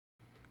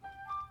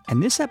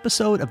And this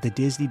episode of the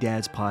Disney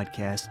Dads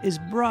Podcast is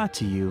brought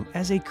to you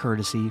as a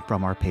courtesy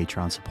from our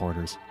Patreon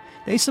supporters.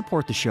 They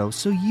support the show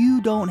so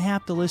you don't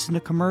have to listen to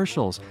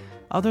commercials,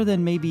 other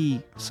than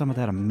maybe some of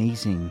that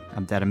amazing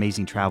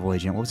travel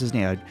agent. What was his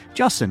name?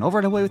 Justin, over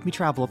at Away With Me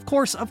Travel. Of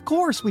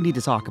course, we need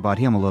to talk about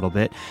him a little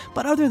bit.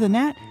 But other than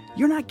that,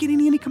 you're not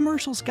getting any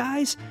commercials,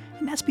 guys.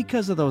 And that's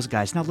because of those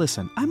guys. Now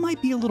listen, I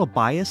might be a little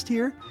biased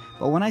here,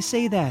 but when I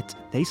say that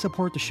they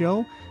support the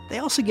show, they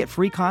also get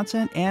free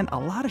content, and a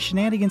lot of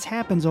shenanigans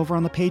happens over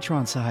on the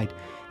Patreon side.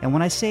 And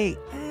when I say,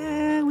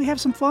 we have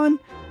some fun,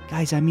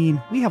 guys, I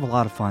mean, we have a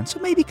lot of fun. So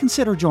maybe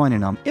consider joining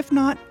them. If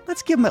not,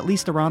 let's give them at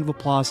least a round of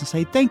applause and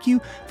say thank you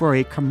for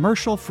a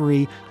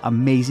commercial-free,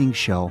 amazing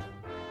show.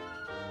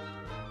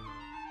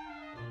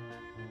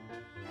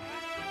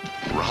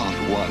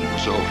 Round one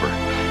was over.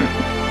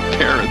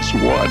 Parents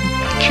won.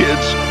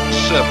 Kids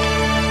sipped.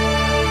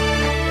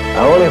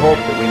 I only hope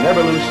that we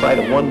never lose sight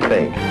of one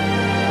thing.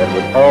 That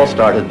was all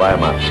started by a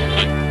mouse.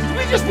 Did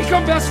we just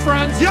become best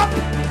friends? Yep!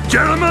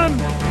 Gentlemen,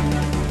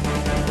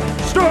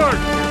 start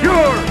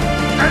your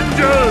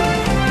engine!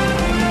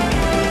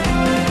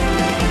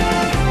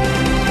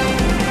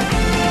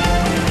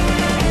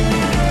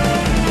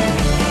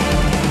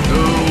 To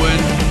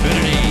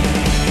infinity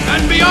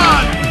and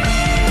beyond!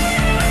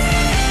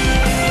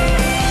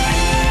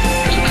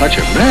 There's a touch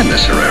of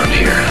madness around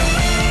here.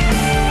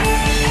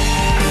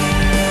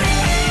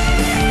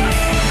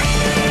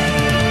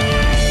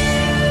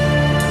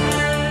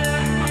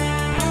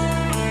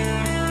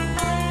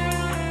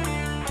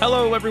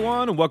 Hello,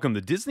 everyone, and welcome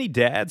to Disney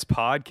Dads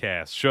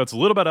Podcast. Show it's a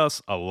little about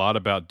us, a lot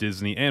about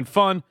Disney, and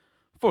fun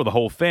for the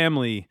whole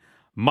family.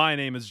 My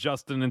name is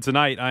Justin, and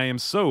tonight I am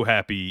so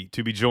happy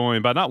to be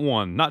joined by not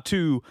one, not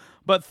two,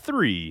 but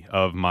three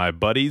of my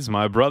buddies,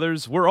 my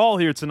brothers. We're all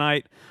here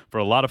tonight for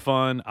a lot of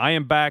fun. I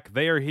am back.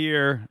 They are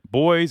here.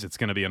 Boys, it's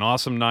going to be an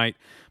awesome night.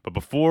 But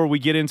before we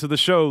get into the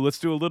show, let's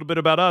do a little bit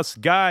about us.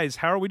 Guys,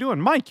 how are we doing?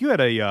 Mike, you had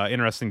a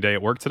interesting day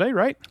at work today,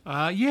 right?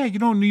 Yeah,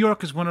 New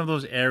York is one of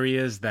those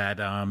areas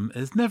that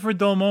is never a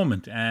dull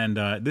moment. And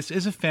this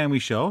is a family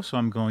show, so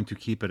I'm going to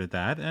keep it at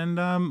that. And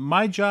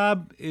my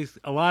job is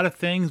a lot of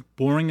things.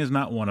 Boring is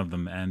not one of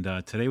them. And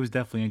today was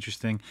definitely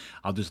interesting.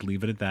 I'll just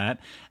leave it at that.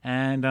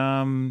 And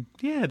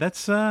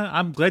that's.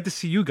 I'm glad to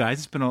see you guys.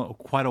 It's been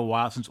quite a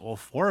while since all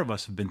four of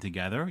us have been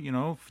together,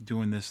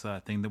 doing this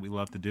thing that we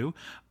love to do.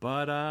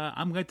 But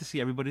I'm glad to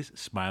see everybody's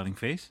smiling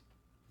face.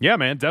 Yeah,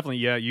 man, definitely.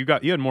 Yeah, you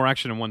had more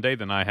action in one day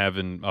than I have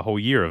in a whole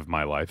year of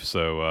my life,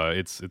 so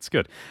it's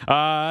good.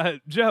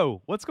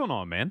 Joe, what's going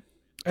on, man?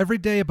 Every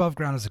day above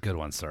ground is a good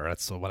one, sir.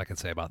 That's what I can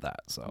say about that.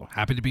 So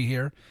happy to be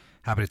here.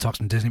 Happy to talk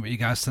some Disney with you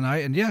guys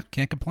tonight, and yeah,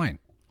 can't complain.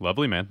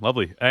 Lovely, man,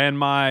 lovely. And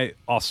my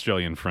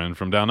Australian friend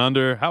from down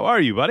under, how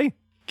are you, buddy?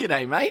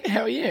 G'day, mate.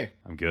 How are you?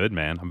 I'm good,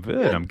 man.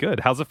 I'm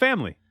good. How's the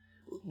family?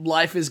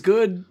 Life is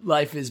good.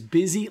 Life is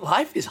busy.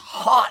 Life is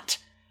hot.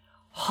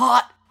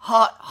 Hot.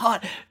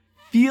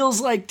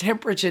 Feels like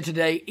temperature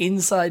today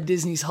inside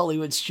Disney's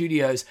Hollywood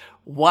Studios.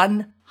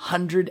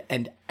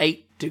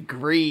 108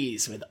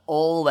 degrees with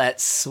all that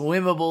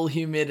swimmable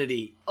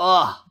humidity.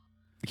 Oh.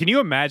 Can you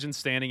imagine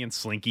standing in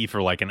Slinky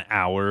for like an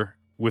hour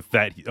with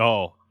that?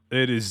 Oh,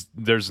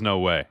 there's no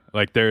way.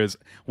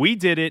 We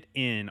did it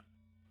in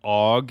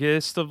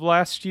August of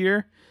last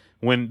year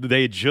when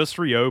they had just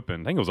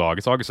reopened. I think it was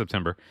August,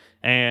 September.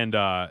 And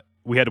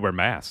we had to wear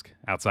masks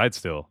outside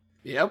still.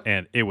 Yep.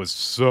 And it was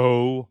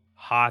so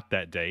hot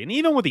that day. And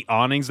even with the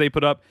awnings they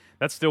put up,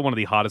 that's still one of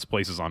the hottest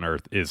places on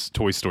earth is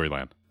Toy Story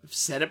Land. I've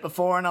said it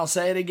before and I'll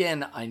say it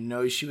again. I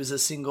know she was a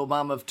single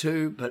mom of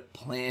two, but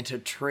plant a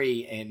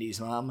tree, Andy's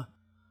mom.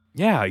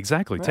 Yeah,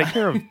 exactly. Take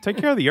care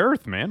of the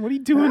earth, man. What are you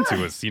doing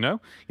to us,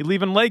 You're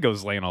leaving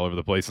Legos laying all over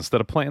the place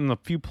instead of planting a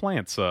few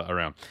plants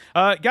around.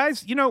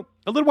 Guys,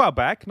 a little while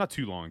back, not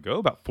too long ago,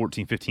 about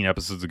 14, 15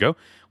 episodes ago,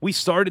 we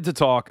started to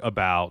talk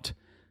about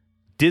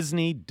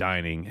Disney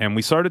dining, and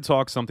we started to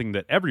talk something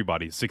that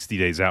everybody 60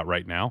 days out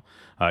right now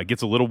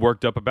gets a little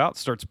worked up about,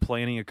 starts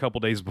planning a couple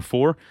days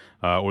before,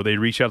 or they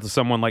reach out to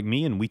someone like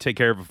me and we take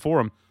care of it for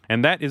them,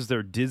 and that is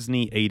their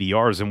Disney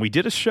ADRs. And we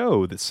did a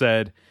show that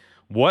said,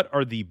 what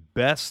are the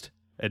best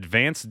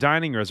advanced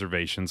dining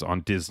reservations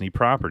on Disney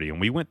property?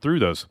 And we went through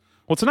those.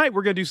 Well, tonight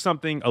we're going to do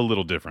something a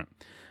little different.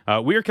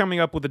 We are coming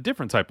up with a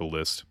different type of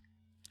list.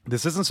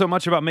 This isn't so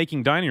much about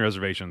making dining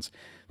reservations.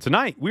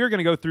 Tonight, we are going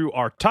to go through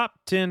our top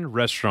 10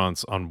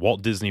 restaurants on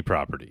Walt Disney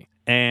property.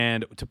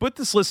 And to put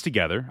this list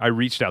together, I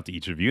reached out to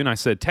each of you and I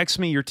said, text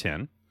me your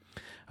 10.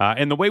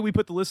 And the way we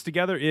put the list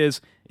together is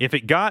if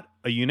it got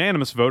a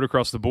unanimous vote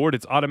across the board,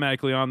 it's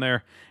automatically on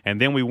there. And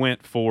then we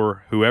went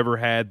for whoever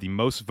had the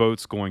most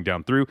votes going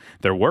down through.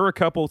 There were a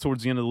couple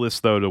towards the end of the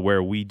list, though, to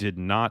where we did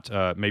not,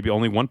 maybe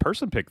only one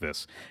person picked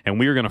this. And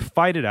we are going to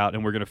fight it out,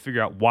 and we're going to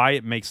figure out why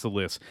it makes the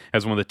list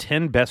as one of the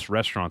 10 best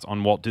restaurants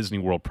on Walt Disney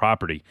World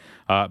property.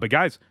 But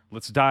guys,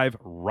 let's dive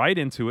right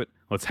into it.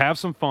 Let's have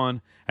some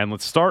fun, and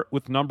let's start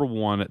with number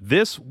one.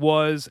 This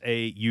was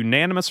a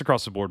unanimous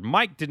across the board.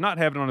 Mike did not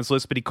have it on his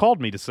list, but he called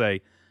me to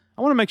say,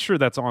 I want to make sure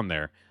that's on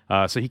there.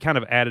 So he kind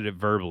of added it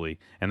verbally,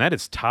 and that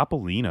is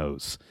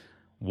Topolino's.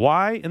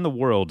 Why in the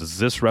world does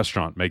this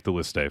restaurant make the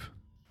list, Dave?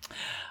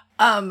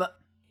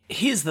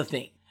 Here's the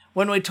thing.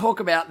 When we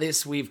talk about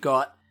this, we've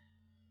got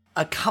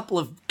a couple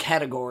of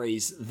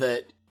categories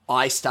that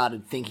I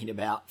started thinking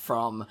about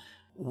from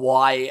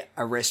why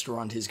a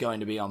restaurant is going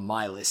to be on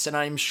my list. And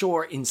I'm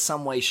sure in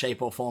some way,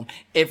 shape, or form,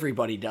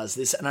 everybody does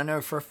this. And I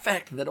know for a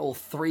fact that all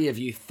three of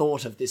you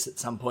thought of this at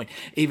some point,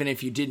 even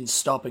if you didn't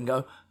stop and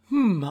go,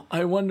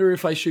 I wonder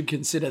if I should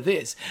consider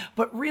this.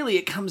 But really,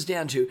 it comes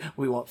down to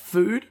we want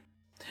food,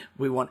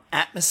 we want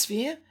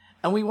atmosphere,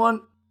 and we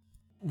want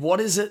what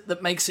is it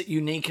that makes it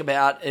unique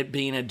about it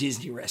being a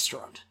Disney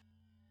restaurant.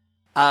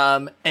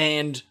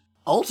 And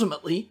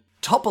ultimately,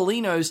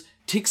 Topolino's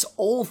ticks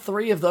all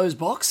three of those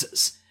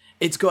boxes.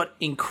 It's got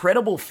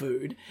incredible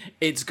food.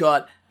 It's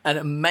got an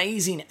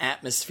amazing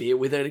atmosphere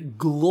with a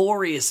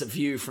glorious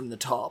view from the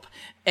top.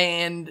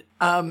 And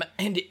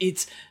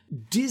it's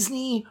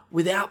Disney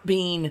without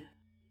being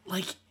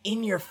like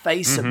in your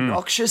face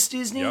obnoxious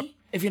Disney. Yep.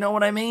 If you know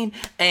what I mean.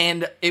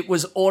 And it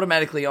was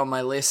automatically on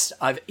my list.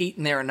 I've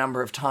eaten there a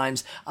number of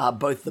times,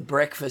 both the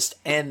breakfast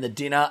and the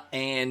dinner.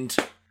 And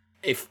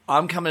if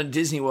I'm coming to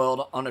Disney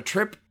World on a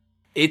trip,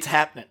 it's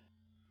happening.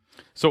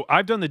 So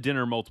I've done the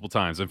dinner multiple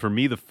times, and for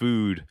me, the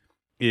food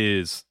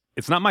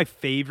it's not my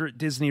favorite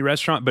Disney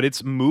restaurant, but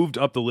it's moved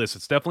up the list.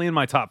 It's definitely in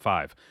my top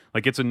 5.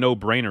 Like, it's a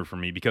no-brainer for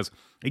me because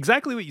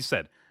exactly what you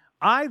said.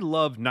 I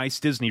love nice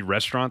Disney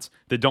restaurants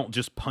that don't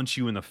just punch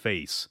you in the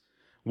face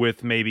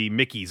with maybe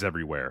Mickeys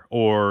everywhere,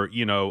 or,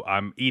 you know,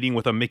 I'm eating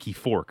with a Mickey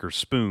fork or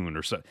spoon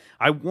or so.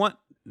 I want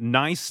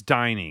nice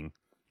dining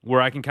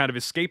where I can kind of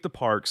escape the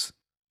parks,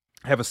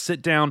 have a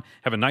sit down,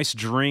 have a nice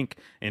drink,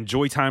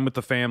 enjoy time with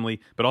the family,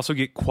 but also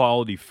get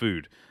quality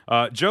food.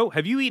 Joe,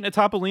 have you eaten at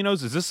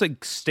Topolino's? Is this a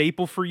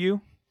staple for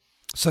you?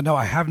 So no,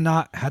 I have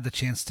not had the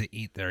chance to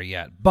eat there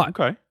yet, but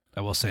Okay.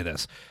 I will say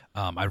this.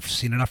 I've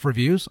seen enough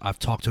reviews. I've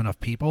talked to enough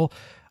people.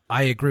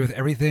 I agree with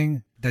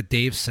everything that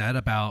Dave said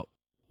about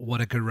what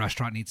a good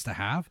restaurant needs to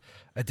have.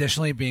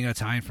 Additionally, being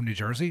Italian from New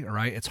Jersey, all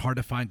right, it's hard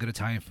to find good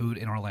Italian food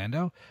in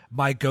Orlando.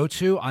 My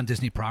go-to on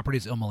Disney property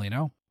is Il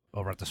Mulino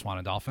over at the Swan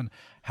and Dolphin.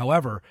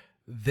 However,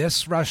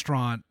 this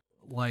restaurant,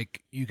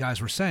 like you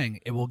guys were saying,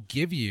 it will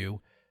give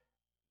you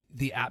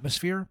the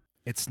atmosphere.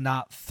 It's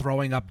not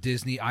throwing up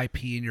Disney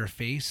IP in your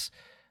face.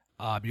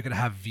 You're going to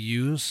have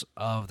views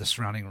of the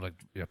surrounding, like,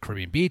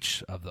 Caribbean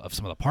Beach, of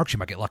some of the parks. You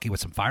might get lucky with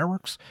some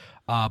fireworks.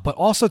 But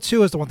also,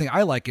 too, is the one thing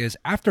I like is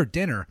after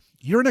dinner,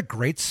 you're in a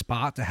great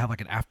spot to have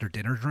like an after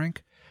dinner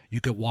drink.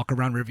 You could walk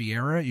around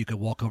Riviera. You could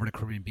walk over to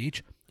Caribbean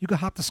Beach. You could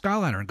hop the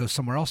Skyliner and go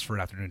somewhere else for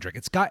an afternoon drink.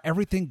 It's got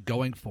everything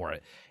going for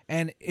it.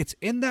 And it's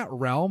in that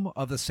realm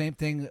of the same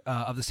thing,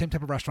 of the same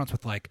type of restaurants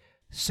with like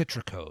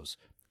Citrico's,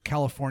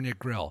 California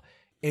Grill.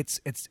 It's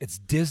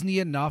Disney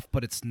enough,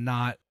 but it's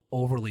not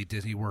overly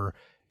Disney where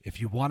if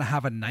you want to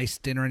have a nice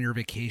dinner on your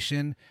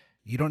vacation,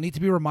 you don't need to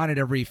be reminded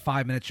every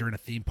 5 minutes you're in a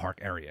theme park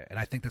area. And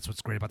I think that's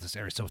what's great about this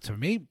area. So to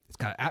me, it's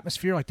got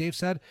atmosphere, like Dave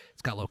said,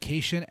 it's got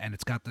location, and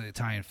it's got the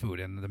Italian food,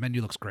 and the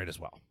menu looks great as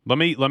well. Let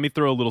me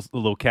throw a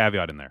little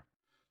caveat in there.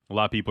 A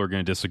lot of people are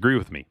going to disagree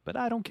with me, but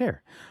I don't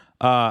care.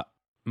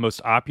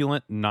 Most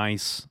opulent,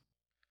 nice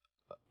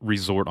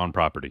resort on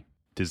property,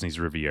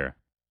 Disney's Riviera.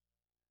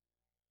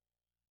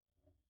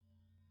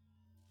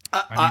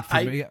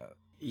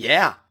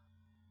 Yeah.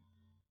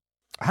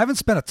 I haven't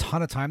spent a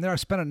ton of time there. I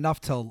spent enough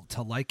to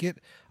like it.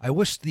 I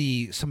wish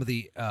some of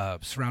the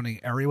surrounding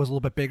area was a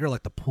little bit bigger,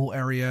 like the pool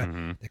area.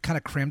 Mm-hmm. It kind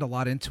of crammed a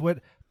lot into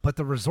it, but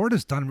the resort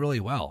has done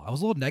really well. I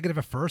was a little negative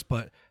at first,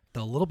 but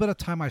the little bit of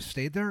time I've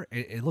stayed there,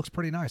 it looks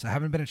pretty nice. I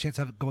haven't been a chance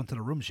to go into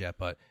the rooms yet,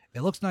 but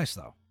it looks nice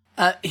though.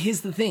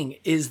 Here's the thing,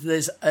 is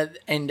there's,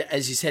 and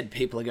as you said,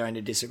 people are going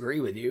to disagree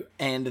with you,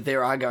 and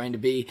there are going to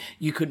be,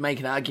 you could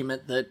make an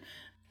argument that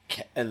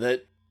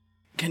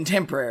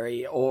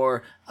Contemporary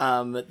or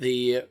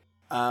the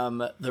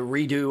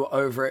redo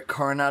over at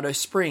Coronado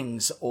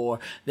Springs, or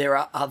there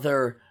are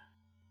other,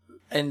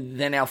 and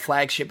then our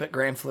flagship at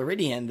Grand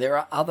Floridian, there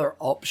are other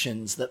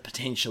options that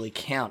potentially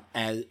count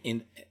as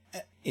in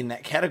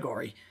that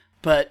category.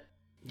 But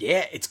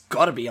yeah, it's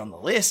got to be on the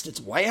list.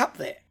 It's way up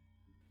there.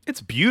 It's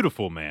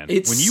beautiful, man.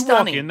 It's when you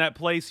stunning. walk in that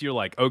place, you're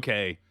like,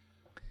 okay,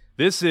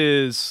 this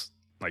is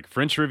like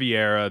French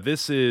Riviera.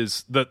 This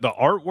is the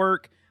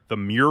artwork, the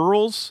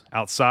murals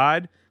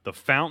outside, the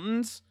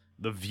fountains,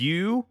 the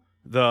view,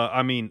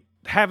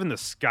 having the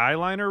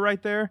Skyliner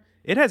right there.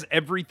 It has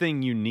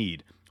everything you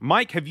need.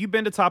 Mike, have you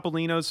been to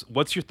Topolino's?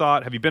 What's your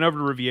thought? Have you been over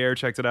to Riviera,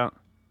 checked it out?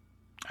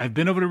 I've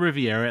been over to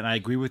Riviera, and I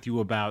agree with you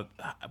about,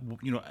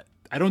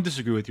 I don't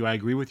disagree with you. I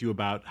agree with you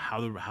about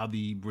how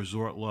the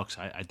resort looks.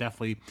 I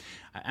definitely,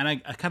 and I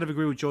kind of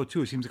agree with Joe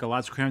too. It seems like a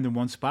lot's crammed in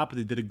one spot, but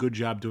they did a good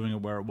job doing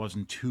it where it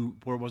wasn't too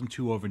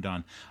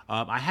overdone.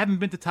 I haven't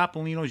been to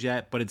Topolino's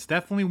yet, but it's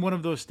definitely one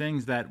of those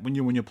things that when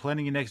you're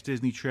planning your next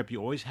Disney trip,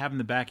 you always have in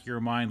the back of your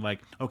mind, like,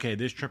 okay,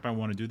 this trip I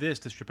want to do this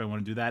trip I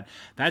want to do that.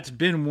 That's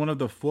been one of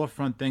the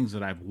forefront things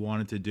that I've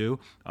wanted to do.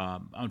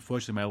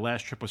 Unfortunately, my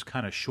last trip was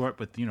kind of short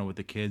with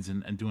the kids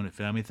and doing a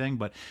family thing,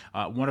 but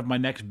one of my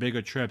next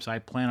bigger trips, I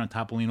plan on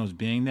Topolino's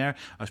being there,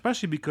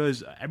 especially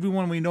because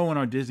everyone we know in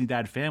our Disney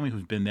Dad family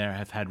who's been there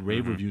have had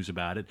rave reviews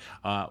about it.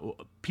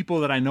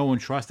 People that I know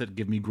and trust that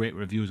give me great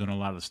reviews on a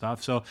lot of the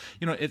stuff. So,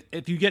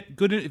 if you get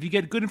good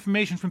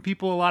information from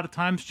people, a lot of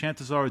times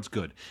chances are it's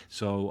good.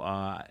 So,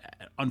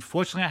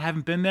 unfortunately, I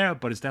haven't been there,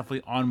 but it's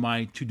definitely on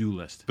my to-do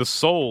list. The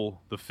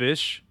sole, the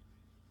fish.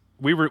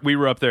 We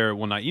were up there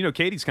one night.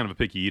 Katie's kind of a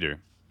picky eater,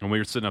 and we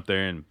were sitting up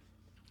there, and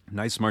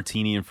nice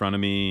martini in front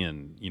of me,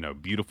 and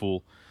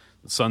beautiful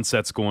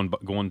sunsets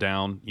going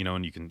down.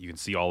 And you can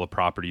see all the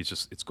property.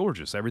 It's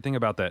gorgeous. Everything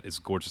about that is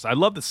gorgeous. I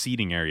love the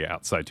seating area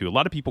outside too. A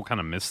lot of people kind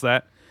of miss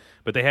that,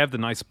 but they have the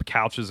nice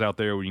couches out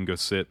there where you can go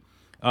sit.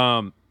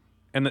 And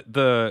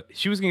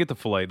she was gonna get the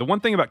filet. The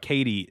one thing about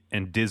Katie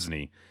and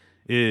Disney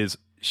is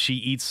she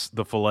eats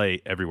the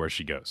filet everywhere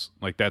she goes.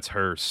 Like, that's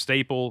her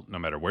staple. No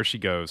matter where she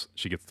goes,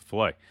 she gets the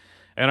filet.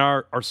 And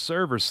our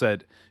server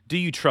said, "Do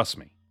you trust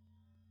me?"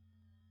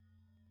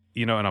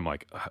 And I'm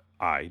like,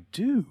 "I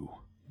do.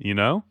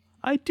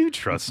 I do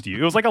trust you."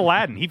 It was like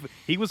Aladdin.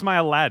 He was my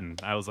Aladdin.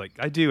 I was like,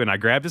 "I do." And I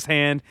grabbed his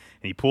hand,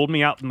 and he pulled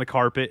me out on the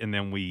carpet, and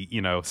then we,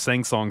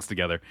 sang songs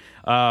together.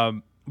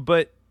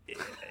 But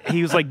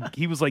he was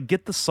like,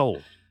 "Get the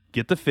sole,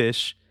 get the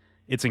fish.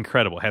 It's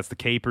incredible. It has the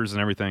capers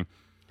and everything."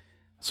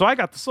 So I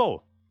got the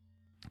sole.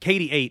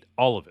 Katie ate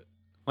all of it.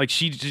 Like,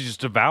 she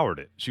just devoured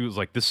it. She was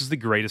like, "This is the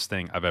greatest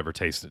thing I've ever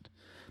tasted."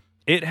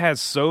 It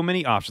has so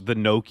many options. The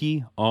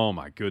gnocchi, oh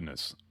my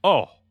goodness.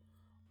 Oh,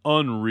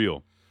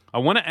 unreal. I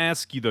want to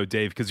ask you, though,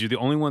 Dave, because you're the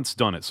only one that's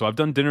done it. So I've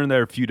done dinner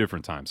there a few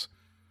different times.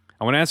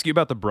 I want to ask you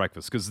about the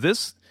breakfast, because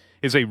this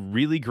is a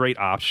really great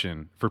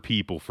option for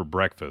people for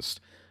breakfast,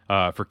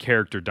 for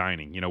character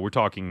dining. We're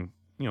talking,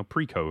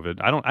 pre-COVID.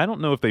 I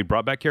don't know if they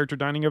brought back character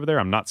dining over there.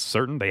 I'm not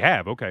certain. They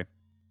have. Okay.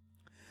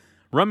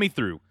 Run me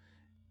through.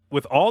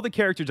 With all the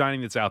character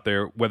dining that's out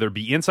there, whether it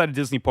be inside a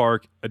Disney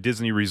park, a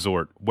Disney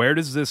resort, where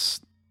does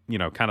this,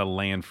 kind of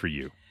land for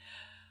you?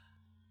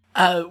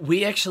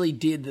 We actually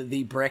did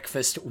the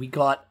breakfast. We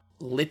got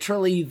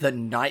literally the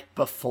night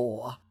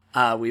before.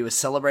 We were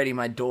celebrating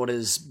my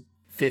daughter's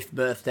 5th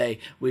birthday.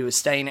 We were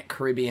staying at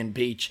Caribbean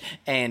Beach,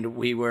 and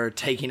we were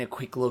taking a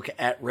quick look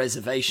at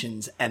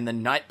reservations. And the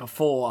night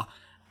before,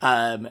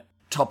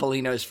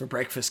 Topolino's for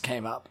breakfast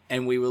came up,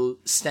 and we were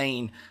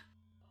staying.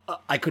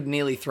 I could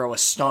nearly throw a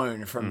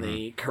stone from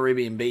the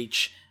Caribbean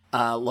Beach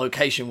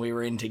location we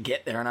were in to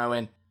get there, and I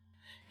went,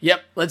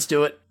 "Yep, let's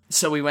do it."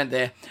 So we went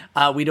there.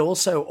 We'd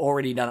also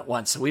already done it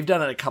once, so we've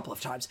done it a couple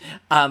of times.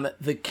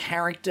 The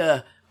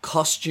character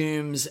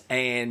costumes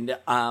and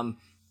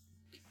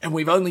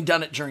we've only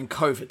done it during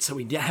COVID, so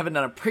we haven't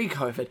done it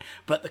pre-COVID,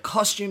 but the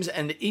costumes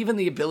and even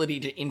the ability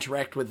to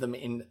interact with them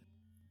in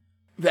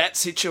that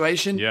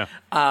situation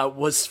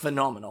was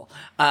phenomenal.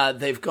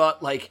 They've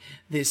got like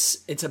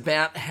this, it's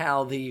about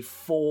how the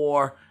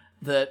 4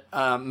 that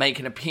make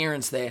an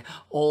appearance there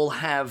all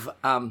have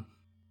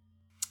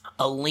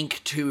a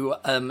link to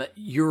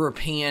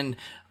European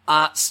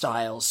art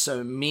styles.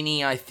 So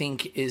Minnie, I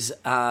think, is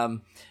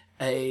one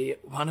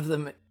of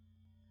them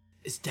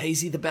is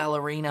Daisy the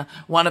ballerina.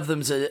 One of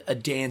them's a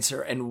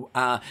dancer, and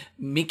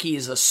Mickey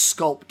is a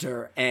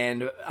sculptor,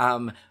 and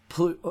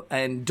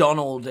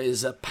Donald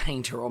is a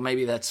painter, or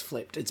maybe that's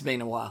flipped. It's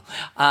been a while.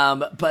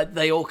 But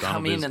they all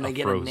come in and they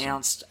get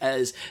announced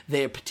as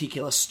their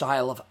particular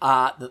style of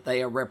art that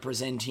they are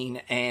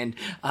representing, and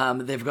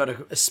they've got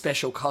a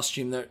special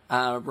costume that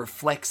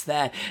reflects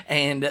that,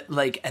 and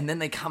then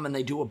they come and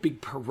they do a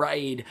big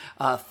parade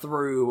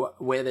through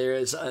where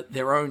there's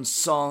their own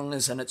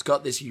songs, and it's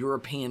got this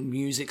European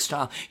music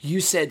style.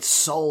 You said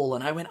soul,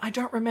 and I went, I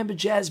don't remember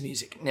jazz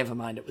music. Never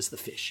mind, it was the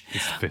fish.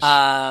 It's the fish.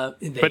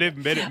 But it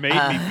made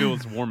me feel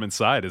as warm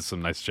inside as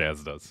some nice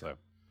jazz does. So,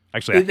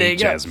 actually, I hate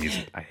jazz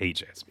music. I hate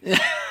jazz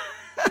music.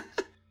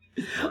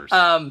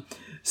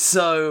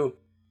 So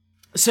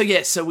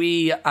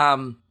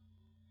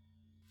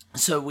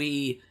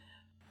we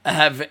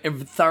have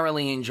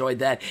thoroughly enjoyed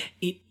that.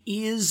 It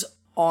is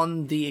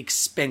on the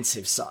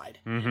expensive side,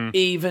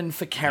 even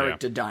for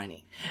character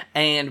dining.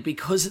 And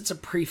because it's a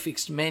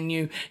prefixed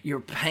menu, you're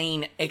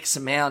paying X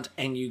amount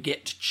and you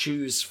get to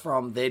choose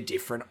from their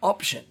different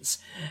options.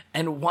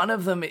 And one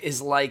of them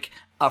is like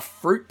a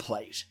fruit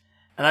plate.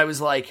 And I was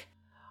like,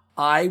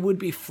 I would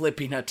be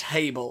flipping a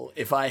table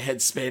if I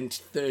had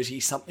spent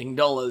 $30-something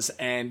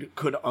and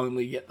could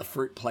only get the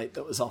fruit plate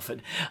that was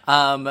offered.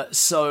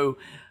 So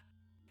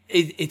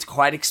it's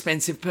quite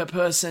expensive per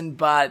person,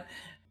 but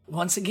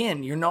once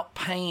again, you're not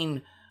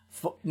paying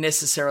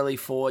necessarily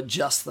for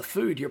just the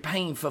food. You're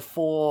paying for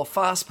 4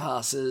 fast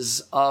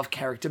passes of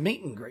character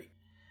meet and greet.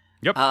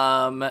 Yep.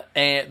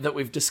 And that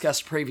we've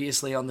discussed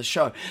previously on the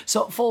show.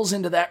 So it falls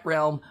into that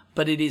realm,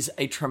 but it is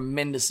a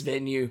tremendous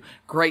venue,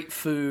 great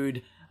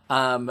food,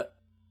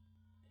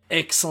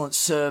 excellent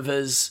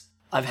servers.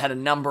 I've had a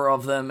number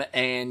of them,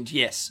 and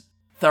yes,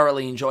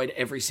 thoroughly enjoyed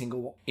every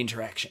single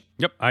interaction.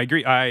 Yep, I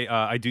agree.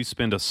 I do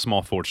spend a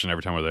small fortune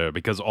every time we're there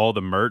because all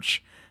the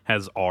merch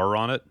has R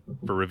on it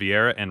for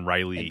Riviera, and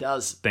Riley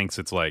thinks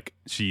it's like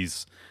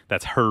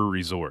that's her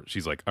resort.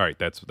 She's like, all right,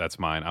 that's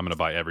mine. I'm going to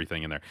buy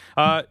everything in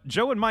there.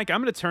 Joe and Mike,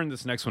 I'm going to turn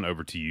this next one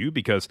over to you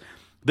because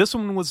this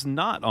one was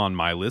not on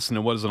my list and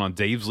it wasn't on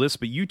Dave's list,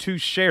 but you two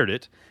shared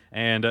it.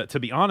 And to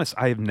be honest,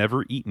 I have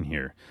never eaten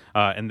here,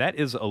 and that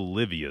is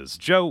Olivia's.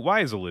 Joe,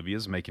 why is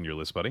Olivia's making your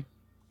list, buddy?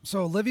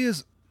 So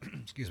Olivia's,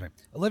 excuse me,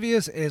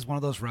 Olivia's is one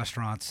of those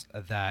restaurants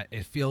that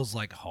it feels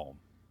like home.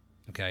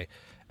 Okay,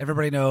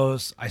 everybody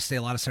knows I stay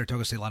a lot of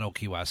Saratoga, stay a lot of Old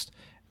Key West,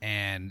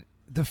 and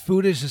the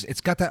food is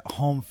just—it's got that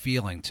home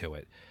feeling to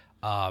it.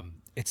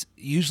 It's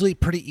usually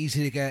pretty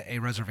easy to get a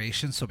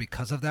reservation, so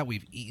because of that,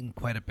 we've eaten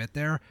quite a bit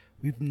there.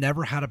 We've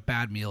never had a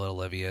bad meal at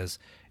Olivia's.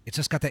 It's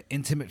just got that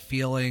intimate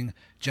feeling.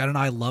 Jen and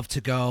I love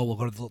to go. We'll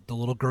go to the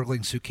Little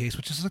Gurgling Suitcase,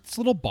 which is it's a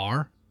little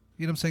bar,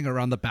 you know what I'm saying,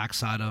 around the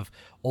backside of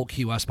Old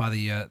Key West by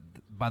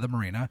the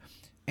marina.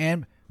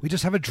 And we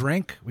just have a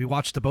drink. We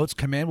watch the boats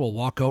come in. We'll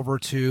walk over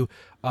to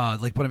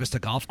Lake Buena Vista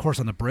Golf Course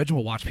on the bridge, and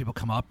we'll watch people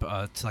come up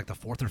to like the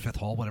 4th or 5th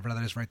hole, whatever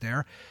that is right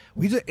there.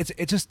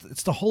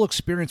 It's the whole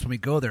experience when we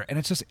go there, and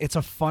it's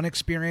a fun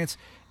experience.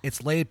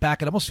 It's laid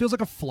back. It almost feels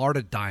like a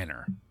Florida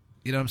diner.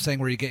 You know what I'm saying?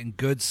 Where you're getting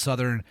good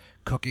Southern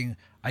cooking.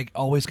 I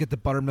always get the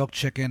buttermilk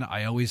chicken.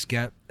 I always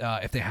get,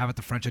 if they have it,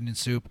 the French onion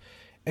soup.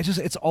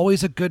 It's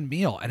always a good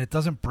meal, and it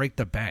doesn't break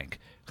the bank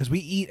because we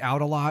eat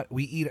out a lot.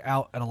 We eat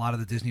out at a lot of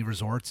the Disney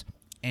resorts,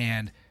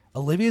 and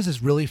Olivia's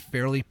is really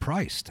fairly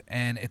priced,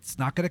 and it's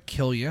not going to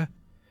kill you.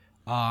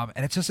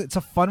 And it's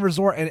a fun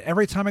resort. And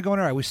every time I go in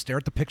there, I always stare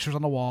at the pictures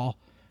on the wall.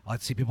 I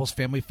like to see people's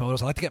family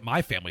photos. I like to get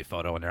my family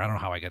photo in there. I don't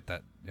know how I get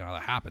that.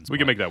 That happens. We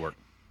can make that work.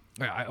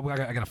 I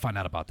got to find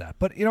out about that.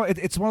 But,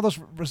 it's one of those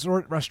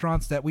resort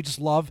restaurants that we just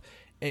love.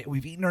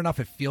 We've eaten there enough.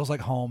 It feels like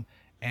home.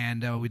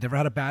 And we've never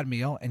had a bad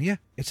meal. And, yeah,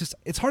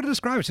 it's hard to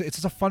describe. It's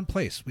just a fun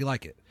place. We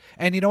like it.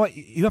 And you know what?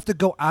 You have to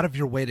go out of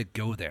your way to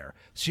go there.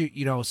 So,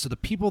 so the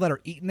people that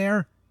are eating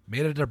there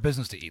made it their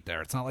business to eat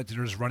there. It's not like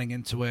they're just running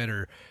into it.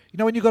 Or,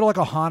 when you go to like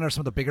Ohana or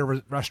some of the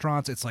bigger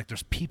restaurants, it's like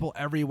there's people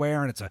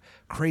everywhere and it's a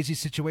crazy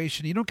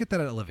situation. You don't get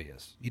that at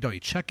Olivia's. You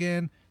check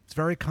in. It's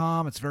very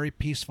calm. It's very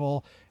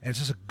peaceful. And it's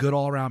just a good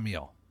all-around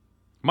meal.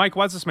 Mike,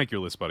 why does this make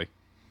your list, buddy?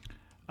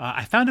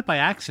 I found it by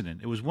accident.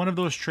 It was one of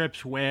those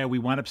trips where we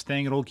wound up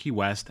staying at Old Key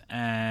West,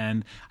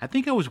 and I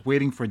think I was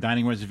waiting for a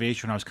dining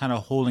reservation. I was kind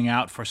of holding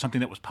out for something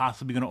that was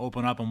possibly going to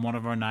open up on one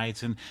of our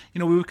nights, and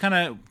we were kind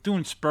of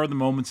doing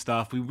spur-of-the-moment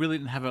stuff. We really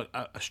didn't have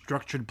a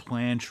structured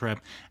planned trip,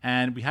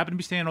 and we happened to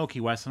be staying at Old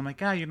Key West, and I'm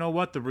like, you know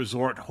what? The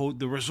resort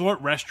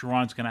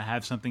restaurant's going to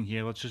have something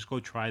here. Let's just go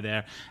try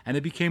there, and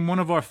it became one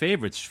of our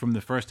favorites from the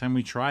first time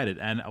we tried it,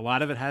 and a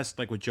lot of it has,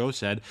 like what Joe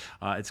said,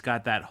 it's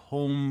got that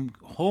home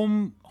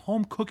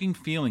cooking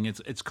feeling.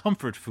 It's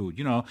comfort food.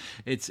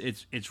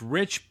 It's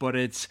rich, but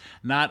it's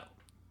not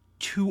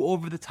too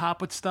over the top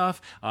with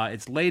stuff.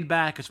 It's laid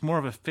back. It's more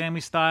of a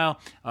family style.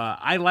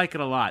 I like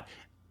it a lot.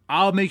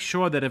 I'll make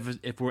sure that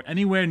if we're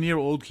anywhere near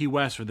Old Key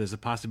West or there's a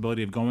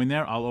possibility of going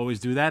there, I'll always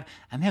do that.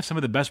 And they have some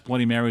of the best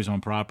Bloody Marys on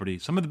property.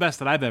 Some of the best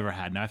that I've ever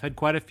had. Now, I've had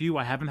quite a few.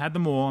 I haven't had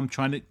them all. I'm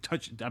trying to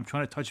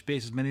touch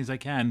base as many as I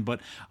can,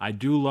 but I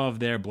do love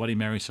their Bloody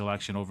Mary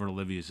selection over at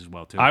Olivia's as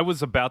well, too. I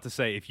was about to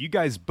say, if you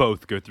guys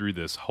both go through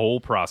this whole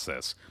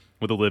process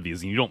with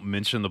Olivia's and you don't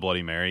mention the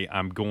Bloody Mary,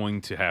 I'm going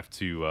to have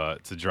to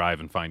drive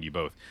and find you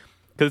both.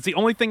 Because it's the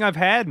only thing I've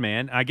had,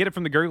 man. I get it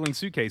from the Gurgling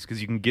Suitcase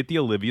because you can get the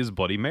Olivia's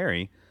Bloody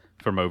Mary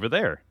from over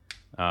there.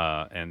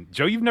 And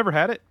Joe, you've never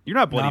had it? You're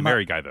not a Bloody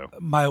Mary guy, though.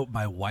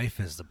 My wife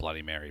is the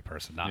Bloody Mary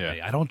person, not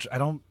me. I'm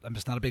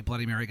just not a big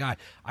Bloody Mary guy.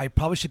 I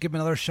probably should give him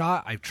another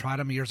shot. I've tried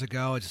them years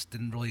ago. It just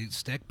didn't really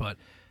stick, but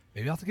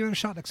maybe I'll have to give it a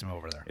shot next time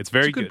over there. It's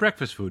very good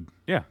breakfast food.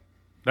 Yeah.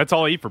 That's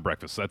all I eat for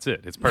breakfast. That's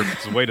it. It's perfect.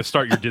 It's a way to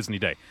start your Disney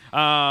day.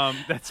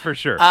 That's for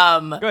sure. Go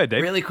ahead,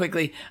 Dave. Really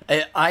quickly,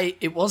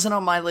 it wasn't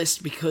on my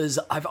list because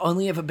I've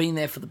only ever been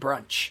there for the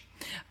brunch,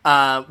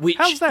 which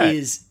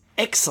is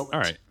excellent.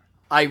 All right.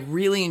 I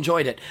really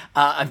enjoyed it.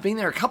 I've been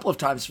there a couple of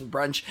times for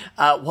brunch.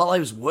 While I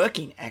was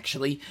working,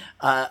 actually,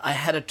 I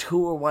had a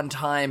tour one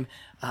time.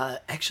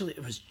 Actually,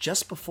 it was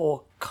just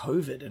before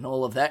COVID and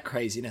all of that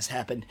craziness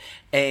happened.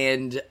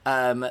 And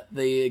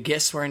the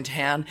guests were in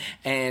town,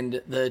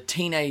 and the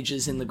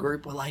teenagers in the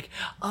group were like,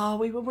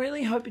 we were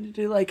really hoping to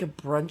do like a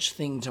brunch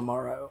thing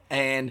tomorrow.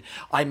 And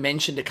I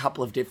mentioned a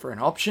couple of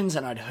different options,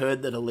 and I'd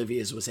heard that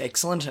Olivia's was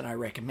excellent, and I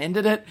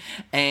recommended it.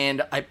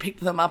 And I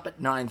picked them up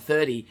at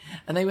 9:30,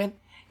 and they went,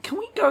 can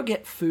we go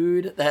get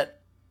food and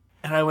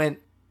I went,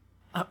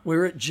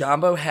 we're at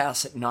Jambo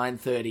House at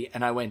 9:30,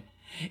 and I went,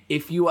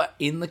 if you are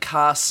in the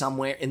car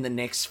somewhere in the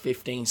next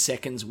 15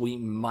 seconds, we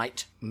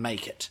might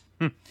make it.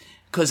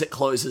 Because it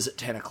closes at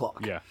 10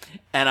 o'clock. Yeah.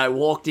 And I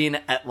walked in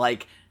at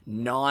like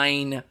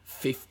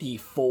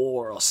 9:54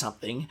 or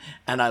something,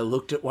 and I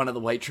looked at one of the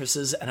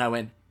waitresses, and I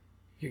went,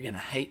 you're going to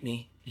hate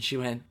me. And she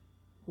went,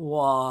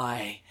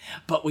 Why?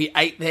 But we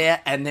ate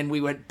there and then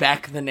we went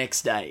back the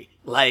next day.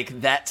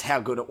 Like, that's how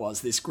good it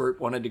was. This group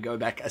wanted to go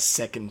back a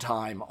second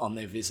time on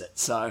their visit.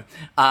 So,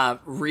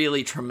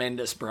 really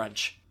tremendous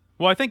brunch.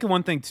 Well, I think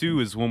one thing, too,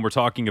 is when we're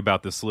talking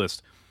about this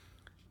list,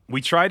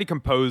 we try to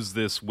compose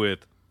this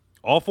with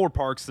all 4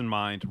 parks in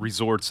mind,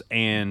 resorts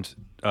and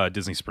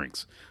Disney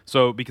Springs.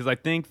 So, because I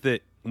think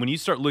that when you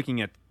start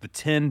looking at the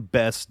 10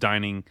 best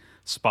dining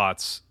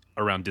spots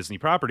around Disney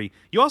property,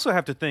 you also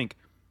have to think,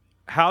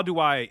 how do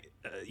I,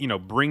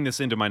 bring this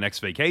into my next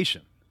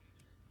vacation?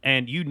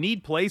 And you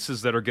need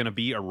places that are going to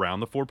be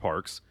around the 4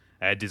 parks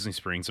at Disney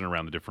Springs and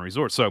around the different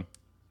resorts. So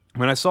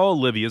when I saw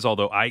Olivia's,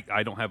 although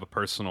I don't have a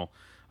personal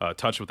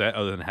touch with that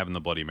other than having the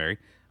Bloody Mary,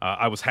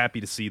 I was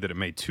happy to see that it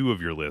made 2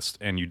 of your list,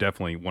 and you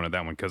definitely wanted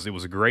that one because it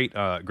was a great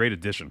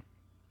addition.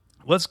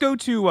 Let's go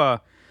to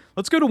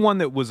one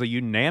that was a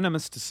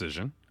unanimous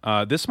decision.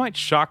 This might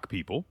shock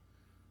people,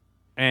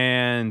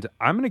 and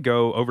I'm going to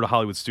go over to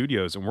Hollywood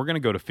Studios, and we're going to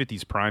go to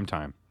 50s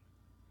Primetime.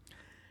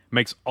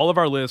 Makes all of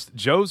our list.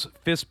 Joe's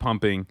fist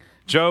pumping.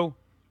 Joe,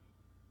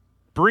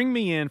 bring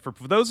me in, for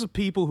those of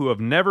people who have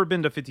never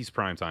been to 50s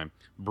Primetime,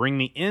 bring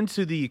me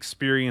into the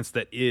experience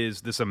that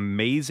is this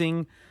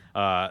amazing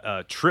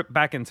trip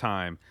back in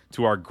time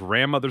to our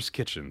grandmother's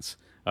kitchens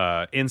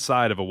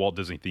inside of a Walt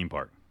Disney theme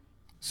park.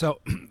 So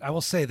I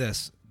will say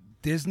this.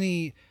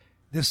 Disney,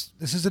 this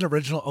is an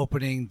original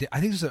opening. I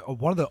think this is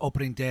one of the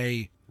opening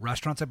day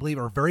restaurants, I believe,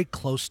 or very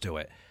close to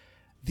it.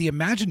 The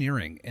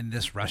Imagineering in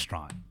this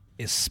restaurant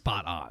is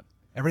spot on.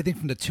 Everything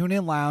from the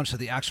tune-in lounge to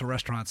the actual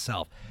restaurant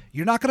itself.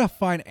 You're not going to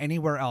find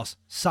anywhere else.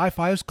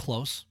 Sci-fi is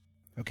close,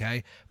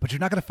 okay? But you're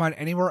not going to find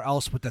anywhere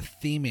else with the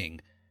theming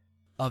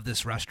of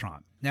this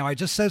restaurant. Now, I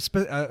just said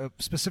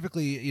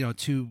specifically,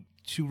 2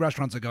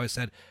 restaurants ago, I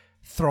said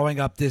throwing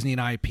up Disney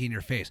and IP in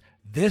your face.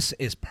 This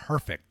is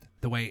perfect,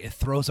 the way it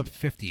throws up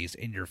 50s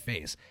in your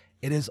face.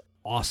 It is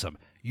awesome.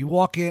 You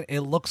walk in, it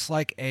looks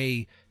like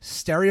a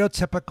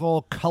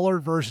stereotypical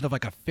colored version of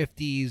like a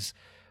 50s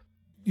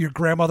your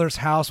grandmother's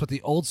house with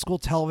the old school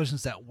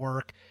televisions that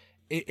work.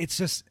 It's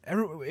just,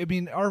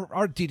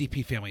 our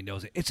DDP family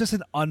knows it. It's just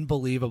an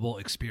unbelievable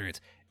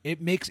experience.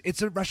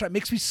 It's a restaurant. It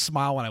makes me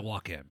smile when I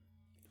walk in.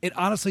 It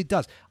honestly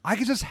does. I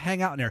could just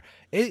hang out in there.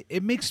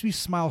 It makes me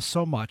smile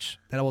so much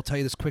that I will tell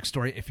you this quick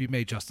story, if you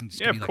may, Justin.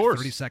 Just give me like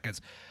 30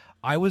 seconds.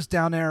 I was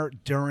down there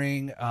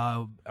during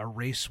a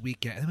race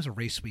weekend. I think it was a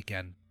race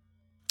weekend.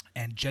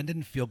 And Jen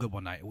didn't feel good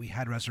one night. We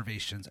had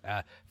reservations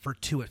for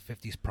 2 at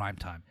 50s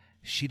Primetime.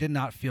 She did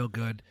not feel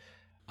good.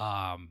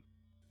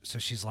 So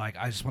she's like,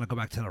 I just want to go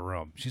back to the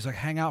room. She's like,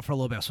 hang out for a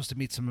little bit. I was supposed to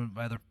meet some of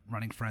my other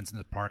running friends in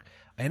the park.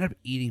 I ended up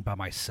eating by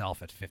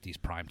myself at 50s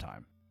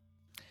Primetime.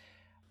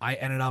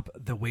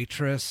 The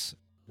waitress,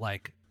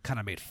 kind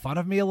of made fun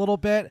of me a little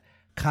bit,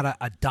 kind of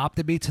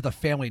adopted me to the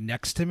family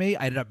next to me.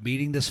 I ended up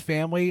meeting this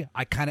family.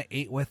 I kind of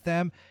ate with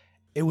them.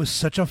 It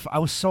was I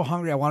was so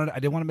hungry. I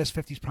didn't want to miss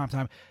 50s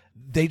Primetime.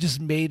 They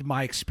just made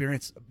my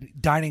experience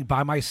dining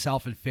by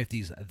myself in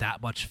 50s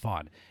that much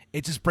fun.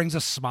 It just brings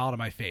a smile to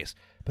my face.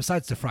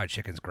 Besides, the fried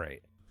chicken's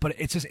great, but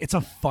it's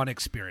a fun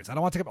experience. I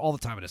don't want to take up all the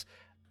time of this.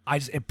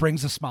 It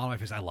brings a smile to my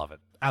face. I love it.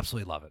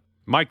 Absolutely love it.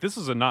 Mike, this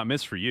is a not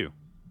miss for you.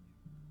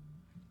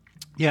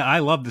 Yeah, I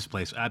love this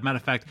place. As a matter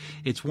of fact,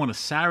 it's one of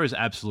Sarah's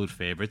absolute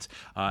favorites.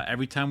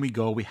 Every time we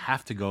go, we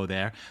have to go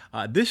there.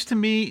 This, to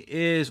me,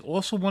 is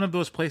also one of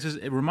those places.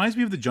 It reminds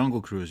me of the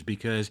Jungle Cruise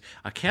because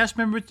a cast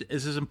member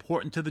is as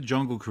important to the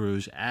Jungle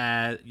Cruise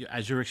as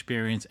your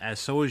experience, as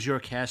so is your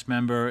cast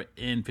member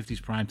in 50s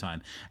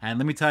Primetime. And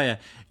let me tell you,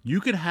 you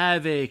could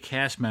have a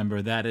cast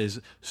member that is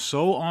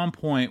so on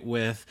point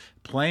with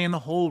playing the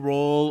whole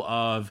role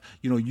of,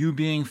 you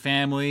being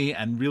family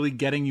and really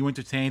getting you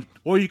entertained,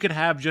 or you could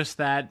have just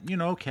that,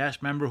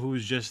 cast member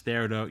who's just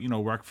there to,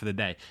 work for the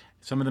day.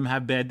 Some of them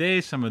have bad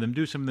days, some of them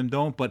do, some of them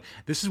don't, but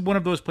this is one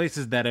of those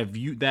places that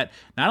that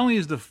not only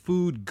is the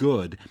food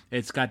good,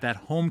 it's got that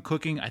home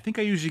cooking. I think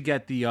I usually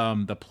get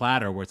the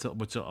platter where it's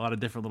a lot of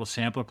different little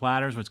sampler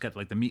platters where it's got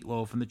like the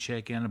meatloaf and the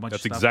chicken and a bunch of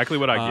stuff. That's exactly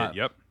what I get.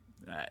 Yep.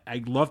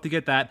 I love to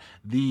get that.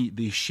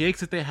 The shakes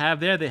that they have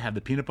there, they have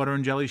the peanut butter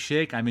and jelly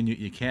shake. I mean,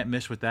 you can't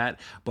miss with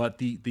that. But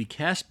the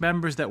cast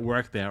members that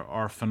work there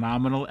are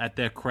phenomenal at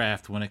their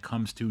craft when it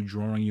comes to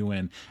drawing you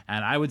in.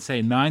 And I would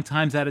say 9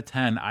 times out of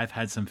 10, I've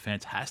had some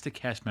fantastic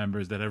cast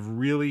members that have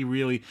really,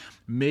 really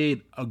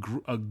made a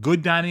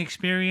good dining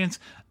experience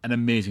an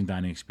amazing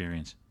dining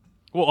experience.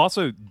 Well,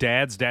 also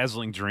Dad's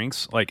Dazzling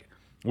Drinks,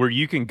 where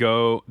you can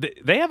go.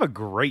 They have a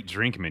great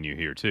drink menu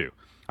here, too.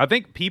 I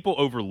think people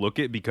overlook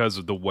it because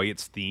of the way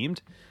it's themed,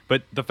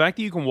 but the fact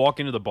that you can walk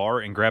into the bar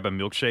and grab a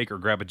milkshake or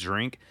grab a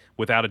drink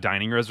without a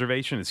dining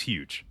reservation is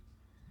huge.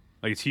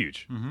 It's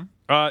huge.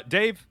 Mm-hmm.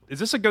 Dave, is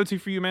this a go-to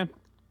for you, man?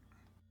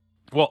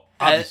 Well,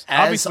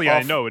 obviously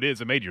I know it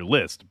is. It made your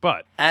list,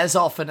 but as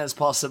often as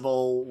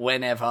possible,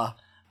 whenever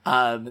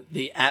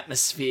the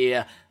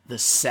atmosphere, the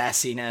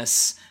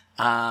sassiness,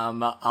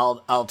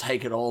 I'll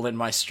take it all in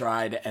my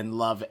stride and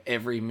love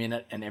every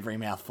minute and every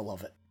mouthful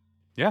of it.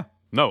 Yeah.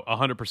 No,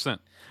 100%.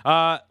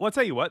 Well, I'll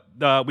tell you what.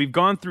 We've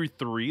gone through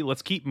 3.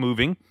 Let's keep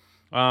moving.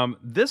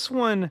 This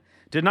one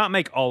did not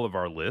make all of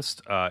our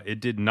list. It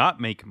did not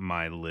make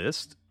my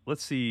list.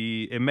 Let's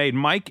see. It made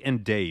Mike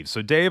and Dave.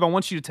 So, Dave, I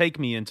want you to take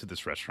me into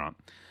this restaurant.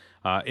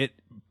 It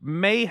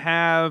may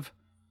have,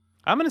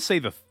 I'm going to say,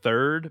 the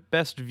third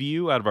best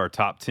view out of our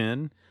top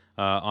 10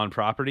 on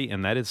property,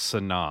 and that is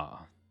Sanaa.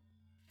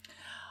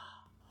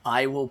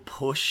 I will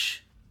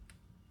push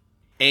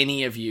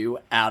any of you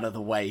out of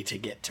the way to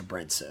get to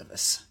bread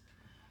service.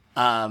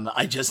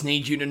 I just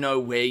need you to know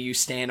where you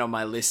stand on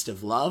my list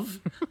of love.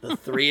 The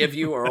three of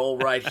you are all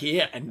right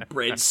here, and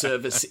bread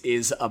service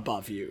is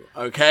above you.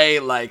 Okay?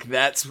 Like,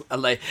 that's,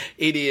 like,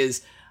 it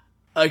is.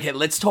 Okay,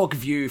 let's talk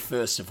view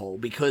first of all,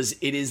 because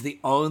it is the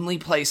only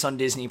place on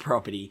Disney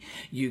property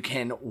you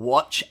can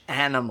watch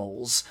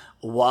animals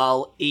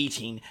while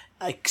eating,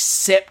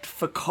 except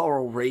for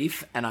Coral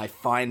Reef, and I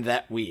find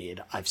that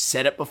weird. I've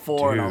said it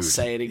before, and I'll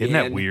say it again.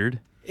 Isn't that weird?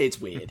 It's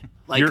weird.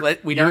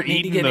 Like, we don't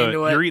need to get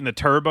into it. You're eating the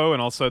turbo,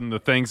 and all of a sudden the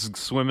thing's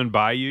swimming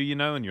by you, you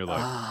know, and you're like,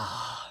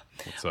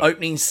 what's up?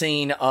 Opening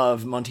scene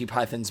of Monty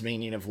Python's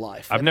Meaning of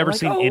Life. I've never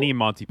seen any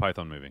Monty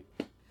Python movie.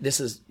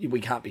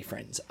 We can't be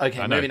friends.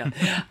 Okay, maybe not.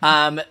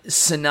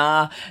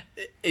 Sanaa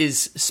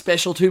is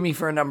special to me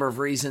for a number of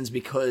reasons,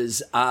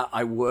 because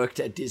I worked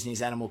at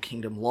Disney's Animal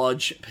Kingdom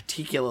Lodge,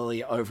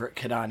 particularly over at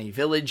Kidani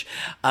Village.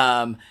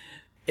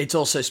 It's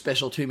also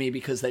special to me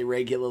because they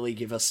regularly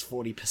give us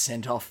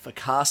 40% off for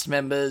cast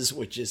members,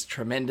 which is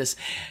tremendous.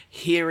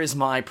 Here is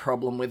my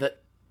problem with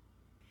it,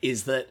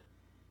 is that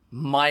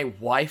my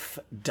wife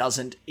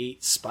doesn't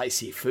eat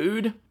spicy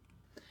food,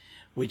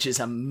 which is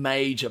a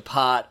major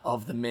part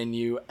of the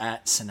menu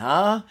at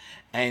Sanaa.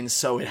 And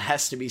so it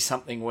has to be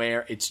something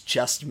where it's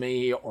just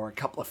me or a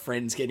couple of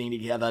friends getting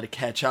together to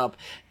catch up,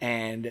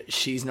 and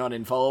she's not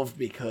involved,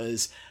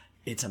 because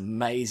it's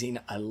amazing.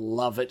 I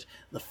love it.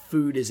 The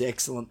food is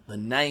excellent. The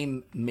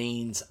name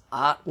means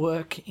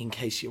artwork, in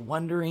case you're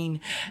wondering.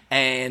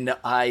 And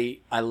I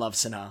love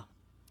Sanaa.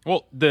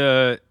 Well,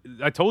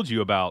 I told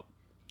you about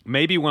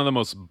maybe one of the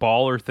most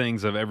baller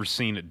things I've ever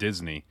seen at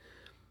Disney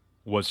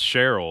was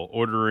Cheryl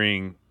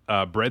ordering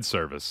bread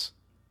service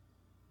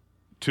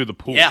to the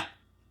pool.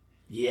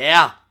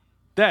 Yeah.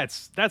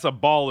 That's a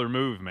baller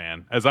move,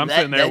 man. As I'm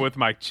sitting there with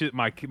my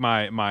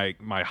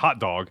hot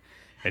dog,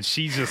 and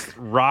she's just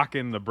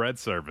rocking the bread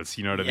service.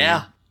 You know what I mean?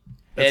 Yeah.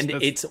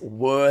 It's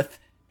worth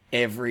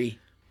every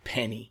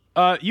penny.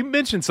 You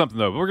mentioned something,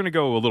 though. We're going to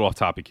go a little off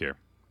topic here.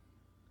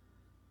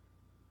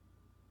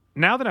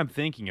 Now that I'm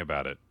thinking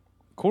about it,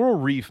 Coral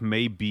Reef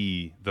may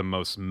be the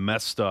most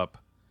messed up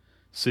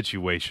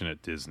situation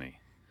at Disney.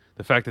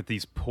 The fact that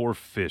these poor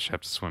fish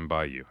have to swim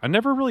by you. I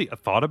never really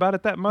thought about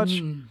it that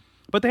much,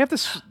 but they have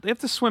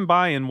to swim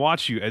by and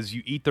watch you as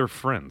you eat their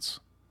friends.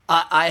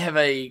 I have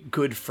a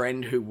good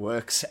friend who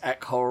works at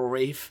Coral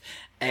Reef,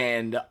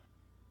 and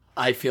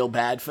I feel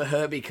bad for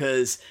her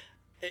because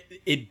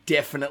it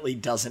definitely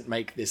doesn't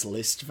make this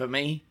list for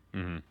me.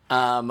 Mm-hmm.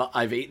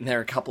 I've eaten there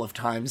a couple of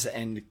times,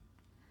 and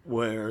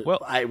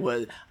I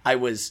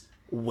was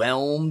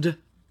whelmed.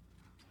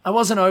 I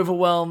wasn't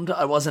overwhelmed.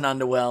 I wasn't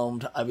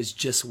underwhelmed. I was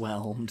just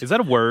whelmed. Is that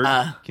a word?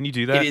 Can you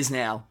do that? It is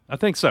now. I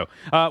think so.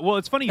 Well,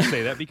 it's funny you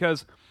say that,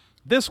 because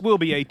this will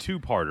be a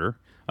two-parter.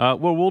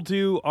 Where we'll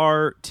do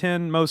our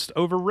 10 most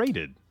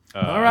overrated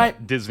all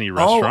right. Disney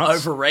restaurants. Oh,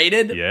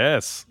 overrated?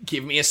 Yes.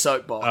 Give me a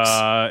soapbox.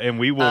 And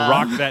we will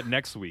rock that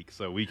next week,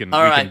 so we can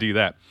do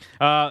that.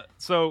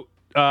 So,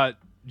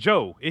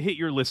 Joe, it hit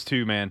your list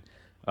too, man.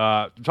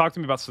 Talk to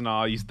me about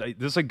Sanaa.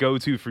 This is a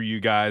go-to for you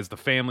guys. The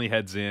family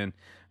heads in.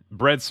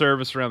 Bread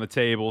service around the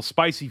table.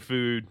 Spicy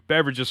food.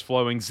 Beverages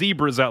flowing.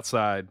 Zebras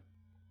outside.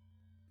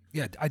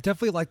 Yeah, I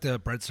definitely like the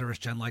bread service.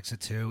 Jen likes it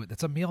too.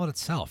 It's a meal in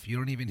itself. You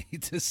don't even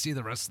need to see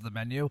the rest of the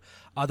menu.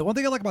 The one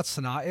thing I like about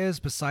Sanaa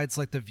is, besides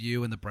like the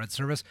view and the bread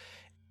service,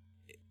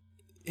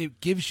 it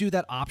gives you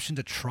that option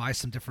to try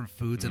some different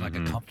foods in like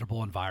a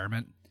comfortable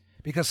environment.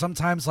 Because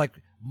sometimes, like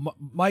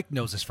Mike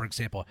knows this, for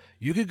example,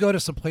 you could go to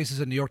some places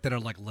in New York that are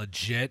like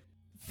legit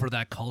for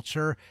that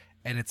culture,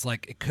 and it's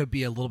like it could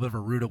be a little bit of a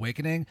rude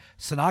awakening.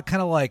 Sanaa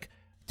kind of like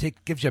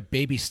gives you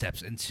baby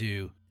steps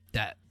into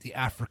the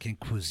African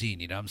cuisine,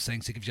 you know what I'm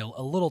saying? So it gives you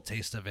a little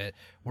taste of it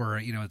where,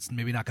 you know, it's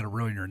maybe not going to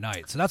ruin your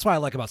night. So that's what I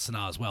like about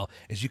Sanaa as well,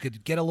 is you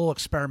could get a little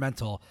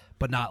experimental,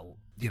 but not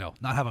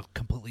have a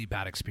completely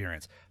bad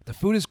experience. The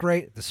food is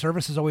great. The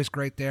service is always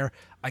great there.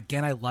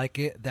 Again, I like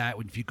it that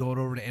if you go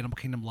over to Animal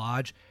Kingdom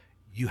Lodge,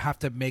 you have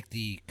to make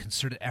the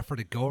concerted effort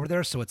to go over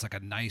there. So it's like a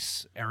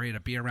nice area to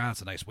be around.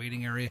 It's a nice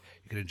waiting area.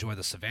 You can enjoy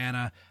the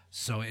savannah.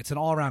 So it's an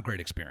all-around great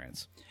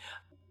experience.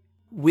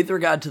 With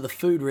regard to the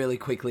food, really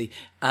quickly,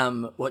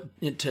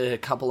 to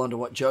couple onto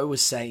what Joe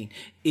was saying,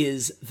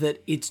 is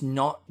that it's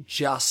not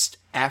just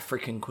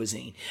African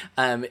cuisine.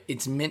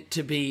 It's meant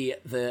to be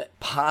the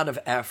part of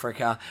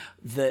Africa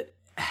that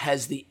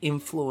has the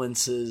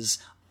influences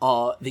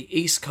the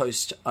East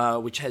Coast,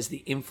 which has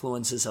the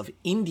influences of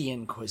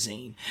Indian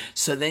cuisine.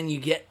 So then you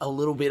get a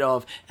little bit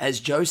of, as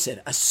Joe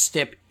said, a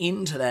step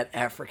into that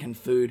African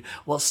food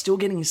while still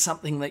getting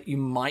something that you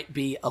might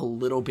be a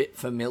little bit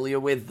familiar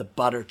with. The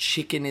butter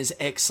chicken is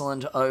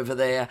excellent over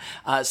there.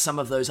 Some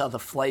of those other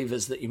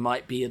flavors that you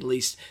might be at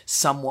least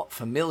somewhat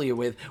familiar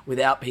with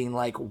without being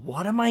like,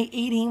 what am I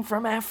eating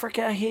from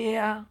Africa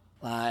here?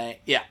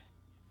 Yeah.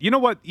 You know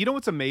what? You know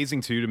what's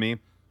amazing too to me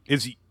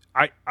is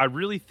I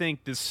really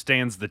think this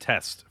stands the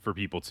test for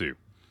people too.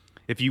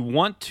 If you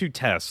want to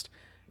test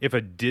if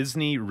a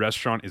Disney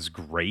restaurant is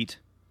great,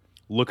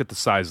 look at the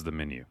size of the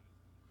menu.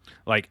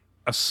 Like,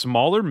 a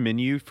smaller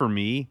menu for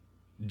me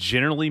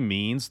generally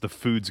means the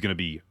food's going to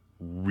be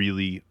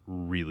really,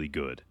 really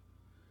good.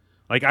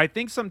 Like, I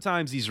think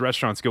sometimes these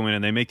restaurants go in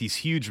and they make these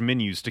huge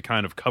menus to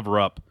kind of cover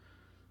up,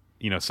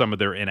 some of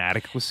their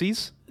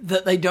inadequacies.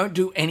 That they don't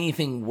do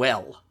anything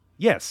well.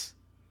 Yes.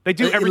 They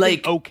do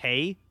everything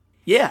okay.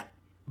 Yeah.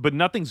 But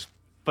nothing's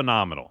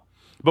phenomenal.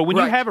 But when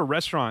you have a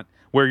restaurant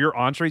where your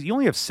entrees, you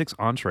only have 6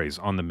 entrees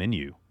on the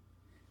menu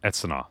at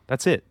Sanaa.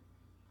 That's it.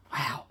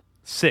 Wow.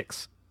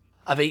 6.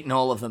 I've eaten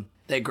all of them.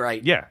 They're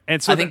great. Yeah.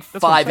 And so I think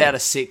 5 out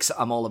of 6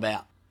 I'm all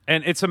about.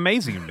 And it's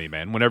amazing to me,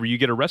 man, whenever you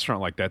get a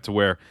restaurant like that to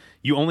where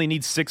you only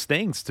need 6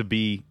 things to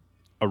be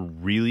a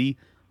really,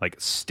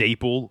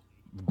 staple,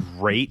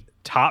 great,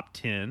 top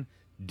 10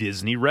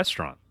 Disney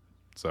restaurant.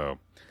 So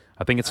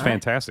I think it's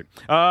fantastic.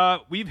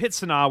 We've hit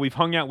Sanaa. We've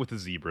hung out with the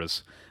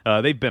zebras.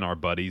 They've been our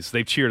buddies.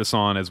 They've cheered us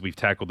on as we've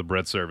tackled the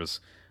bread service.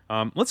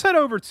 Let's head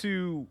over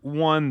to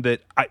one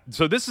that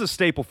so this is a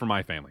staple for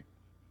my family.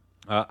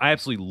 I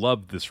absolutely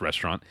loved this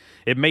restaurant.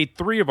 It made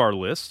 3 of our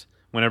list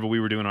whenever we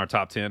were doing our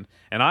top 10.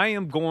 And I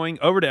am going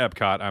over to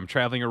Epcot. I'm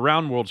traveling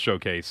around World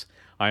Showcase.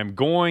 I am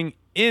going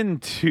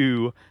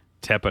into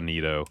Teppan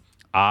Nito.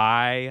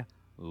 I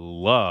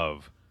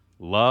love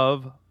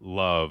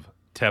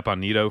Teppan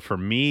Nito. For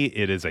me,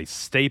 it is a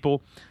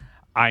staple.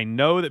 I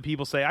know that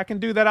people say I can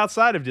do that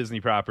outside of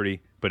Disney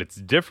property, but it's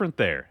different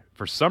there.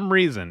 For some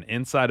reason,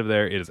 inside of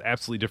there, it is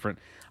absolutely different.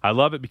 I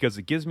love it because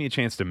it gives me a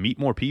chance to meet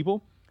more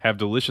people, have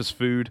delicious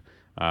food.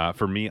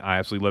 For me, I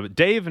absolutely love it.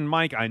 Dave and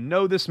Mike, I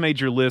know this made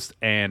your list,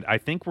 and I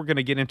think we're going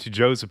to get into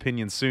Joe's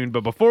opinion soon.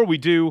 But before we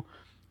do,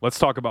 let's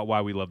talk about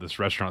why we love this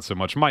restaurant so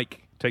much.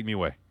 Mike, take me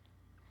away.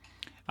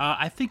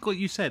 I think what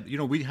you said,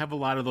 we have a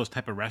lot of those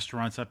type of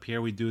restaurants up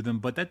here. We do them,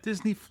 but that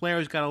Disney flair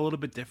has got a little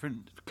bit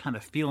different kind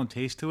of feel and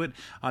taste to it.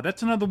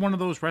 That's another one of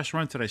those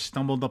restaurants that I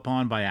stumbled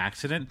upon by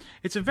accident.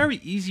 It's a very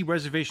easy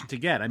reservation to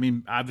get. I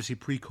mean, obviously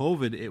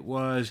pre-COVID, it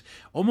was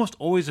almost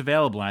always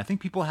available. And I think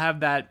people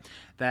have that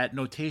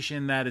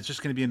notation that it's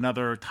just going to be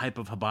another type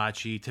of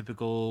hibachi,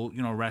 typical,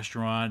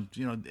 restaurant,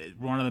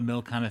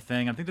 run-of-the-mill kind of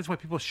thing. I think that's why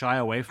people shy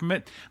away from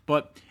it.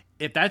 But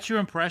if that's your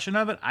impression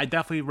of it, I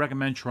definitely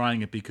recommend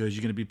trying it because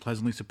you're going to be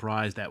pleasantly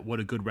surprised at what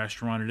a good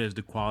restaurant it is,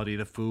 the quality of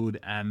the food,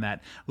 and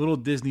that little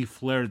Disney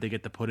flair they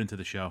get to put into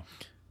the show.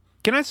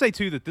 Can I say,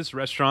 too, that this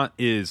restaurant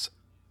is,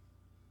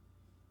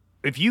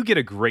 if you get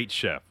a great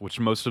chef, which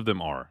most of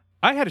them are.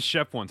 I had a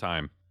chef one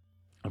time,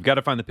 I've got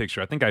to find the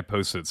picture, I think I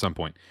posted at some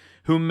point,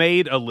 who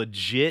made a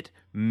legit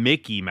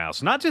Mickey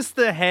Mouse. Not just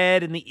the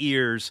head and the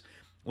ears,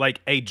 like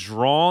a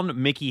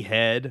drawn Mickey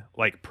head,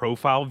 like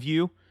profile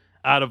view.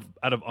 Out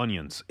of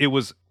onions. It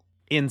was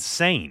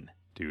insane,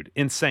 dude.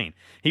 Insane.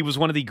 He was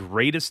one of the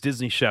greatest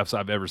Disney chefs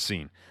I've ever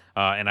seen.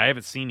 And I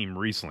haven't seen him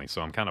recently,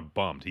 so I'm kind of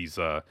bummed. He's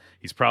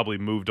probably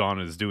moved on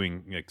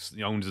and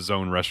owns his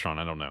own restaurant.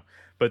 I don't know.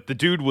 But the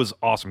dude was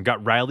awesome.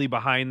 Got Riley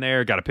behind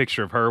there. Got a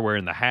picture of her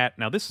wearing the hat.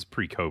 Now, this is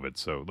pre-COVID,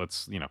 so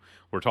let's,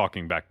 we're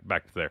talking back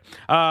to there.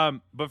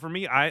 But for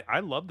me, I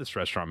love this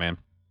restaurant, man.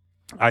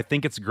 I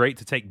think it's great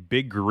to take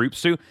big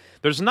groups to.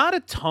 There's not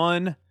a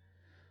ton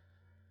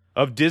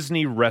of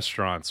Disney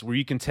restaurants where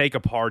you can take a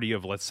party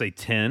of, let's say,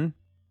 10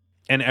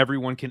 and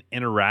everyone can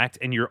interact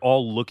and you're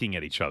all looking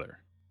at each other.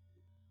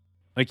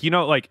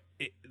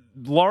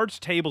 Large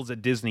tables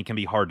at Disney can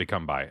be hard to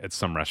come by at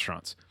some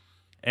restaurants.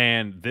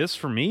 And this,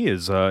 for me,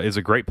 is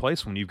a great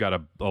place when you've got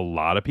a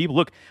lot of people.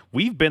 Look,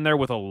 we've been there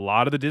with a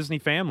lot of the Disney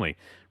family.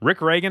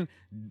 Rick Reagan,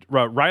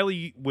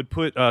 Riley would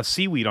put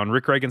seaweed on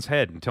Rick Reagan's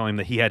head and tell him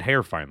that he had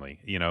hair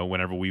finally,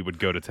 whenever we would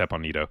go to Teppan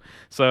Nito.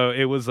 So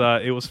it was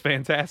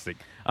fantastic.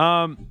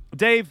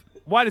 Dave,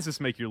 why does this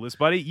make your list,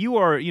 buddy? You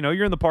are,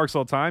 you're in the parks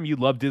all the time. You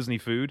love Disney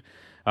food.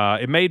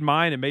 It made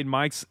mine. It made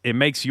Mike's. It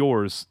makes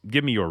yours.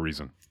 Give me your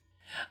reason.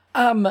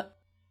 I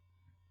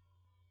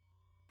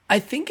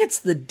think it's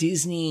the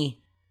Disney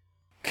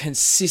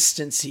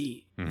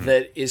consistency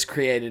that is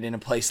created in a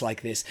place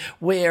like this,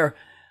 where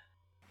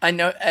I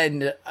know,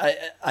 and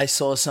I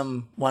saw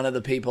one of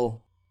the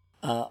people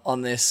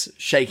on this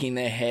shaking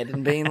their head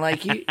and being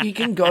like, you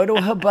can go to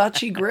a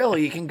hibachi grill,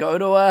 you can go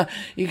to a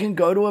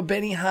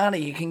Benihana,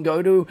 you can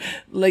go to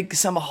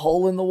some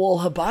hole in the wall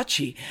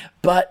hibachi,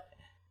 but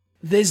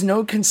there's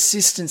no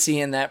consistency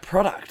in that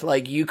product.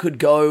 Like, you could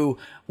go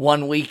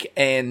one week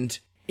and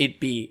it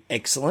be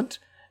excellent,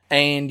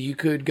 and you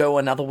could go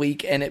another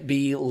week and it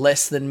be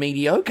less than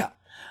mediocre.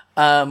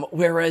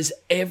 Whereas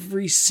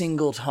every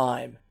single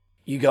time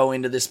you go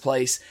into this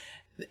place.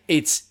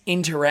 It's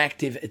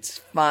interactive. It's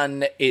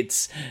fun.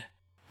 It's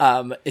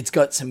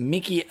got some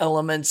Mickey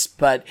elements,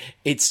 but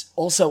it's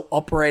also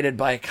operated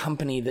by a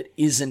company that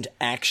isn't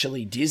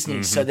actually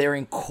Disney. So they're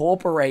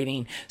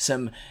incorporating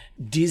some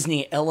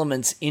Disney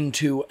elements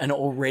into an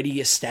already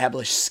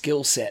established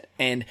skill set.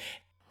 And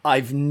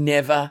I've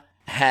never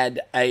had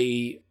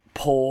a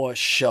poor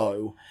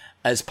show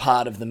as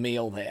part of the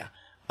meal there.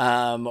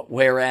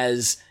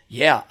 Whereas,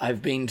 yeah,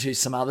 I've been to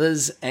some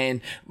others, and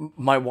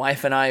my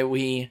wife and I,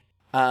 we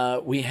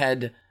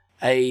had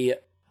a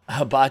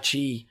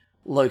hibachi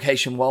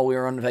location while we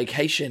were on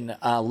vacation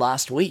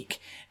last week,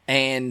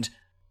 and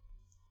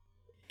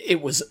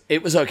it was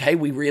okay.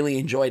 We really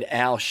enjoyed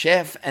our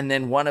chef, and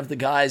then one of the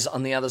guys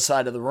on the other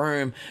side of the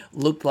room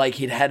looked like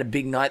he'd had a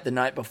big night the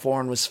night before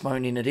and was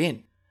phoning it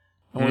in.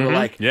 And we were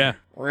like, yeah,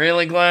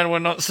 really glad we're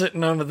not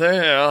sitting over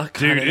there.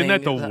 Dude, isn't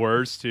that the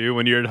worst, too,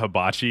 when you're at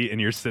hibachi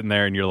and you're sitting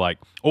there and you're like,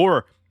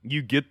 or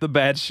you get the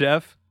bad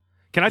chef?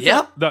 Can I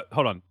tell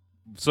hold on.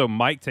 So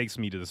Mike takes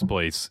me to this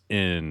place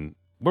in,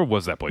 where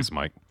was that place,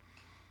 Mike?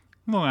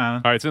 Long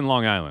Island. All right, it's in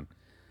Long Island.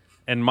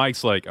 And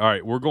Mike's like, all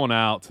right, we're going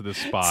out to this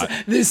spot.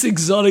 This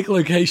exotic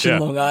location,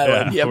 Long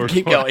Island. Yeah,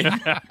 keep going.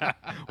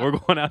 We're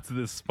going out to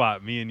this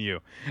spot, me and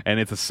you.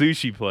 And it's a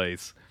sushi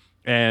place.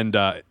 And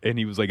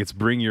he was like, it's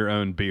bring your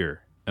own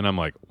beer. And I'm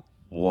like,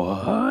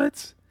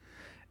 what?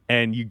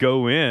 And you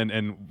go in,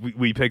 and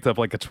we picked up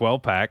like a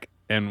 12-pack,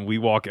 and we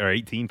walk, or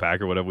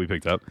 18-pack or whatever we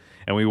picked up.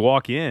 And we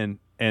walk in,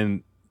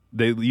 and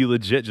you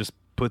legit just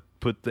put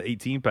the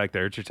 18-pack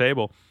there at your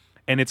table.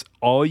 And it's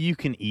all you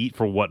can eat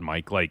for what,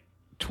 Mike? Like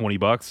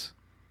 $20?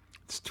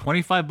 It's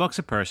 $25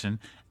 a person,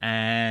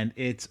 and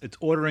it's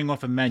ordering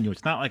off a menu.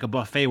 It's not like a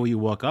buffet where you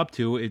walk up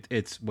to.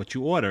 It's what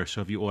you order.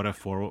 So if you order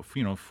four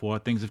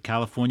things of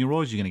California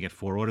rolls, you're gonna get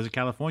 4 orders of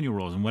California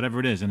rolls and whatever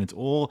it is. And it's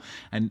all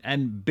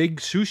and big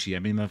sushi. I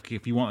mean,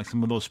 if you want like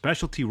some of those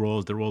specialty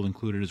rolls, they're all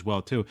included as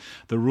well too.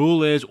 The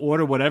rule is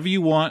order whatever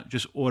you want,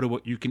 just order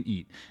what you can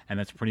eat, and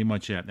that's pretty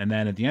much it. And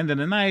then at the end of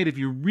the night, if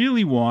you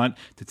really want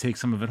to take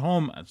some of it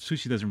home,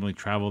 sushi doesn't really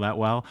travel that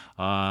well.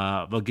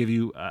 They'll give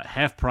you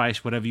half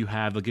price whatever you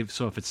have. They'll give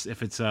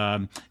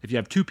if you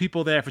have 2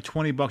 people there for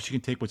 $20, you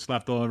can take what's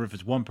left over. If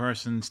it's one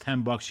person, it's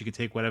 $10. You can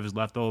take whatever's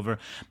left over,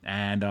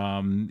 and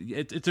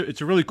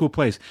it's a really cool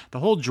place. The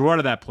whole draw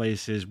to that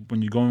place is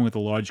when you're going with a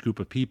large group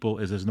of people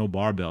is there's no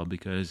barbell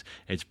because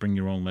it's bring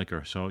your own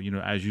liquor. So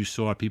as you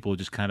saw, people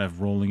just kind of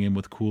rolling in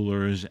with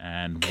coolers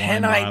and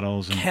wine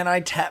bottles. Can I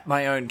tap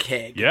my own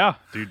keg? Yeah,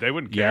 dude, they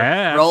wouldn't care.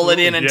 Yeah, roll it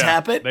in and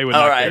tap it. They would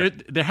not care.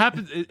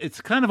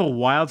 It's kind of a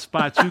wild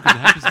spot too because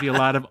there happens to be a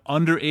lot of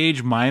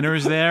underage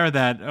minors there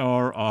that are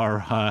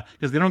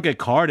because they don't get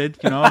carded,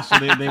 so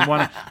they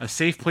want a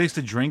safe place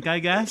to drink, I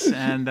guess.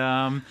 And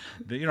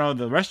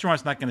the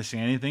restaurant's not going to say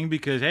anything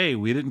because hey,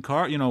 we didn't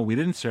we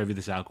didn't serve you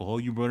this alcohol.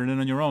 You brought it in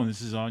on your own.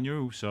 This is on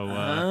you. So,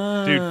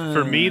 dude,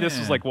 for me, this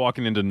was like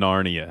walking into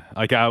Narnia.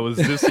 Like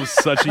this was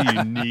such a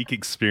unique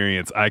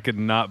experience. I could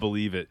not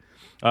believe it.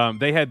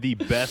 They had the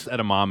best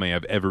edamame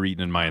I've ever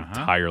eaten in my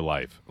entire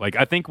life. Like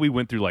I think we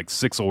went through like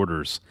 6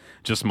 orders,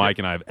 just Mike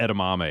and I, of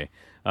edamame.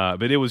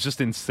 But it was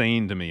just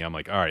insane to me. I'm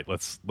like, all right,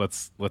 let's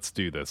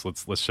do this.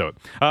 Let's show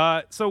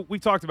it. So we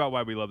talked about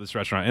why we love this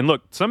restaurant. And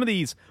look, some of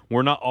these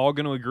we're not all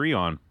going to agree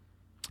on,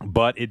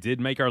 but it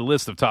did make our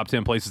list of top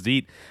 10 places to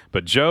eat.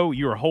 But Joe,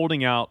 you are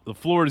holding out. The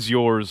floor is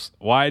yours.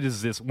 Why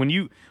does this? When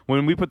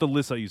we put the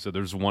list out, you said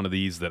there's one of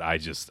these that I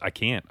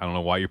can't. I don't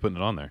know why you're putting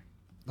it on there.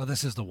 Well,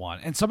 this is the one.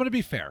 And so I'm going to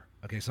be fair.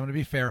 Okay, so I'm going to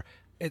be fair.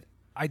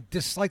 I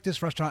dislike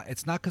this restaurant.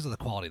 It's not because of the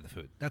quality of the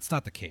food. That's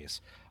not the case.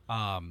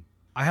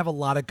 I have a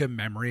lot of good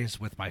memories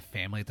with my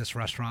family at this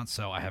restaurant,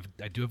 so I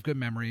do have good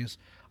memories.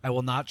 I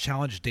will not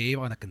challenge Dave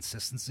on the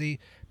consistency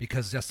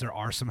because, yes, there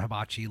are some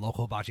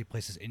local hibachi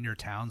places in your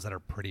towns that are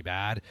pretty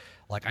bad.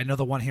 Like, I know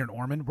the one here in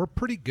Ormond, we're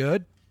pretty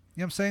good.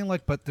 You know what I'm saying?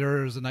 Like, but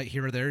there's a night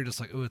here or there, you're just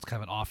like, ooh, it's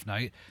kind of an off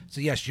night.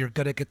 So, yes, you're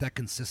going to get that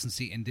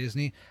consistency in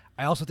Disney.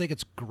 I also think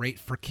it's great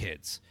for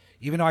kids.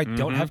 Even though I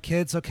don't have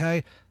kids,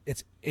 okay,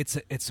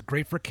 it's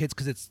great for kids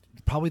because it's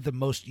probably the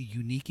most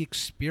unique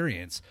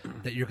experience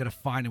that you're going to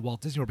find in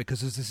Walt Disney World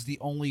because this is the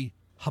only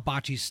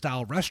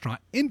hibachi-style restaurant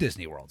in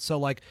Disney World. So,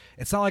 like,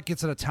 it's not like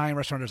it's an Italian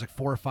restaurant. There's like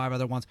 4 or 5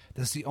 other ones.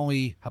 This is the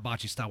only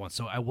hibachi-style one.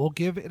 So I will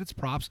give it its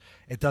props.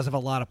 It does have a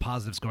lot of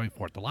positives going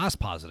for it. The last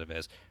positive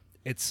is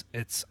it's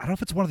I don't know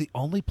if it's one of the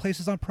only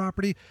places on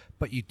property,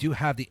 but you do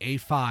have the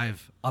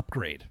A5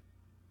 upgrade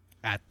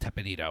at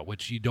Tepanito,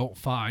 which you don't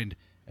find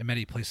in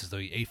many places. The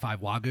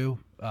A5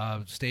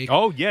 Wagyu steak.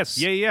 Oh yes,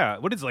 yeah.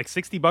 What is it, like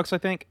 $60? I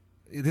think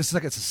this is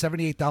like it's a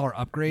 $78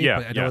 upgrade. Yeah,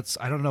 but I know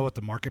I don't know what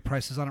the market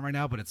price is on it right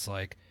now, but it's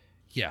like,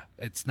 yeah,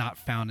 it's not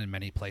found in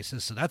many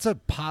places. So that's a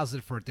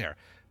positive for it there.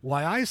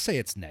 Why I say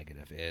it's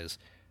negative is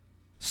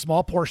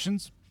small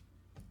portions.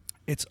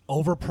 It's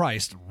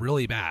overpriced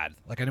really bad.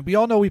 Like, and we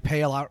all know we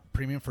pay a lot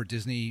premium for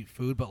Disney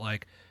food, but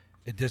like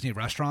in Disney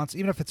restaurants,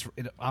 even if it's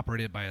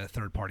operated by a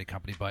third-party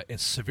company, but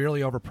it's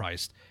severely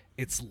overpriced.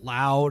 It's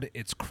loud,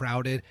 it's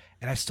crowded,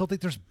 and I still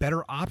think there's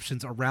better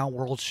options around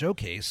World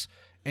Showcase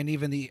and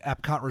even the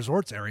Epcot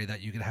Resorts area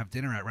that you can have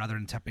dinner at rather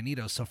than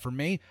Tepanitos. So for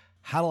me,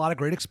 had a lot of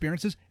great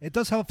experiences. It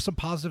does have some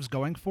positives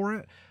going for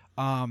it.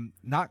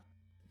 Not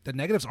the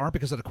negatives aren't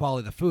because of the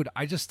quality of the food.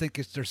 I just think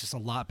there's just a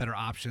lot better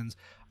options.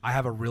 I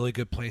have a really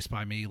good place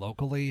by me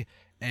locally,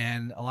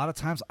 and a lot of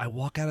times I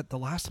walk out. The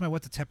last time I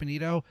went to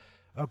Tepanito,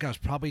 oh gosh,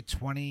 probably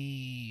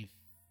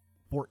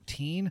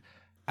 2014.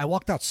 I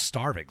walked out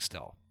starving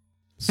still.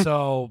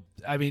 So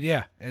I mean,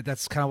 yeah,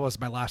 that's kind of was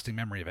my lasting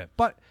memory of it.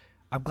 But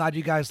I'm glad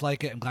you guys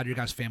like it. I'm glad your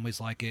guys'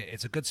 families like it.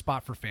 It's a good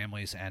spot for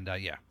families, and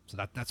yeah, so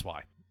that's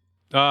why.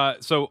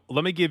 So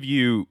let me give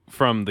you,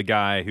 from the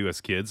guy who has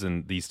kids,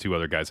 and these two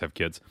other guys have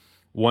kids,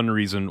 one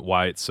reason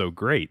why it's so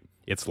great.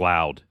 It's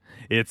loud.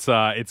 It's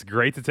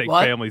great to take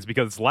families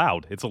because it's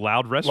loud. It's a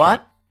loud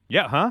restaurant. What?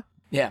 Yeah, huh?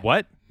 Yeah.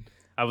 What?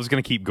 I was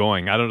going to keep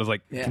going. I don't know. I was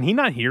like, can he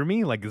not hear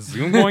me? Like, is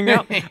Zoom going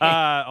out?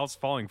 I was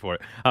falling for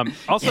it.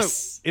 Also,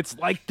 It's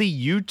like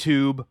the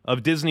YouTube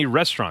of Disney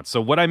restaurants.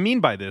 So what I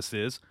mean by this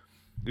is,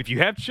 if you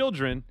have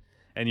children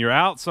and you're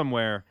out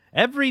somewhere,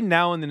 every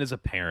now and then as a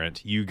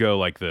parent, you go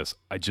like this,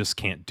 I just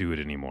can't do it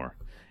anymore.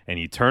 And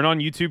you turn on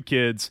YouTube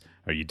Kids,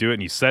 or you do it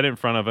and you set it in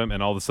front of them,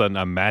 and all of a sudden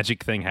a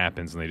magic thing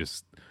happens, and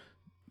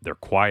they're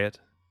quiet,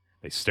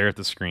 they stare at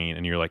the screen,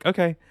 and you're like,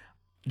 okay,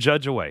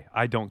 judge away.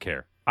 I don't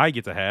care. I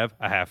get to have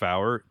a half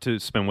hour to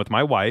spend with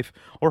my wife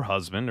or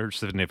husband or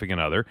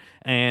significant other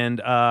and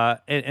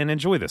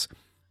enjoy this.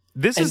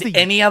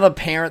 Any other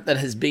parent that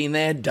has been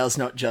there does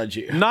not judge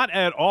you. Not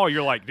at all.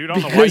 You're like, dude, I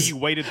don't know why you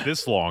waited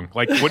this long.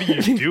 Like, what are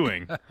you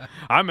doing?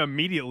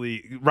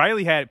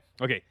 Riley had,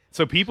 okay,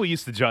 so people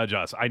used to judge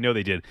us. I know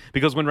they did.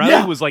 Because when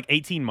Riley was like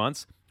 18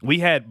 months, we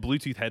had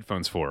Bluetooth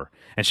headphones for her.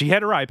 And she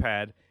had her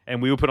iPad,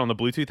 and we would put on the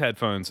Bluetooth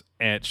headphones,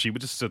 and she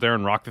would just sit there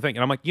and rock the thing.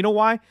 And I'm like, you know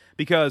why?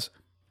 Because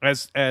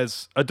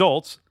as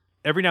adults,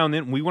 every now and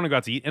then we want to go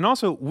out to eat. And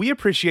also, we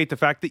appreciate the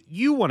fact that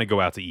you want to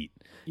go out to eat.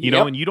 You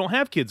know, and you don't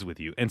have kids with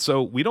you. And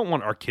so we don't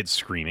want our kids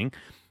screaming.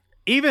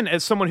 Even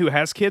as someone who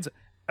has kids,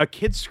 a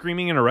kid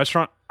screaming in a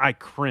restaurant, I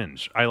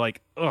cringe. I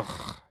like,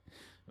 ugh,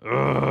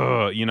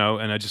 you know,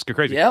 and I just go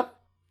crazy. Yep.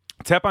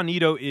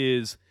 Tepanito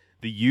is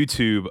the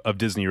YouTube of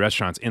Disney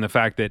restaurants in the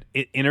fact that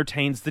it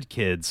entertains the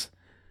kids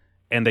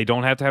and they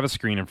don't have to have a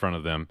screen in front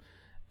of them.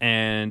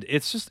 And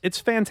it's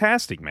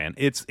fantastic, man.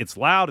 It's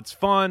loud, it's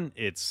fun,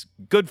 it's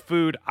good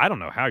food. I don't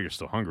know how you're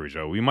still hungry,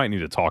 Joe. We might need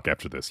to talk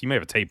after this. You may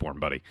have a tapeworm,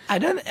 buddy. I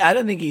don't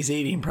think he's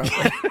eating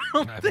properly.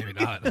 Maybe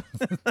not.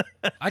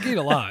 I can eat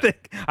a lot.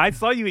 I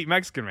saw you eat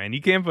Mexican, man.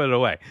 You can't put it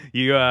away.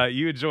 You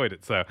enjoyed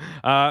it. So,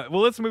 well,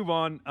 let's move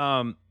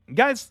on.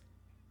 Guys,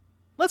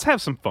 let's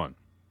have some fun.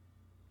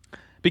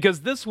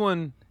 Because this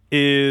one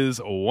is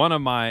one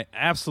of my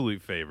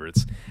absolute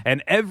favorites.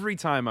 And every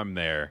time I'm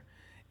there,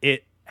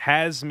 it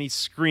has me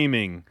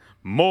screaming,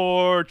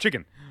 more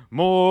chicken,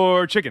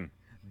 more chicken.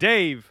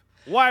 Dave,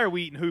 why are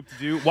we eating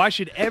Hoop-de-Doo? Why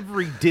should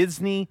every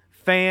Disney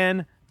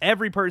fan,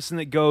 every person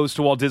that goes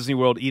to Walt Disney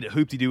World eat a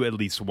Hoop-de-Doo at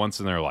least once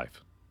in their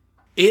life?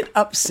 It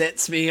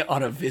upsets me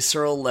on a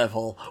visceral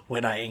level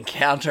when I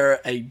encounter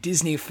a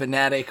Disney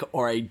fanatic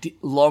or a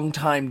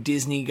longtime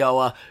Disney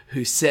goer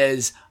who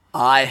says,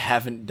 I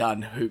haven't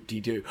done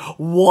Hoop-de-Doo.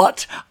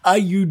 What are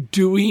you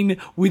doing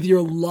with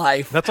your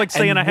life? That's like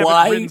saying I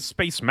haven't ridden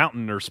Space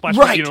Mountain or Splash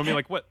Mountain. You know what I mean?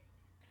 Like, what?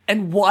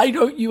 And why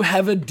don't you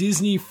have a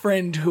Disney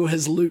friend who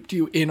has looped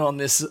you in on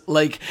this?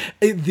 Like,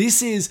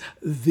 this is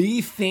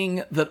the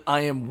thing that I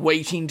am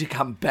waiting to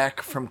come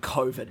back from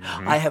COVID.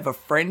 Mm-hmm. I have a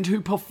friend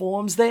who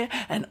performs there,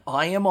 and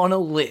I am on a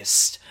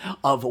list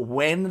of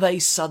when they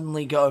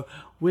suddenly go,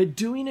 we're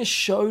doing a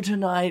show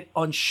tonight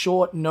on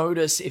short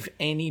notice if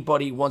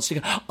anybody wants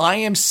to go. I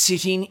am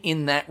sitting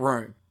in that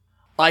room.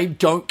 I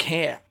don't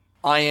care.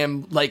 I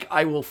am like,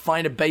 I will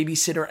find a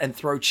babysitter and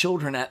throw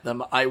children at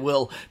them. I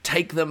will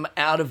take them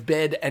out of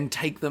bed and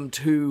take them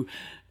to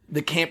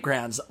the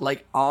campgrounds.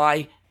 Like,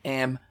 I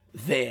am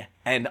there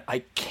and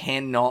I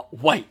cannot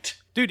wait.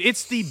 Dude,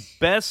 it's the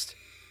best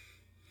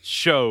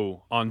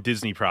show on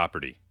Disney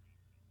property.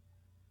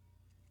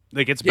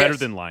 Like, it's better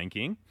than Lion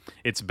King.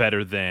 It's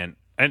better than...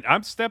 And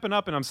I'm stepping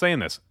up and I'm saying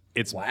this.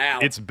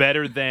 It's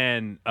better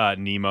than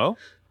Nemo.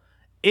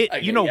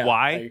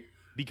 Why?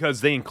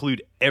 Because they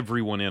include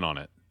everyone in on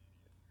it.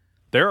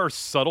 There are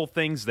subtle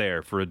things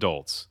there for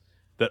adults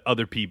that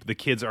other people, the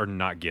kids, are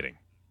not getting.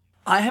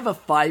 I have a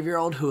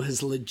 5-year-old who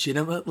has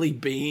legitimately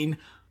been,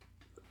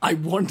 I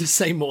want to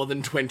say more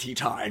than 20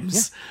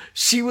 times. Yeah.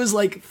 She was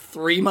like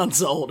 3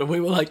 months old and we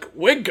were like,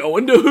 we're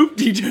going to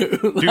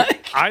Hoop-de-Doo. Dude,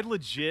 I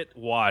legit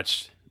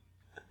watched...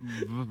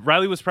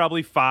 Riley was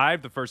probably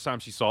 5 the first time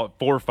she saw it,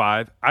 4 or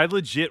 5. I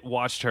legit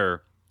watched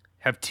her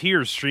have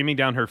tears streaming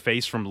down her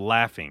face from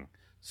laughing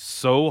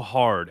so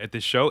hard at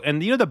this show.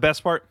 And you know the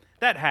best part?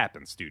 That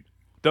happens, dude.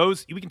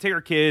 We can take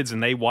our kids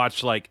and they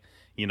watch, like,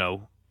 you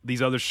know,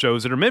 these other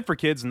shows that are meant for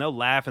kids and they'll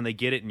laugh and they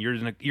get it.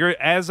 And you're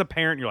as a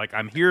parent, you're like,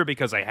 I'm here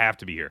because I have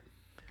to be here.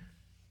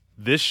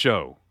 This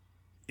show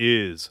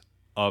is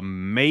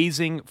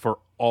amazing for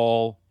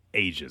all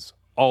ages.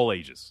 All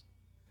ages.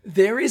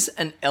 There is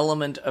an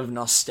element of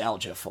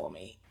nostalgia for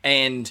me,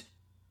 and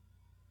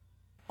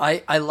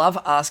I love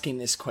asking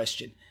this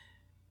question.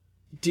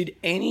 Did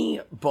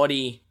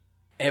anybody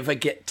ever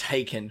get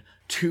taken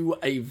to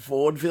a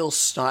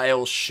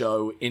vaudeville-style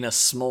show in a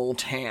small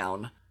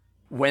town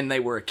when they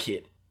were a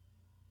kid?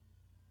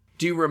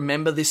 Do you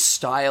remember this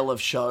style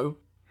of show?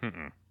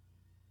 Mm-mm.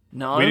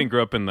 No? We didn't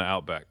grow up in the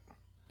Outback.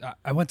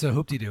 I went to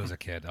Hoop-Dee-Doo as a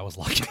kid. I was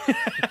lucky.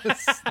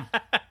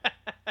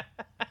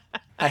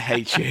 I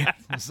hate you.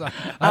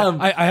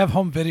 I have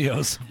home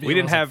videos. We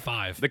didn't have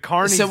 5. the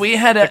carnies. So we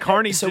had the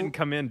carnies didn't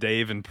come in,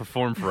 Dave, and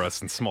perform for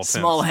us in small tents.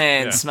 Small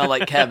hands smell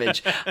like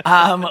cabbage.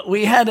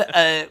 We had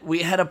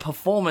a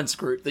performance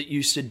group that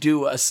used to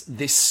do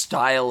this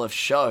style of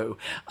show,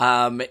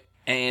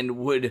 and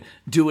would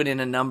do it in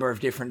a number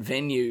of different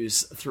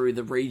venues through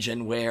the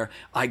region where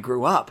I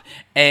grew up,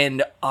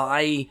 and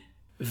I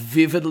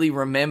vividly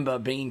remember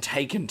being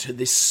taken to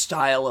this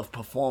style of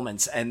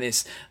performance and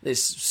this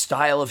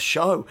style of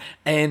show,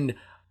 and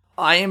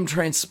I am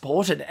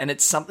transported, and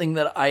it's something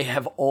that I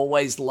have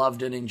always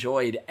loved and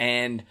enjoyed,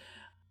 and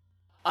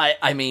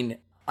I mean,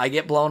 I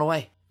get blown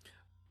away.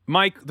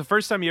 Mike, the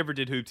first time you ever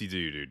did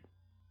Hoop-Dee-Doo, dude,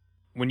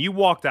 when you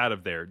walked out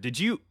of there, did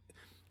you...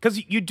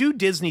 Because you do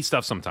Disney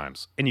stuff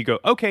sometimes, and you go,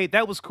 okay,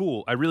 that was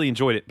cool, I really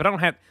enjoyed it, but I don't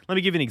have... Let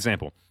me give you an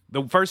example.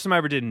 The first time I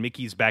ever did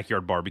Mickey's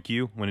Backyard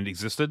Barbecue, when it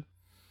existed,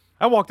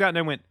 I walked out and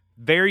I went,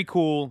 very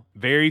cool,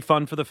 very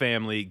fun for the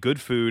family,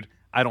 good food.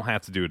 I don't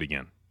have to do it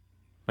again.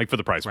 Like, for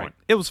the price point.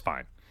 It was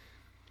fine.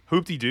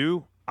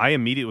 Hoop-Dee-Doo, I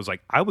immediately was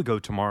like, I would go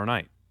tomorrow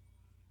night.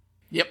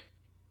 Yep.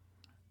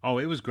 Oh,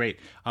 it was great.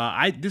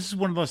 This is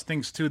one of those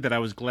things, too, that I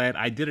was glad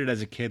I did it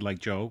as a kid, like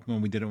Joe,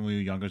 when we did it when we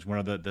were younger. It was one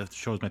of the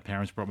shows my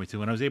parents brought me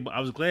to. And I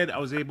was glad I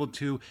was able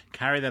to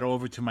carry that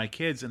over to my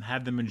kids and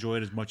have them enjoy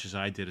it as much as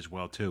I did as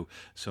well, too.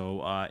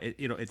 So,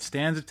 it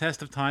stands the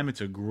test of time.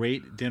 It's a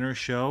great dinner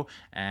show.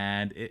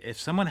 And if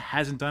someone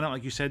hasn't done it,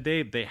 like you said,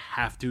 Dave, they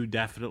have to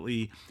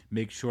definitely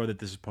make sure that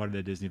this is part of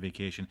their Disney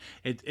vacation.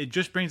 It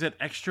just brings that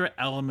extra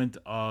element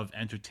of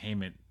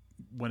entertainment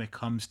when it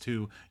comes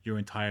to your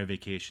entire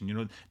vacation. You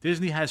know,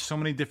 Disney has so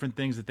many different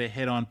things that they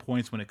hit on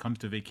points when it comes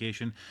to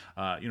vacation.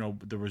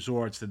 The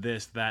resorts, the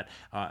this, that.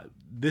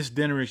 This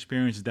dinner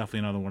experience is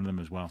definitely another one of them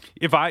as well.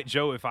 If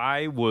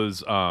I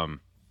was...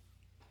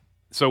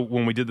 So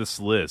when we did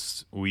this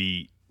list,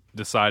 we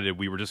decided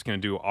we were just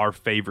going to do our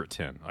favorite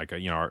 10. Like,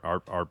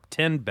 our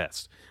 10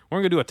 best. We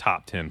weren't going to do a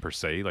top 10 per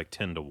se, like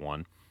 10 to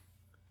 1.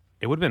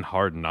 It would have been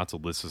hard not to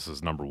list this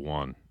as number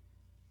 1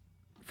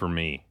 for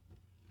me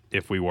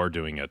if we were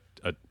doing an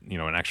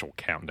actual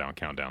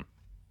countdown.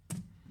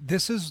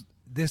 This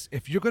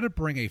if you're going to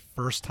bring a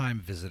first-time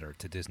visitor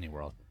to Disney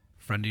World,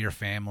 friend of your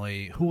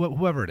family,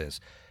 whoever it is,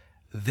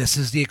 this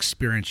is the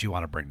experience you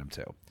want to bring them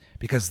to,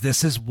 because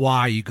this is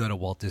why you go to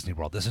Walt Disney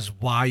World. This is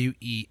why you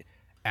eat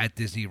at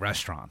Disney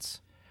restaurants.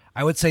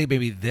 I would say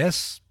maybe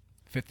this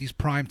 50s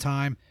Prime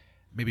Time,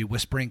 maybe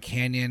Whispering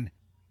Canyon,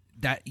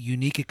 that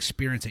unique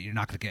experience that you're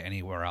not going to get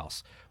anywhere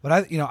else. But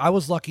I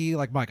was lucky,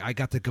 like Mike, I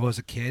got to go as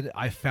a kid.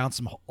 I found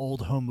some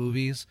old home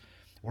movies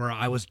where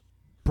I was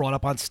brought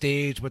up on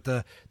stage with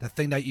the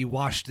thing that you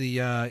wash the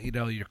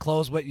your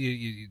clothes with.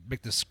 You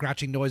make the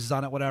scratching noises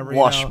on it, whatever.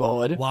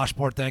 Washboard.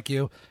 Washboard, thank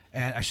you.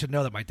 And I should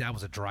know that my dad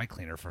was a dry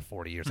cleaner for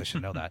 40 years. I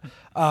should know that. You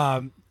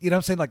know what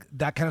I'm saying? Like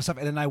that kind of stuff.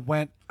 And then I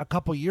went a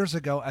couple years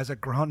ago as a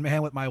grown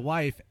man with my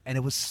wife, and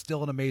it was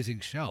still an amazing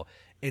show.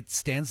 It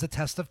stands the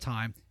test of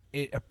time.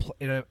 It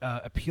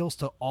appeals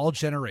to all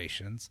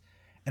generations,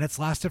 and it's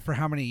lasted for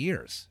how many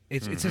years?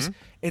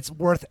 It's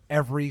worth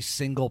every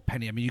single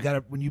penny. I mean,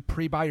 when you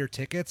pre-buy your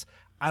tickets,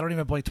 I don't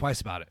even blink twice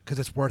about it because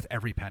it's worth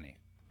every penny.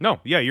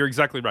 No, yeah, you're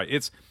exactly right.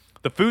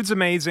 The food's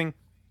amazing,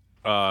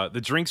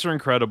 the drinks are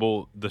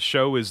incredible, the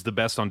show is the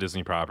best on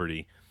Disney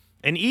property,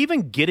 and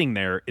even getting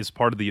there is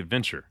part of the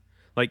adventure.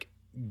 Like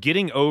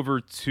getting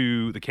over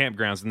to the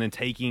campgrounds and then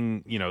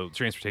taking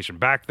transportation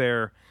back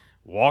there,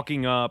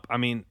 walking up. I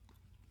mean.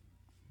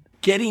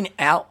 Getting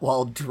out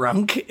while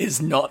drunk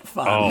is not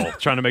fun. Oh,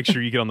 trying to make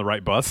sure you get on the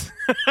right bus.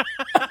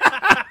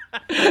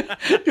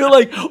 You're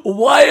like,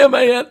 why am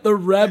I at the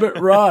Rabbit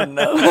Run?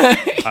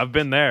 I've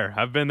been there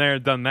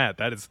and done that.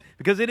 That is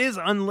because it is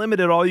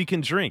unlimited all you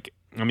can drink.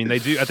 I mean, they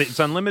do. I think it's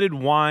unlimited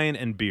wine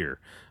and beer.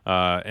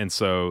 And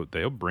so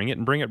they'll bring it.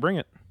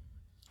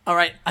 All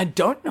right. I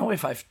don't know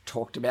if I've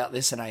talked about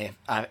this, and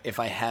if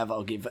I have,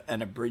 I'll give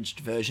an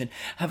abridged version.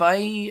 Have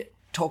I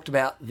talked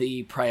about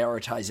the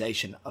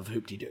prioritization of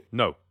Hoop-Dee-Doo?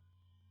 No.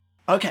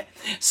 Okay,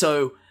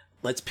 so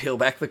let's peel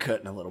back the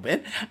curtain a little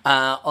bit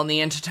on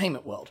the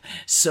entertainment world.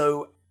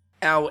 So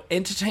our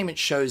entertainment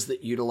shows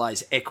that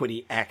utilize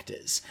equity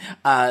actors,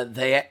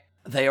 they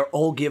are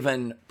all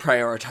given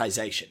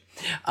prioritization.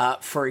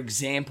 For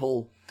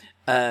example,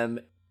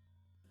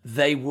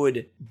 they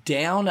would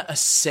down a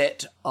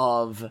set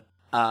of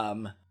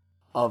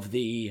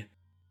the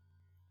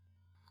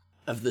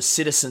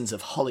citizens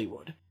of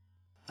Hollywood.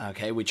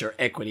 okay, which are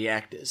equity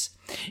actors,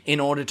 in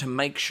order to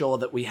make sure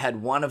that we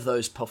had one of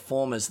those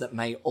performers that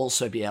may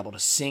also be able to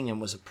sing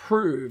and was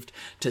approved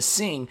to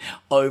sing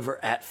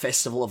over at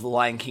Festival of the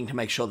Lion King to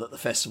make sure that the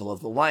Festival of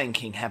the Lion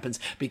King happens,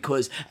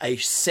 because a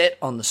set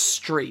on the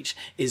street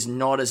is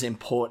not as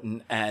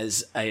important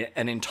as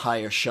an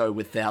entire show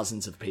with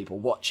thousands of people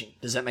watching.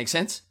 Does that make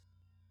sense?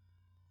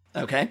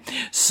 Okay,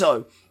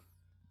 so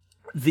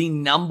the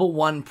number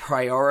one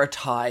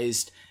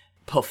prioritized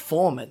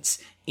performance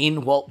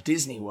in Walt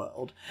Disney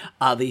World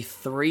are the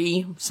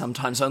 3,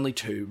 sometimes only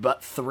 2,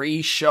 but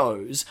 3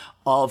 shows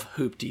of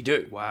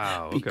Hoop-Dee-Doo.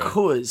 Wow. Okay.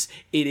 Because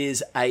it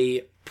is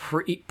a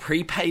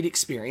prepaid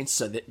experience,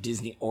 so that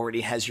Disney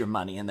already has your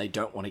money and they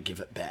don't want to give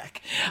it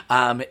back.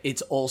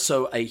 It's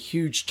also a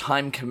huge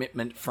time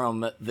commitment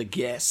from the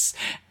guests,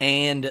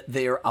 and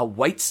there are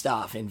wait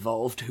staff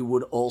involved who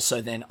would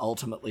also then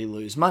ultimately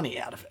lose money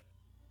out of it.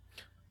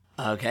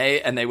 Okay,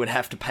 and they would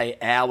have to pay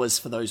hours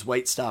for those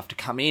wait staff to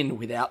come in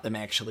without them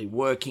actually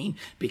working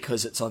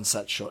because it's on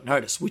such short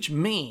notice, which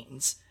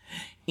means,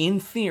 in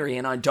theory,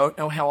 and I don't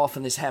know how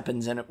often this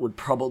happens, and it would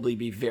probably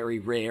be very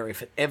rare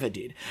if it ever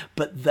did,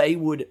 but they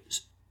would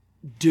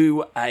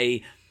do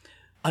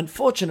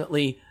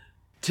unfortunately,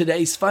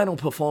 today's final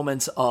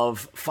performance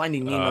of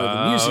Finding Nemo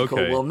the musical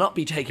will not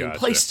be taking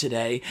place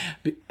today,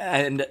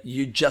 and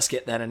you just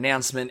get that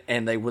announcement,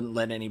 and they wouldn't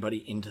let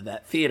anybody into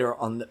that theater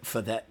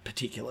for that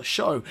particular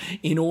show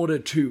in order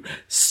to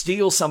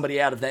steal somebody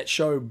out of that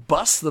show,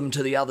 bust them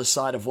to the other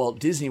side of Walt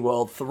Disney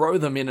World, throw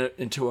them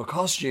into a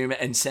costume,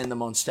 and send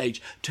them on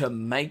stage to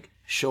make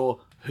sure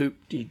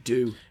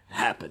Hoop-Dee-Doo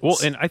happens. Well,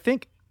 and I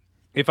think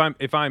if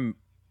I'm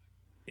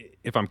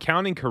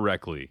counting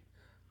correctly,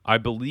 I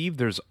believe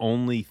there's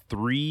only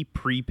 3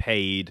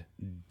 prepaid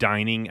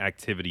dining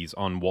activities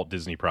on Walt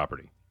Disney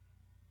property.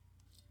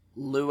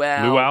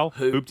 Luau,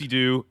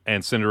 Hoop-Dee-Doo,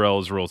 and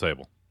Cinderella's Royal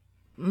Table.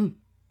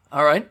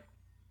 All right.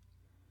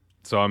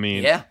 So, I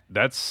mean,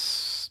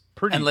 that's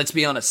pretty... And let's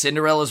be honest,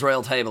 Cinderella's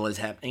Royal Table is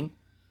happening.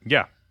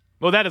 Yeah.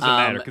 Well, that doesn't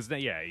matter, because,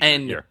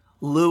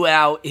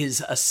 Luau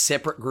is a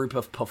separate group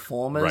of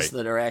performers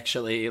that are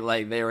actually,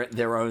 like,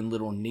 their own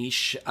little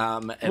niche.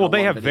 And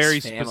they have very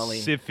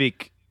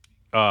specific...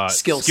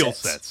 skill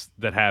sets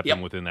that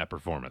happen within that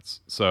performance.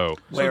 So,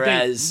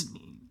 whereas,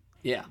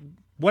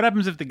 what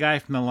happens if the guy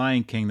from The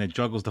Lion King that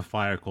juggles the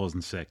fire calls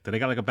in sick? Do they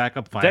got like a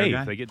backup fire Dave,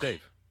 guy? They get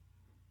Dave.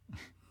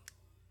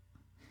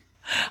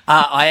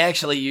 I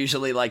actually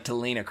usually like to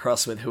lean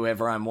across with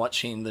whoever I'm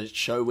watching the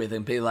show with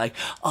and be like,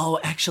 "Oh,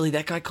 actually,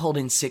 that guy called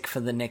in sick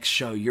for the next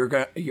show.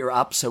 You're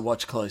up, so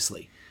watch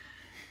closely."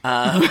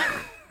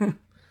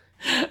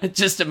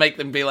 Just to make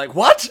them be like,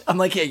 what? I'm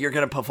like, yeah, you're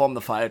going to perform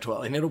the fire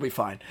twirling. It'll be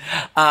fine.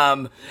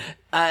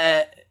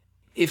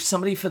 If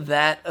somebody for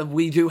that,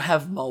 we do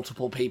have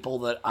multiple people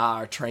that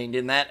are trained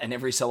in that, and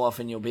every so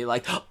often you'll be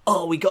like,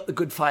 oh, we got the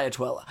good fire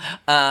twirler.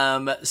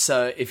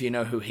 So if you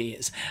know who he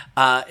is.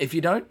 If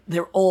you don't,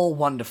 they're all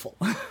wonderful.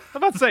 I'm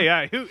about to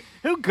say,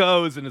 who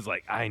goes and is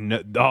like, I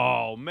know,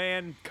 oh,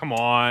 man, come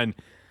on.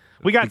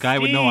 We got the guy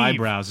Steve. with no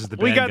eyebrows is the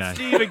bad guy. We got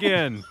Steve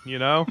again, you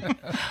know?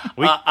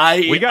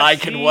 I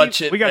can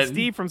watch it. We got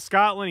Steve from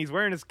Scotland. He's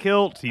wearing his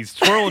kilt. He's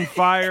twirling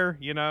fire,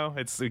 you know?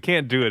 We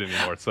can't do it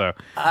anymore, so...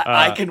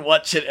 I can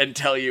watch it and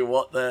tell you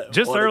what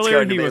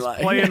earlier, he was like.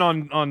 playing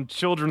on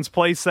children's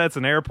play sets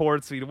and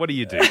airports. What do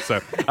you do? So,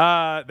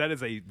 that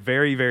is a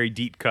very, very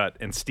deep cut.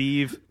 And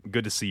Steve,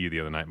 good to see you the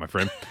other night, my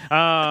friend.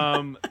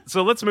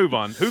 So let's move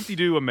on.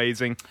 Hoop-Dee-Doo,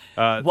 amazing.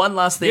 One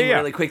last thing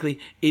really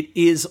quickly. It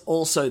is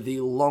also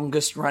the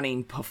longest running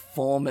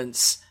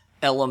performance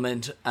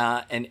element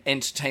and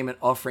entertainment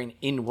offering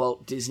in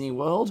Walt Disney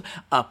World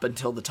up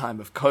until the time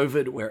of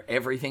COVID, where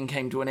everything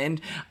came to an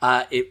end.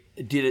 It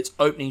did its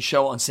opening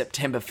show on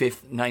September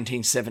 5th,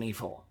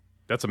 1974.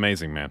 That's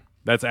amazing, man.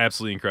 That's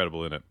absolutely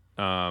incredible, isn't it?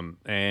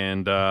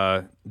 And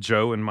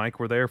Joe and Mike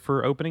were there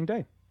for opening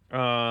day.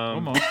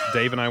 Almost.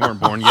 Dave and I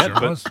weren't born yet,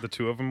 but the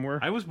two of them were.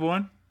 I was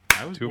born.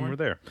 Two of them were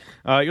there.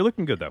 You're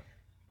looking good, though.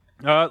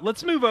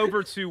 Let's move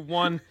over to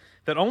one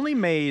that only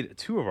made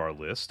 2 of our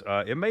list.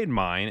 It made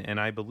mine, and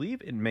I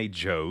believe it made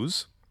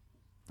Joe's.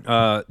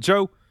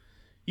 Joe,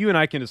 you and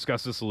I can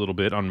discuss this a little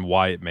bit on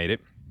why it made it.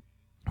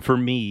 For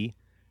me,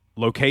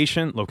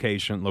 location,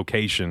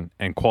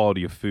 and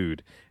quality of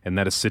food, and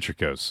that is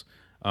Citricos.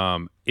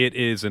 It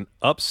is an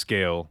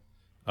upscale,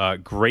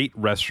 great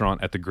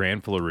restaurant at the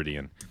Grand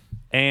Floridian,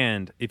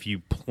 and if you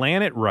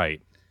plan it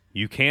right,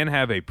 you can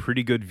have a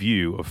pretty good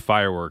view of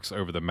fireworks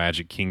over the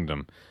Magic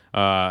Kingdom.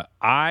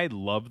 I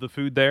love the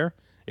food there.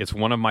 It's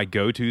one of my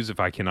go-tos if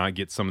I cannot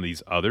get some of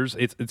these others.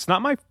 It's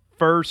not my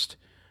first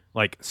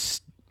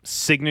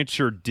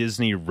signature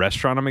Disney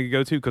restaurant I'm going to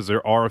go to, because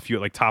there are a few,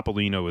 like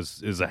Topolino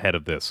is ahead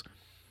of this.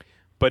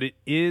 But it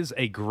is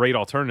a great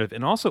alternative,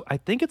 and also I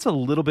think it's a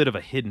little bit of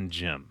a hidden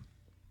gem.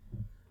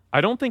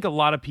 I don't think a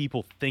lot of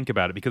people think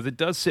about it because it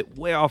does sit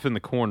way off in the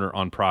corner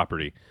on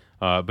property.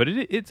 But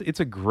it's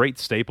a great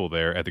staple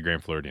there at the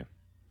Grand Floridian.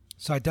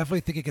 So I definitely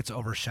think it gets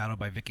overshadowed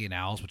by Vicky and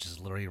Al's, which is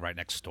literally right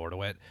next door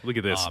to it. Look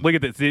at this. Look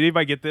at this. Did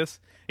anybody get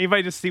this?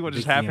 Anybody just see what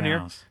just happened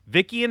here?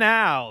 Vicky and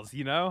Al's,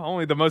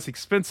 only the most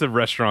expensive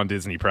restaurant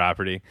Disney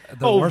property.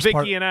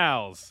 Vicky and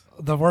Al's.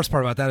 The worst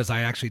part about that is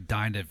I actually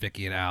dined at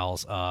Vicky and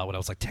Al's when I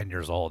was like 10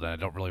 years old, and I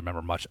don't really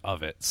remember much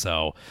of it.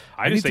 So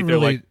I just ate there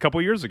like a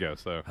couple years ago.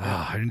 So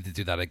I need to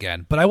do that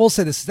again. But I will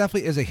say this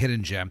definitely is a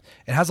hidden gem.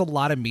 It has a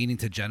lot of meaning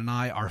to Jen and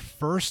I. Our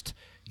first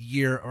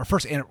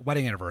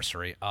wedding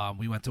anniversary,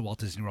 we went to Walt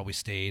Disney World. We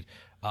stayed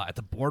at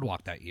the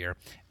boardwalk that year,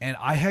 and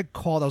I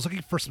was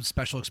looking for some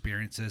special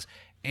experiences,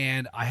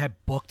 and I had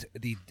booked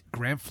the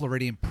Grand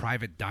Floridian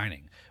private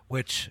dining,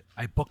 which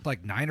I booked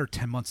like 9 or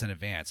 10 months in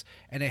advance.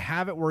 And they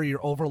have it where you're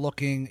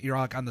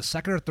like on the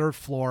second or third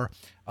floor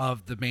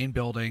of the main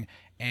building,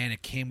 and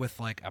it came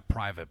with like a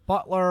private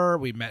butler.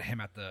 We met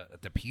him at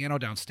the piano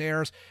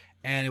downstairs,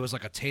 and it was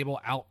like a table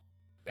out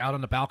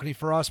on the balcony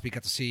for us. We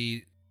got to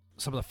see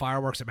some of the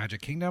fireworks at Magic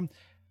Kingdom.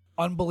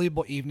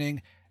 Unbelievable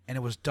evening, and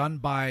it was done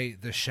by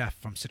the chef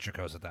from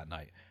Citrico's at that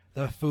night.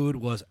 The food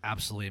was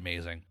absolutely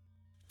amazing.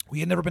 We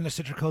had never been to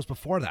Citrico's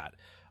before that.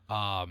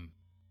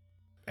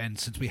 And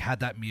since we had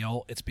that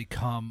meal, it's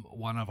become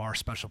one of our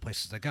special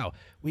places to go.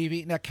 We've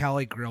eaten at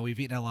Cali Grill. We've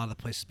eaten at a lot of the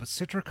places. But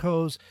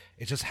Citrico's,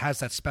 it just has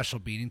that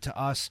special meaning to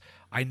us.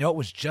 I know it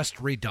was just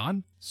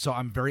redone, so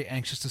I'm very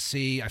anxious to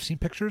see. I've seen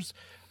pictures.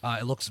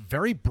 It looks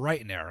very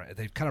bright in there.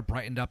 They've kind of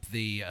brightened up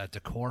the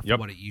decor for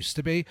what it used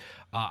to be.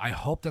 I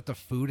hope that the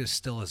food is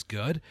still as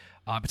good.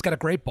 It's got a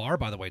great bar,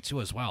 by the way,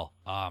 too, as well.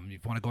 If you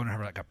want to go in and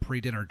have like a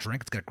pre-dinner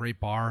drink, it's got a great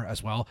bar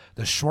as well.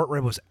 The short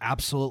rib was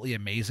absolutely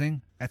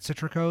amazing at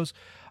Citrico's.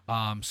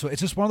 So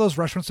it's just one of those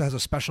restaurants that has a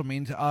special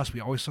meaning to us.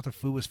 We always thought the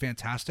food was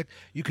fantastic.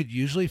 You could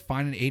usually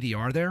find an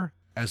ADR there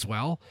as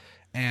well.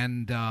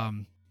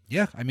 And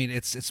yeah, I mean,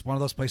 it's one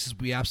of those places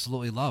we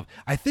absolutely love.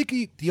 I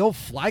think the old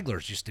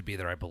Flaglers used to be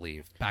there, I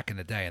believe, back in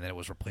the day, and then it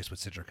was replaced with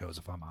Citrico's,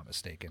 if I'm not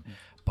mistaken.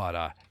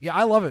 But yeah,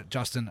 I love it,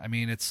 Justin. I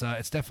mean, it's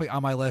definitely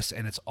on my list,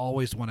 and it's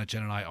always one that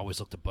Jen and I always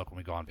look to book when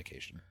we go on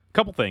vacation.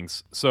 Couple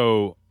things.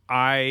 So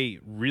I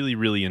really,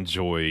 really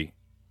enjoy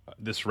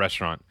this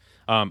restaurant.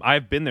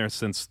 I've been there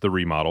since the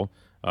remodel,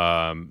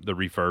 the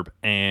refurb,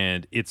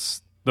 and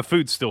the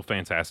food's still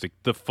fantastic.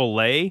 The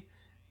filet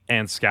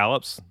and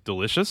scallops,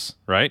 delicious,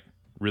 right?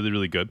 Really,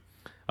 really good.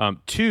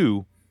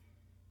 2,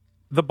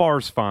 the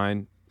bar's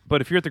fine,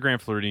 but if you're at the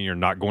Grand Floridian and you're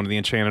not going to the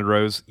Enchanted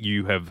Rose,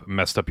 you have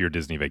messed up your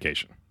Disney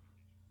vacation.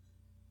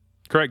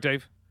 Correct,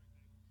 Dave?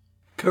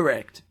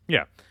 Correct.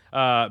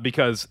 Yeah,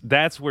 because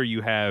that's where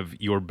you have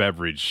your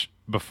beverage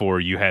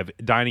before you have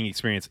dining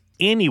experience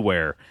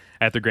anywhere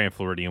at the Grand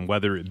Floridian,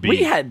 whether it be...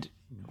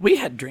 We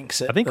had drinks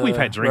at I think we've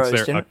had drinks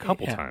Rose, there a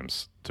couple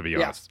times, to be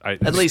honest.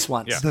 At least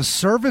once. Yeah. The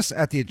service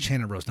at the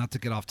Enchanted Rose, not to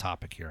get off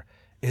topic here,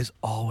 is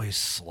always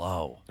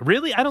slow.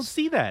 Really? I don't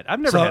see that. I've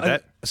never had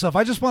that. So if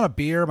I just want a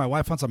beer, my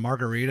wife wants a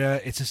margarita,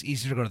 it's just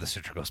easier to go to the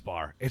Citrico's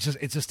bar. It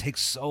just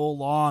takes so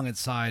long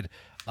inside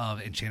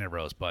of Enchanted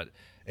Rose, but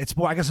it's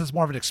more. I guess it's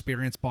more of an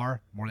experience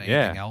bar more than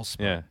anything else.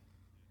 But. Yeah.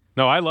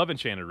 No, I love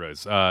Enchanted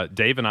Rose.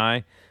 Dave and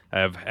I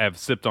have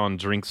sipped on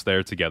drinks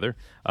there together.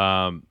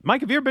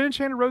 Mike, have you ever been to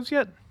Enchanted Rose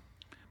yet?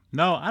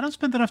 No, I don't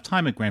spend enough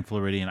time at Grand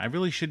Floridian. I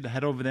really should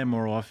head over there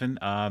more often.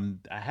 I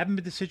haven't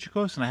been to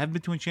Citrico's, and I haven't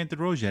been to Enchanted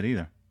Rose yet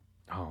either.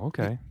 Oh,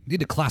 okay. You need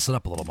to class it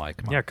up a little, Mike.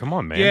 Come on. Yeah, come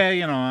on, man.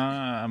 Yeah,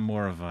 I'm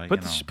more of a...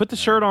 Put the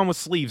shirt on with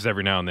sleeves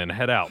every now and then.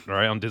 Head out, all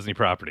right, on Disney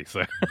property.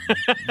 So.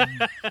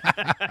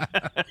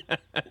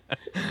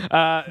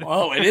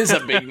 Oh, it is a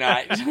big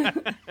night.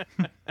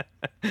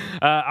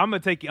 I'm gonna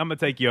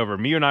take you over.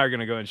 Me and I are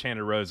gonna go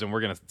Enchanted Rose, and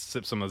we're gonna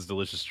sip some of those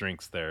delicious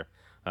drinks there,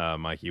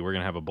 Mikey. We're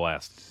gonna have a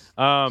blast.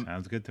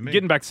 Sounds good to me.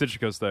 Getting back to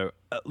Citrico's though,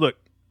 look,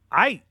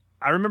 I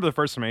remember the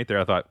first time I ate there,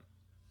 I thought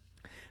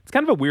it's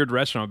kind of a weird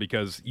restaurant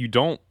because you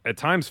don't at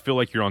times feel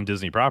like you're on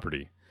Disney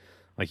property.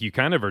 Like you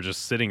kind of are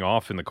just sitting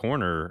off in the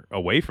corner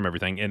away from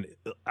everything. And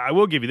I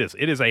will give you this,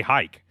 it is a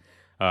hike.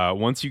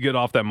 Once you get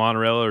off that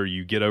monorail or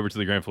you get over to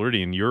the Grand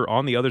Floridian, you're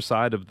on the other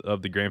side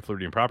of the Grand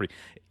Floridian property.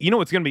 You know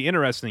what's going to be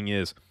interesting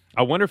is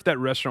I wonder if that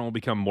restaurant will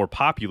become more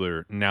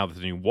popular now that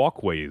the new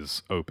walkway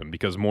is open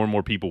because more and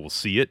more people will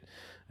see it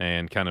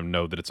and kind of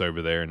know that it's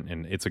over there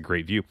and it's a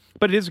great view.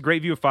 But it is a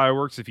great view of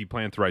fireworks if you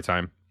plan at the right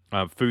time.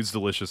 Food's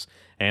delicious.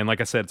 And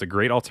like I said, it's a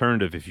great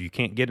alternative if you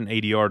can't get an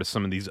ADR to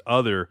some of these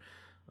other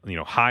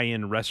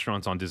high-end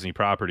restaurants on Disney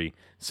property.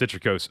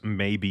 Citrico's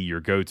may be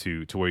your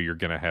go-to to where you're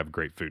going to have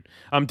great food.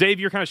 Dave,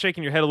 you're kind of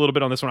shaking your head a little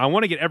bit on this one. I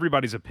want to get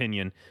everybody's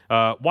opinion.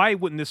 Why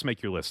wouldn't this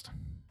make your list?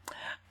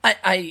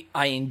 I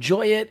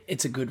enjoy it.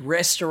 It's a good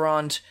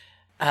restaurant.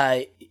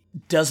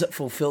 Does it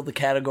fulfill the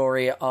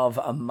category of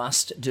a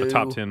must-do? A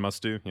top 10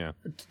 must-do, yeah.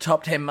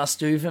 Top 10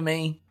 must-do for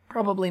me?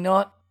 Probably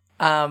not.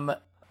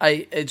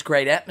 It's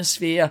great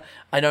atmosphere.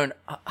 I don't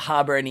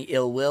harbor any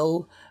ill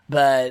will,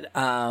 but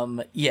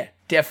yeah,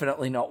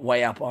 definitely not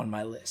way up on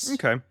my list.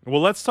 Okay.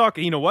 Well, let's talk.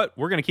 You know what?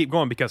 We're going to keep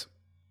going because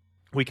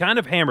we kind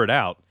of hammered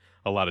out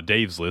a lot of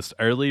Dave's list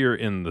earlier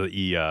in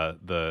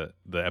the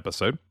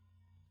episode.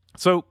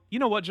 So, you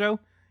know what, Joe?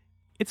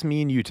 it's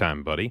me and you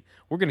time, buddy.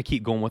 We're going to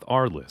keep going with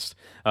our list.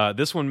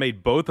 This one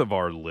made both of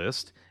our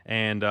list,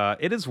 and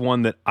it is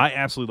one that I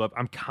absolutely love.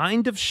 I'm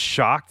kind of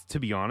shocked, to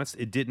be honest.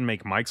 It didn't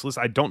make Mike's list.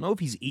 I don't know if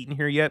he's eaten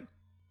here yet.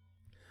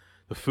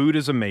 The food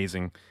is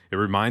amazing. It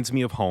reminds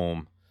me of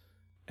home,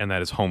 and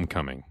that is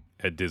Homecoming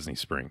at Disney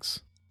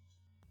Springs.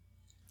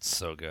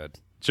 So good.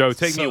 Joe,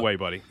 take me away,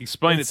 buddy.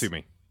 Explain it to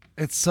me.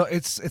 It's so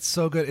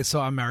good. It's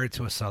so I'm married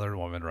to a Southern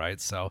woman, right?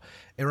 So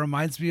it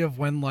reminds me of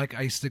when like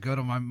I used to go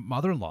to my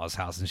mother-in-law's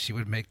house and she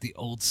would make the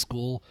old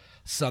school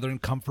Southern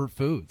comfort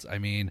foods. I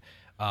mean,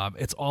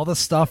 it's all the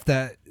stuff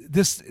that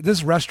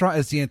this restaurant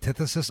is the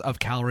antithesis of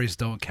calories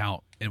don't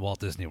count in Walt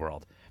Disney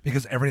World.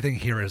 Because everything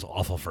here is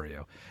awful for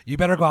you. You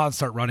better go out and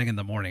start running in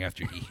the morning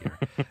after you eat here.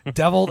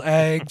 Deviled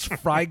eggs,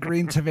 fried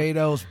green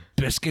tomatoes,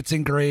 biscuits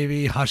and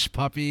gravy, hush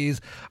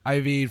puppies. I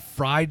mean,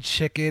 fried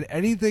chicken,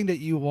 anything that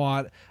you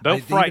want. They'll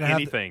fry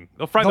anything.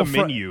 They'll fry the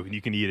menu and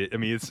you can eat it. I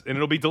mean, and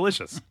it'll be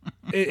delicious.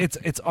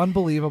 It's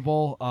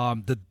unbelievable.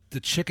 The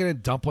chicken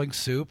and dumpling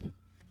soup.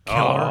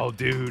 Killer. Oh,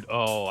 dude.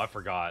 Oh, I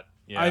forgot.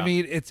 Yeah. I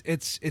mean, it's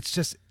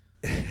just.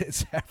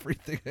 It's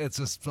everything. It's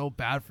just so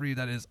bad for you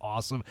that is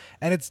awesome,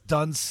 and it's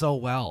done so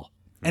well.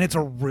 And it's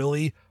a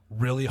really,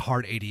 really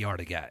hard ADR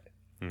to get.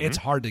 Mm-hmm. It's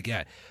hard to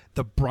get.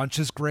 The brunch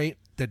is great.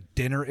 The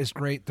dinner is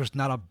great. There's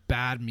not a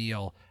bad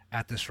meal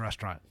at this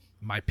restaurant.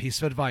 My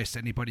piece of advice to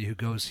anybody who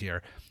goes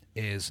here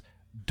is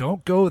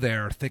don't go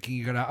there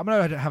thinking I'm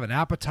gonna have an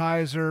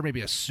appetizer,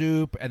 maybe a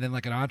soup, and then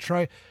like an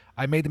entree.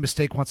 I made the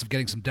mistake once of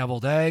getting some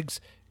deviled eggs,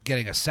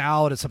 getting a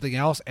salad and something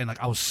else, and like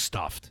I was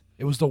stuffed.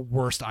 It was the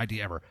worst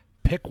idea ever.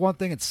 Pick one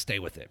thing and stay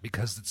with it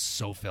because it's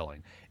so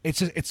filling.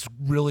 It's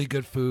really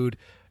good food.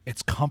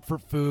 It's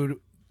comfort food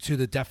to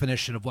the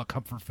definition of what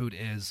comfort food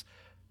is.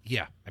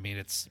 Yeah, I mean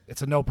it's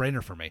a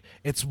no-brainer for me.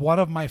 It's one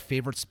of my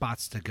favorite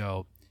spots to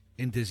go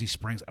in Disney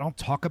Springs. I don't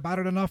talk about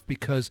it enough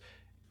because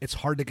it's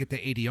hard to get the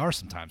ADR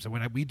sometimes. And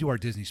when we do our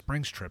Disney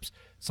Springs trips,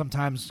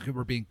 sometimes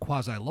we're being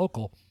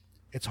quasi-local.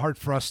 It's hard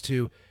for us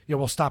to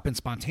we'll stop in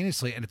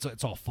spontaneously and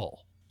it's all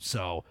full.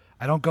 So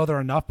I don't go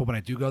there enough, but when I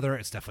do go there,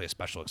 it's definitely a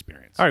special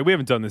experience. All right, we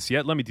haven't done this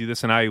yet. Let me do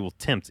this, and I will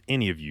tempt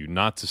any of you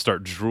not to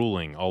start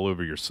drooling all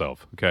over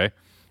yourself, okay?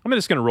 I'm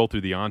just going to roll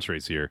through the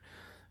entrees here.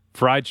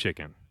 Fried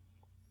chicken.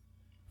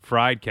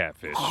 Fried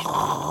catfish.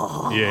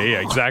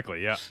 Yeah,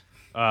 exactly,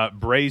 yeah.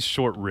 Braised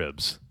short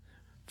ribs.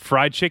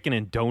 Fried chicken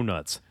and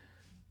donuts.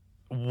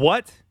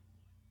 What?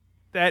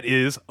 That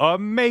is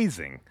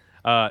amazing.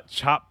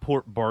 Chopped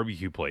pork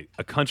barbecue plate,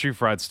 a country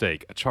fried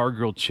steak, a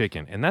char-grilled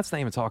chicken, and that's not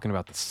even talking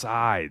about the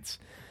sides.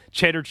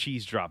 Cheddar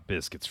cheese drop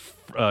biscuits,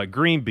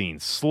 green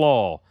beans,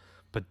 slaw,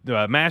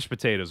 mashed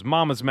potatoes,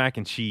 mama's mac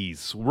and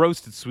cheese,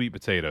 roasted sweet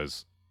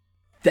potatoes.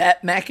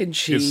 That mac and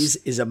cheese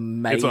is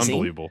amazing. It's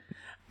unbelievable.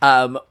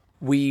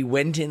 We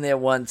went in there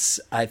once.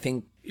 I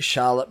think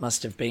Charlotte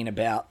must have been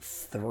about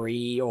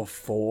 3 or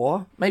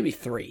 4, maybe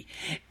 3,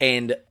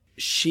 and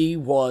she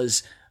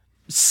was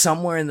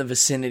somewhere in the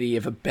vicinity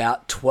of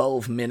about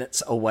 12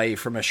 minutes away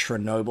from a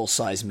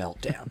Chernobyl-sized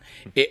meltdown.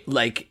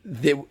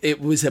 It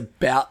was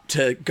about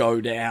to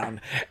go down,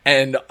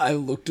 and I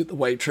looked at the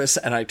waitress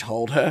and I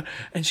told her,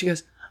 and she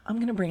goes, I'm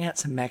going to bring out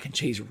some mac and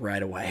cheese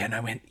right away. And I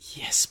went,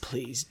 yes,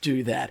 please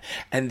do that.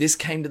 And this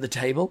came to the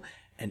table,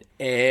 and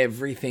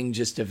everything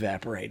just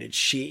evaporated.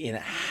 She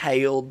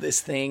inhaled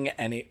this thing,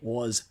 and it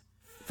was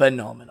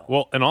phenomenal.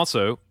 Well, and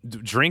also,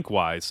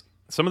 drink-wise,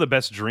 some of the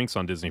best drinks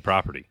on Disney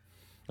property.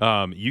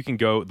 You can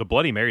go, the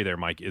Bloody Mary there,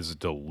 Mike, is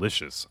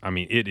delicious. I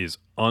mean, it is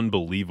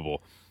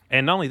unbelievable.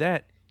 And not only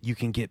that, you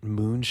can get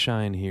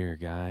moonshine here,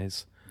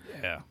 guys.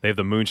 Yeah. They have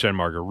the moonshine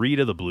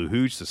margarita, the blue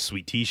hooch, the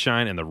sweet tea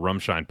shine, and the rum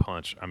shine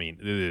punch. I mean,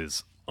 it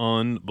is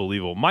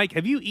unbelievable. Mike,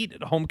 have you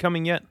eaten at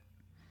Homecoming yet?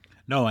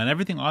 No, and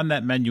everything on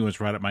that menu is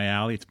right up my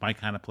alley. It's my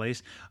kind of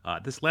place.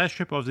 This last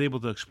trip, I was able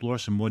to explore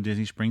some more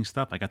Disney Springs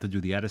stuff. I got to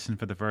do the Edison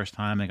for the first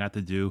time. I got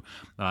to do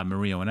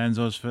Maria and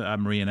Enzo's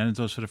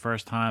for the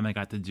first time. I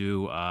got to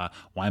do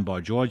Wine Bar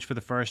George for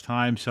the first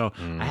time. So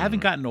I haven't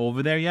gotten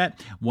over there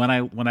yet. When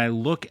I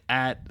look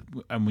at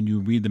and when you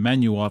read the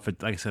menu off,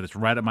 it, like I said, it's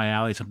right up my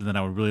alley. Something that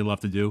I would really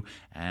love to do,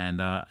 and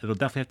it'll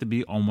definitely have to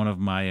be on one of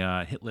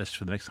my hit lists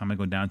for the next time I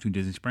go down to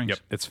Disney Springs. Yep,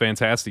 it's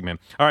fantastic, man.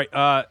 All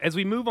right, as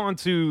we move on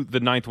to the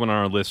 9th one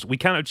on our list, we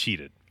kind of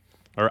cheated,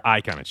 or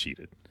I kind of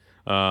cheated.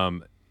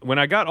 When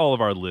I got all of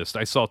our list,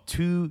 I saw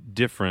 2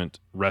 different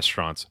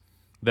restaurants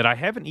that I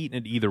haven't eaten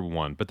at either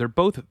one, but they're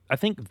both, I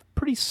think,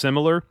 pretty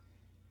similar.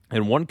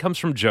 And one comes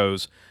from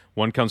Joe's,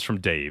 one comes from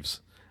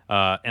Dave's.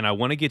 And I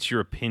want to get your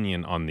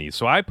opinion on these.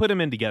 So I put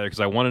them in together because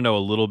I want to know a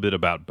little bit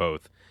about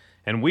both.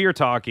 And we are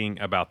talking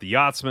about the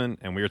Yachtsman,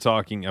 and we are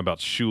talking about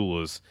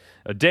Shula's.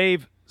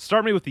 Dave,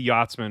 start me with the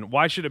Yachtsman.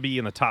 Why should it be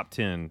in the top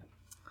 10?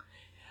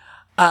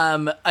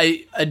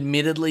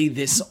 Admittedly,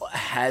 this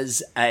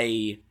has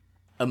a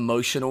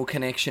emotional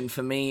connection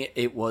for me.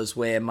 It was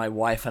where my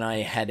wife and I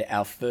had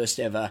our first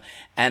ever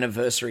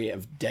anniversary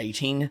of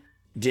dating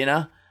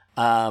dinner.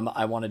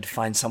 I wanted to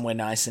find somewhere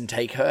nice and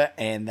take her,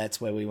 and that's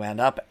where we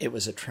wound up. It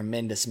was a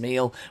tremendous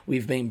meal.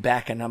 We've been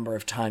back a number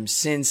of times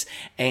since,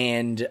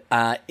 and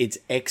it's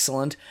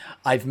excellent.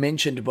 I've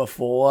mentioned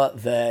before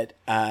that,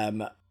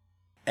 and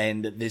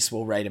this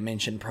will rate a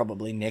mention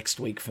probably next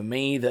week for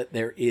me, that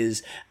there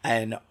is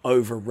an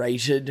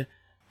overrated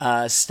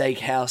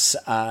steakhouse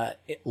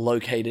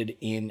located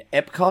in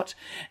Epcot,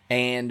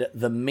 and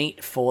the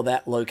meat for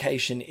that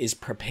location is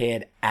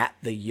prepared at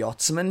the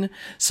Yachtsman,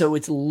 so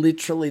it's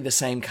literally the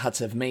same cuts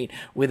of meat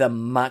with a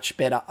much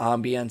better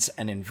ambience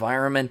and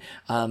environment,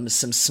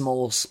 some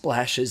small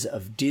splashes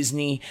of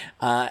Disney,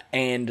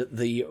 and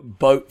the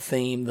boat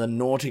theme, the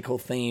nautical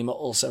theme,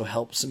 also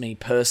helps me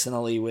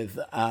personally with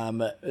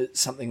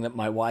something that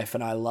my wife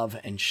and I love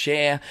and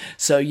share.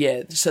 So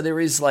yeah, so there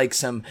is like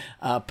some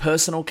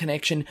personal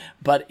connection,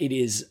 but it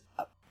is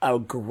a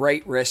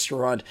great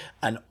restaurant,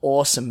 an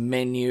awesome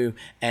menu,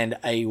 and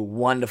a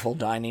wonderful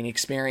dining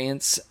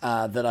experience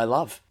that I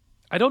love.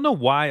 I don't know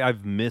why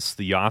I've missed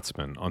the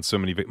Yachtsman on so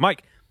many.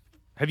 Mike,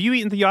 have you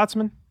eaten the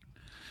Yachtsman?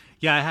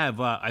 Yeah, I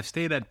have. I've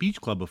stayed at Beach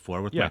Club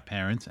before with my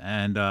parents,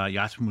 and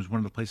Yachtsman was one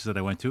of the places that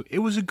I went to. It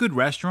was a good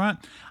restaurant.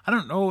 I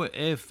don't know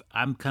if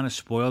I'm kind of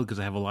spoiled because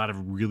I have a lot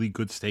of really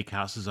good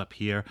steakhouses up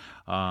here.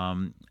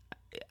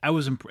 It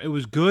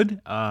was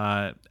good.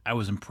 I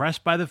was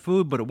impressed by the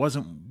food, but it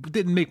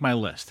didn't make my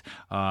list.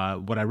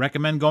 Would I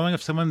recommend going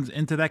if someone's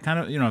into that kind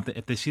of,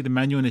 if they see the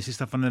menu and they see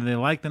stuff on there they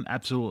like, then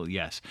absolutely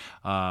yes.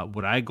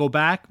 Would I go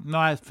back?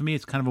 No, for me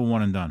it's kind of a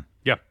one and done.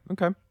 Yeah,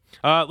 okay.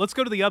 Let's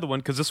go to the other one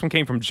because this one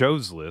came from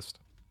Joe's list,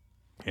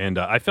 and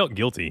I felt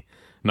guilty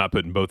not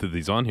putting both of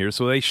these on here,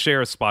 so they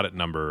share a spot at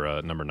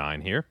number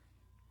 9 here,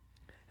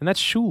 and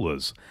that's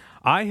Shula's.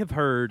 I have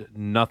heard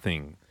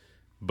nothing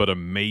but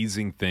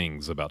amazing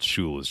things about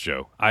Shula's,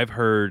 Joe. I've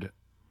heard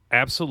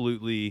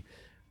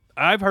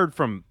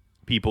from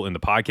people in the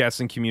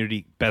podcasting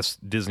community,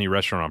 best Disney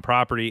restaurant on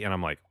property, and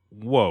I'm like,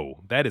 whoa,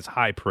 that is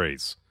high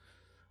praise.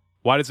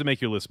 Why does it make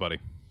your list, buddy?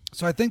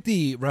 So I think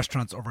the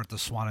restaurants over at the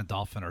Swan and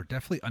Dolphin are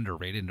definitely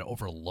underrated and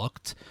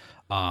overlooked.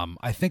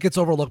 I think it's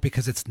overlooked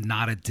because it's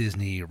not a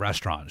Disney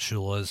restaurant.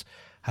 Shula's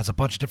has a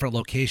bunch of different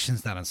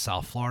locations down in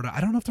South Florida.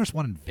 I don't know if there's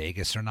one in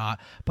Vegas or not,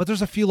 but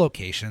there's a few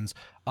locations.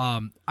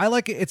 I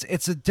like it.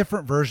 It's a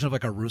different version of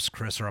like a Ruth's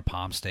Chris or a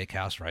Palm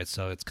Steakhouse, right?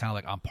 So it's kind of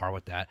like on par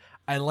with that.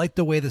 I like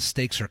the way the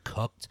steaks are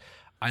cooked.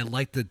 I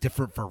like the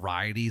different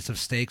varieties of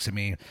steaks. I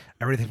mean,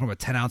 everything from a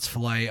 10-ounce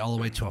filet all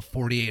the way to a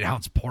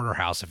 48-ounce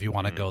porterhouse if you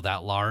want to go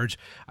that large.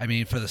 I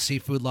mean, for the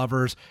seafood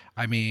lovers,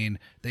 I mean,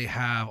 they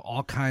have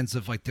all kinds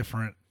of like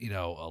different,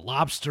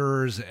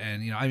 lobsters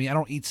and, I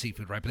don't eat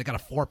seafood, right? But they got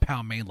a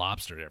 4-pound Maine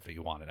lobster there if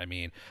you want it. I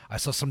mean, I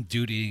saw some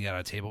dude eating at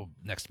a table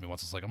next to me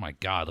once. It's like, oh my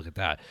God, look at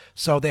that.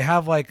 So they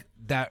have like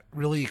that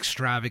really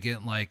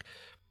extravagant, like,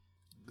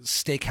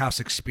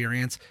 steakhouse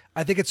experience.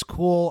 I think it's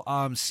cool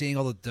seeing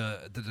all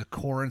the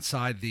decor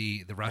inside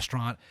the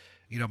restaurant.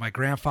 My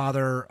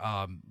grandfather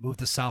moved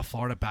to South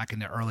Florida back in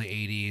the early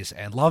 80s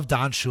and loved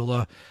Don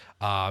Shula.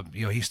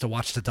 He used to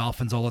watch the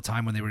Dolphins all the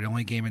time when they were the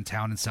only game in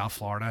town in South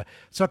Florida.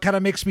 So it kind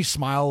of makes me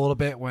smile a little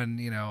bit when,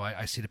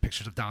 I see the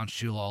pictures of Don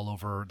Shula all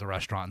over the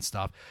restaurant and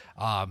stuff.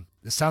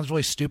 This sounds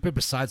really stupid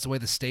besides the way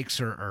the steaks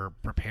are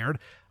prepared.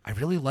 I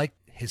really like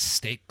his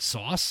steak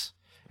sauce.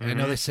 And I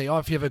know they say,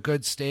 if you have a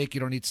good steak, you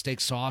don't need steak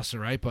sauce,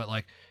 right? But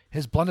like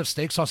his blend of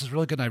steak sauce is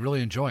really good, and I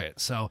really enjoy it.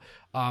 So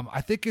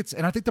I think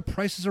the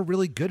prices are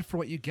really good for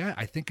what you get.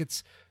 I think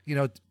it's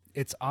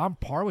on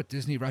par with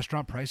Disney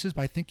restaurant prices,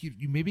 but I think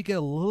you maybe get a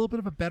little bit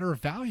of a better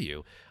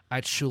value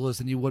at Shula's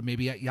than you would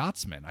maybe at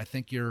Yachtsman. I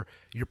think you're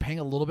paying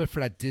a little bit for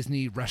that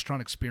Disney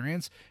restaurant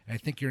experience, and I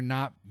think you're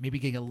not maybe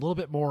getting a little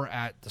bit more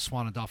at the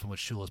Swan and Dolphin with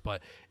Shula's.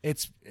 But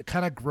it's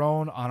kind of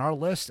grown on our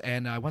list,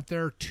 and I went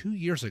there 2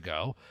 years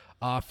ago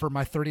for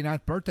my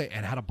 39th birthday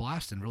and had a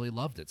blast and really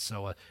loved it.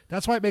 So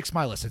that's why it makes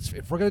my list.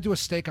 If we're going to do a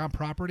steak on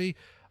property,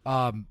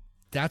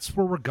 that's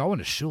where we're going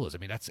to Shula's. I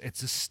mean,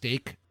 it's a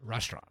steak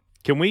restaurant.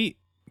 Can we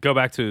go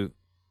back to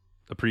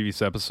a previous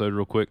episode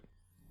real quick?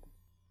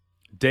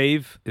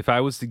 Dave, if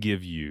I was to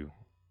give you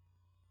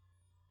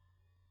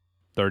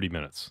 30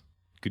 minutes,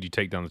 could you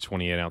take down the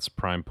 28-ounce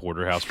prime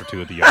porterhouse for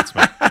 2 at the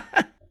Yachtsman?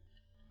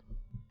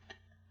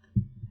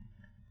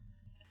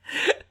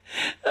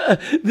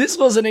 This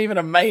wasn't even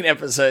a main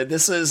episode.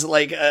 This is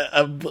like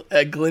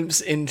a glimpse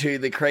into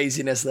the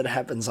craziness that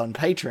happens on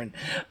Patreon.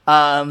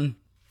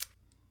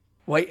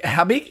 Wait,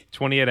 how big?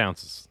 28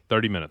 ounces,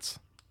 30 minutes.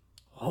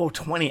 Oh,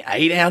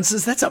 28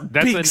 ounces? That's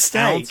big steak. That's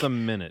an ounce a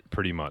minute,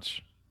 pretty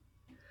much.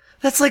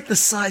 That's like the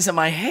size of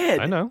my head.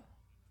 I know.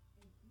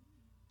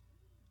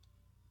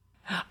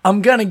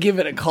 I'm going to give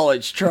it a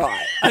college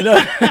try. I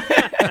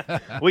know.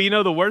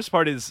 Well, the worst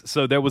part is,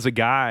 so there was a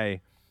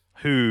guy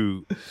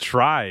who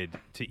tried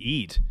to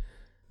eat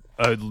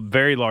a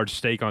very large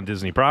steak on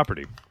Disney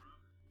property,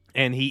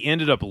 and he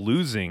ended up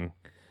losing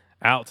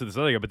out to this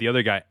other guy, but the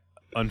other guy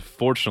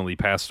unfortunately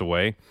passed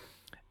away,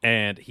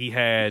 and he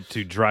had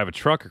to drive a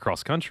truck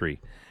across country.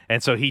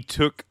 And so he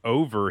took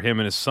over, him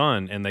and his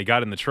son, and they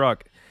got in the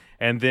truck,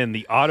 And then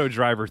the Auto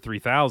Driver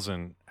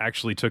 3000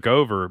 actually took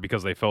over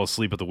because they fell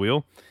asleep at the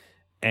wheel,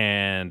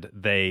 and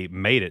they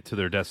made it to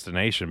their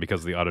destination because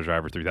of the Auto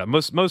Driver 3000.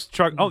 Most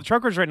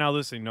truckers right now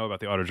listening know about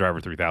the Auto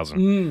Driver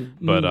 3000.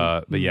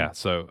 But yeah,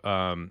 so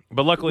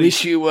but luckily,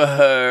 wish you were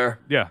her.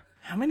 Yeah.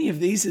 How many of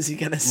these is he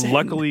gonna send?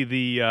 Luckily,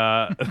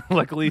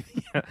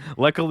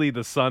 luckily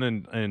the son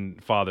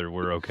and father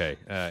were okay,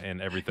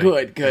 and everything.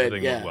 Good,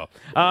 everything yeah. went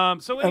well.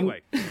 So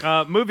anyway,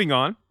 moving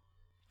on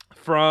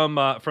from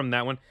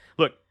that one.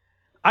 Look,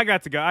 I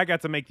got to go. I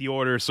got to make the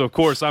order, so of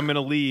course I'm going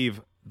to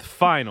leave the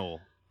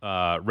final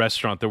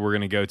restaurant that we're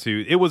going to go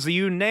to. It was a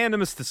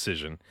unanimous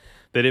decision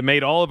that it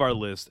made all of our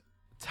list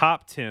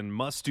top 10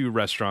 must-do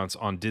restaurants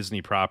on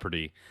Disney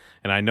property.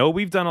 And I know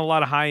we've done a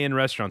lot of high-end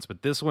restaurants,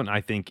 but this one I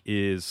think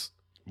is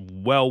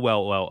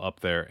well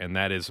up there, and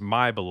that is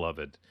my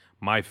beloved,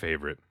 my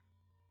favorite,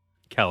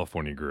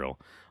 California Grill,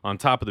 on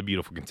top of the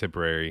beautiful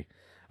Contemporary.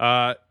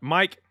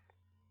 Mike,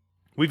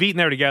 we've eaten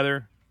there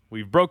together.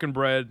 We've broken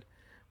bread.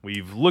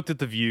 We've looked at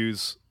the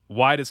views.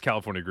 Why does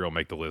California Grill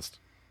make the list?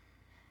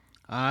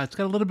 It's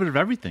got a little bit of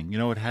everything. You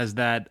know, it has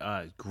that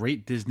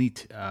great Disney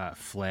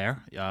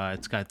flair.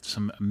 It's got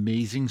some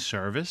amazing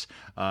service.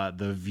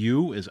 The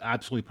view is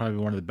absolutely probably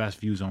one of the best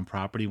views on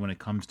property when it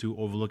comes to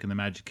overlooking the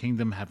Magic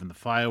Kingdom, having the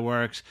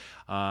fireworks.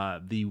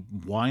 The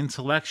wine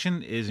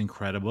selection is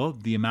incredible.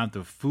 The amount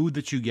of food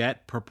that you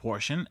get per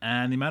portion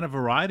and the amount of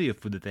variety of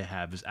food that they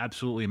have is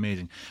absolutely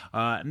amazing.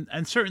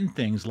 And certain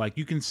things, like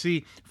you can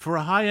see for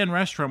a high-end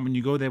restaurant when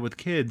you go there with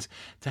kids,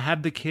 to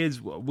have the kids,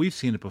 we've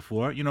seen it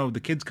before, you know, the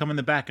kids come in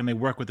the back and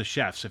they work with the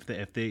chefs if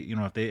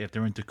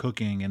they're into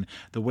cooking, and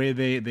the way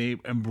they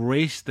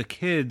embrace the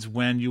kids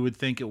when you would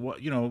think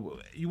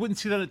you wouldn't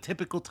see that at a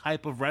typical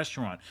type of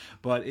restaurant,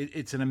 but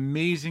it's an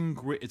amazing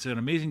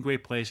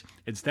great place.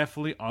 It's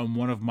definitely on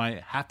one of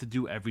my have to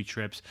do every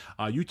trips.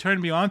 You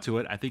turned me on to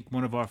it. I think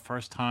one of our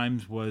first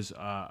times was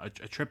a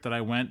trip that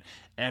I went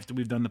after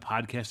we've done the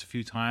podcast a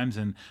few times,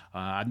 and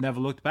I've never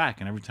looked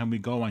back, and every time we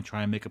go I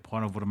try and make it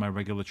part of one of my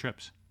regular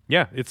trips.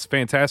 Yeah, it's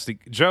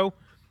fantastic. Joe,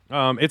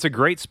 it's a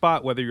great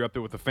spot whether you're up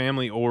there with the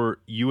family or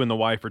you and the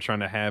wife are trying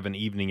to have an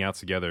evening out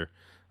together.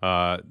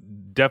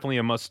 Definitely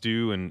a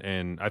must-do,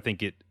 and I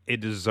think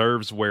it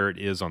deserves where it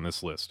is on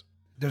this list.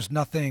 There's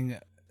nothing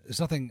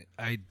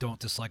I don't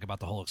dislike about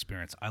the whole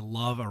experience. I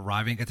love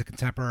arriving at the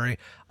Contemporary.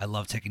 I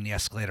love taking the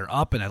escalator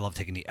up, and I love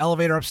taking the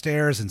elevator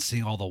upstairs and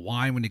seeing all the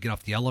wine when you get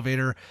off the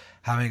elevator,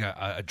 having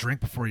a drink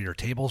before your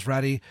table's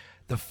ready,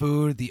 the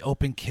food, the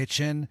open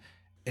kitchen.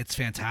 It's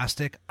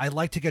fantastic. I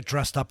like to get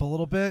dressed up a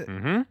little bit.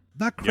 Mm-hmm.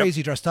 Not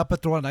crazy dressed up,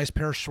 but throw a nice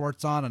pair of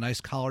shorts on, a nice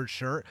collared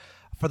shirt.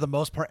 For the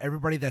most part,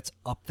 everybody that's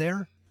up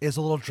there is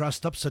a little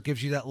dressed up, so it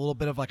gives you that little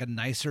bit of like a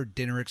nicer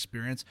dinner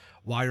experience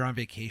while you're on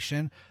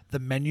vacation. The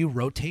menu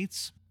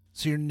rotates,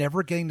 so you're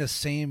never getting the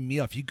same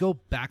meal. If you go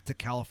back to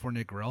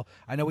California Grill,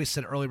 I know we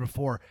said earlier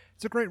before,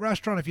 it's a great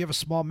restaurant if you have a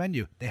small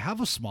menu. They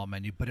have a small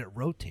menu, but it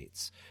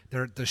rotates.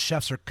 The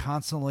chefs are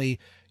constantly,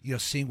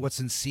 seeing what's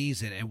in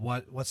season and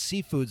what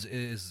seafoods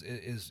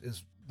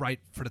is right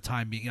for the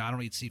time being. I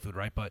don't eat seafood,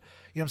 right? But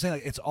what I'm saying?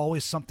 Like, it's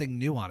always something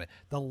new on it.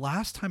 The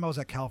last time I was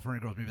at California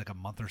Grill, maybe like a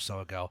month or so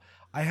ago,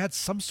 I had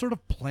some sort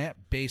of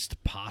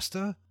plant-based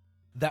pasta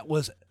it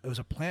was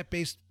a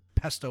plant-based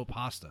pesto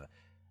pasta.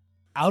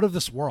 Out of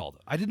this world.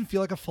 I didn't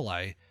feel like a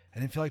filet. I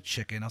didn't feel like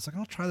chicken. I was like,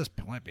 I'll try this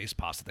plant-based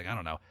pasta thing. I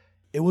don't know.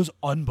 It was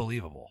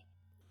unbelievable.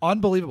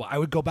 Unbelievable. I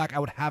would go back. I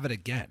would have it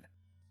again.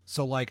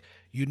 So, like,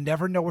 you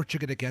never know what you're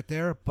going to get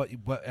there, but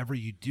whatever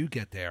you do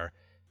get there,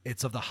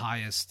 it's of the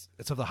highest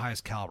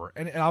caliber.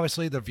 And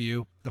obviously the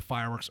view, the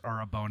fireworks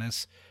are a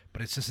bonus,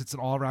 but it's an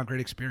all-around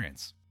great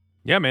experience.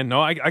 Yeah, man.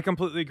 No, I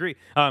completely agree.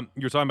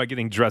 You're talking about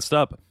getting dressed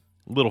up.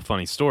 Little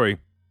funny story.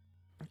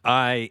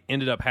 I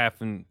ended up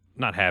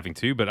not having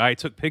to, but I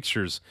took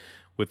pictures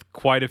with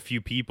quite a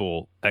few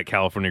people at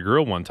California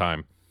Grill one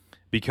time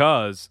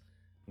because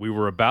we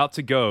were about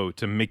to go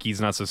to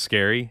Mickey's Not So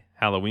Scary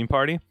Halloween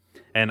party,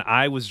 and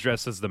I was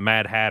dressed as the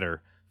Mad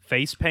Hatter.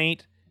 Face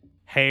paint,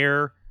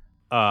 hair,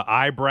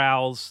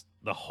 eyebrows,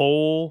 the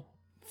whole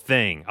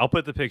thing. I'll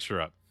put the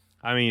picture up.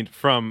 I mean,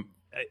 from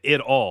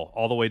it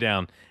all the way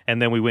down,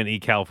 and then we went to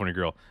eat California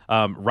Grill.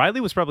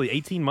 Riley was probably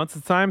 18 months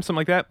at the time, something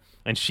like that,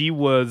 and she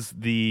was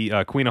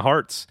the Queen of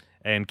Hearts,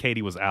 and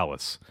Katie was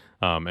Alice.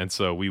 And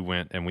so we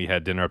went and we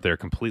had dinner up there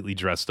completely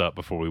dressed up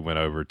before we went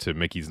over to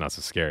Mickey's Not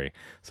So Scary.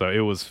 So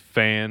it was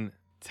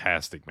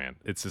fantastic, man.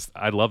 It's just,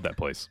 I love that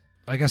place.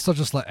 I guess they'll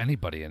just let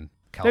anybody in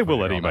California. They will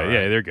let anybody.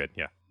 Right? Yeah, they're good.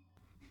 Yeah.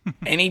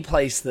 Any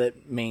place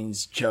that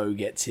means Joe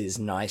gets his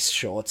nice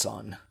shorts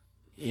on.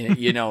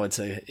 You know it's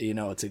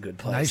a good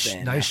place.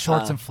 Nice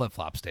shorts and flip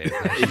flops, Dave.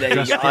 There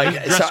you go.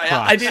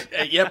 I did.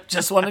 Yep.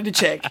 Just wanted to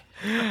check.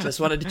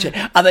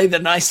 Are they the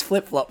nice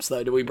flip flops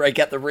though? Do we break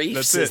out the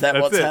reefs? Is that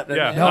what's happening?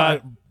 Yeah. No,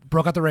 I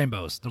broke out the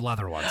rainbows, the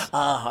leather ones.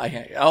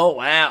 Oh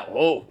wow.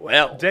 Oh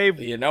well, Dave.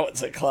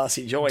 It's a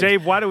classy joint.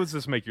 Dave, why does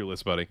this make your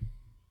list, buddy?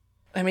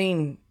 I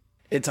mean,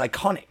 it's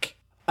iconic.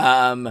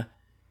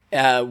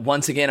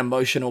 once again,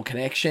 emotional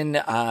connection.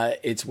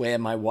 It's where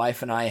my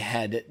wife and I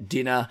had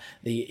dinner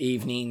the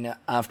evening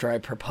after I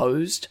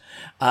proposed.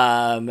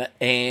 And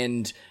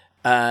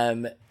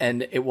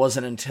it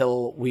wasn't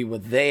until we were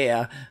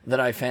there that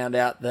I found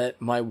out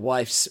that my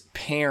wife's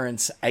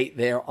parents ate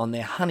there on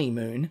their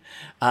honeymoon,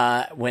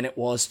 when it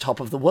was top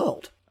of the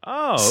world.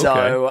 Oh, okay.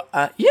 So,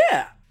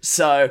 yeah.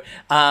 So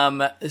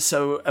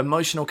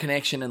emotional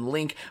connection and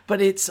link,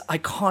 but it's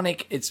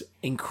iconic. It's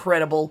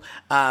incredible.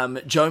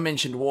 Joe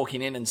mentioned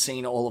walking in and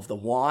seeing all of the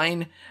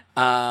wine.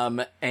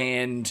 I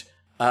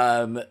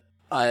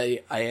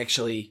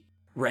actually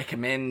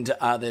recommend,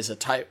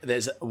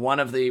 there's one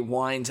of the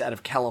wines out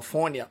of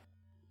California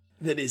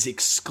that is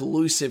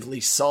exclusively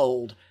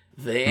sold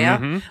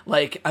there.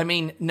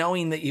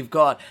 Knowing that you've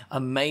got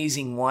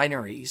amazing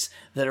wineries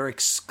that are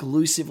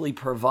exclusively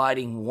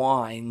providing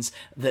wines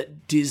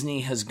that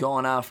Disney has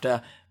gone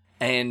after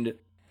and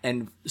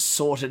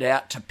sorted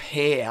out to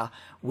pair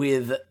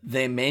with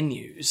their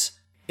menus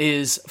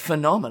is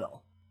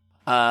phenomenal.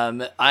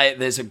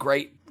 There's a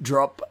great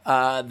drop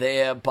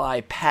there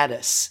by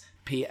Padis,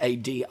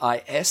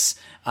 Padis,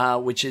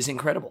 which is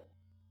incredible.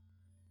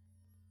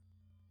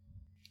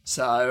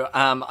 So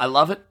I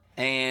love it,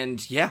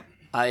 and yeah,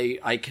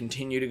 I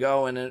continue to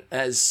go, and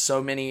as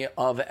so many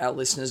of our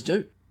listeners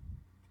do.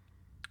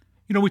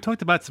 We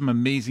talked about some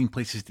amazing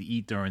places to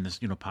eat during this,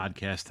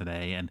 podcast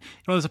today. And,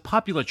 there's a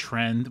popular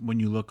trend when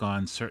you look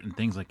on certain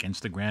things like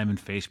Instagram and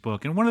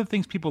Facebook. And one of the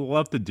things people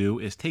love to do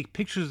is take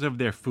pictures of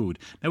their food.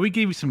 Now, we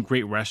gave you some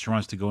great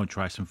restaurants to go and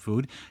try some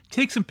food.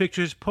 Take some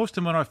pictures, post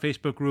them on our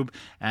Facebook group.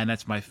 And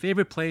that's my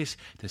favorite place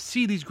to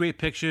see these great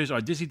pictures, our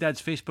Disney Dad's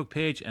Facebook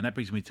page. And that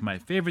brings me to my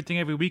favorite thing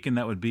every week, and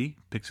that would be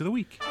Picks of the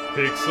Week.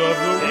 Picks of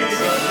the week.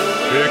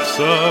 Picks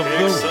of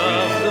the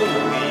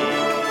week.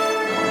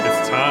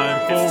 It's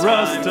time for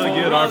us to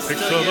get our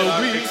picks of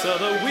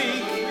the week.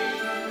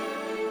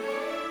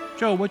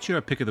 Joe, what's your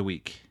pick of the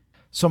week?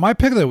 So my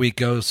pick of the week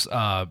goes, it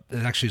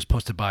actually was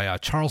posted by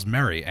Charles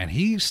Merry, and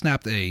he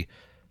snapped a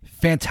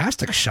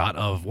fantastic shot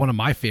of one of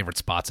my favorite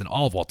spots in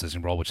all of Walt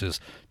Disney World, which is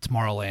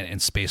Tomorrowland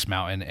and Space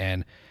Mountain.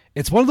 And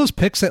it's one of those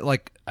pics that I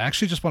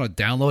actually just want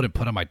to download and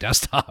put on my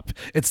desktop.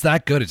 It's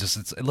that good.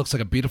 It looks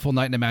like a beautiful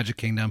night in the Magic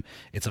Kingdom.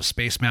 It's of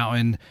Space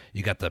Mountain.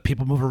 You got the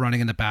People Mover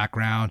running in the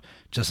background.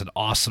 Just an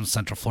awesome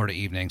Central Florida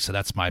evening. So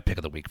that's my pick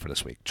of the week for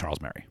this week,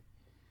 Charles Merry.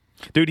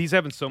 Dude, he's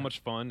having so much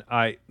fun.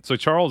 So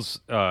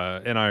Charles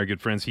and I are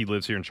good friends. He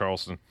lives here in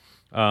Charleston,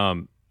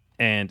 and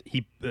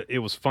it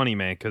was funny,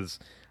 man, because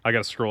I got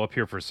to scroll up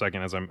here for a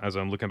second as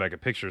I'm looking back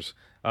at pictures.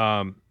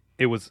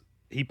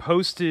 He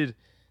posted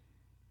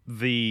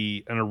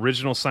an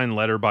original signed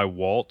letter by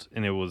Walt,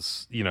 and it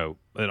was an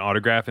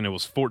autograph, and it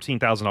was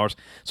 $14,000.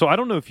 So I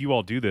don't know if you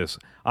all do this.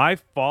 I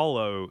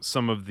follow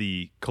some of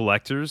the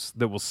collectors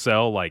that will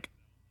sell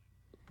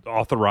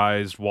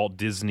authorized Walt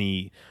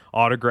Disney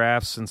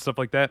autographs and stuff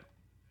like that.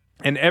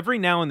 And every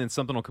now and then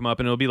something will come up,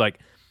 and it'll be like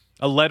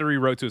a letter he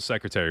wrote to his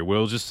secretary.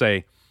 We'll just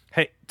say,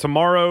 "Hey,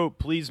 tomorrow,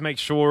 please make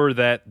sure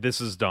that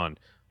this is done,"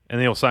 and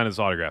then he'll sign his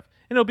autograph,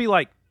 and it'll be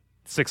like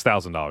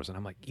 $6,000. And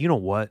I'm like, you know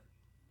what?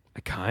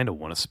 I kind of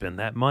want to spend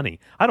that money.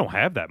 I don't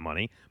have that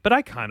money, but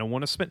I kind of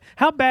want to spend.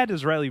 How bad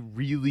does Riley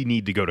really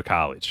need to go to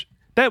college?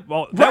 That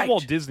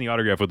Walt Disney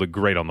autograph would look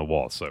great on the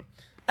wall. So,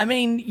 I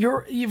mean,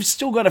 you've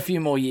still got a few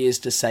more years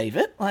to save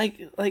it.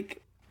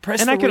 Press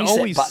and the I can reset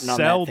always button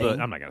sell on that thing.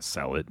 I'm not going to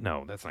sell it.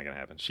 No, that's not going to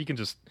happen. She can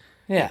just.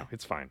 Yeah,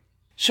 it's fine.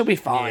 She'll be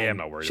fine. Yeah, I'm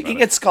not worried. She about can it.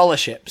 get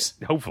scholarships.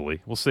 Hopefully,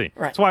 we'll see.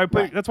 Right. That's why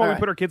we Right.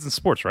 put our kids in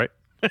sports, right?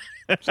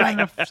 Sign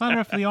her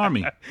up for the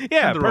Army.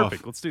 Yeah, Send her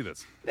perfect. off. Let's do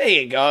this. There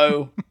you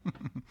go.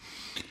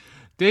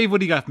 Dave, what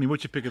do you got for me?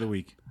 What's your pick of the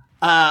week?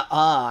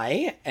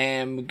 I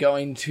am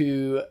going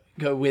to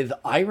go with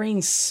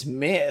Irene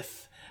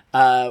Smith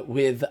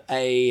with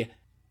a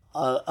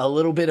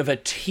little bit of a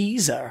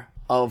teaser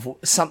of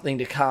something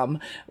to come,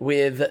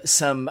 with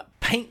some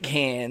paint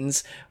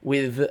cans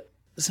with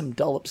some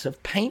dollops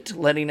of paint,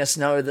 letting us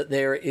know that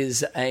there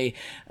is an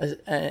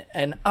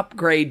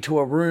upgrade to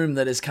a room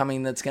that is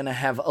coming that's going to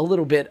have a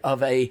little bit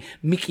of a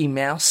Mickey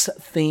Mouse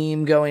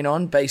theme going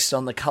on based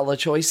on the color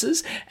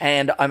choices,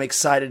 and I'm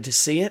excited to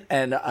see it,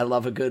 and I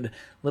love a good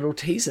little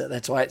teaser.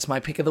 That's why it's my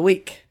pick of the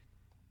week.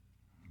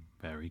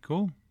 Very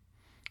cool.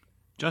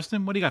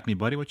 Justin, what do you got for me,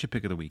 buddy? What's your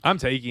pick of the week? I'm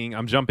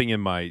jumping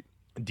in my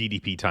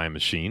DDP time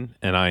machine,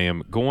 and I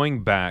am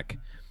going back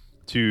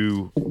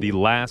to the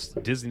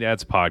last Disney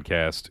Dads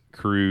podcast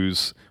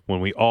cruise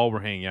when we all were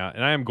hanging out,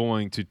 and I am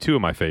going to two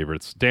of my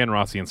favorites, Dan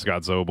Rossi and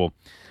Scott Zobel,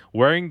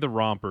 wearing the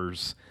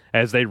rompers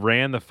as they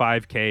ran the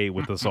 5K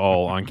with us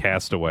all on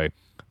Castaway.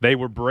 They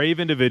were brave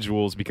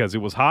individuals because it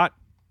was hot.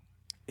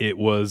 It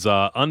was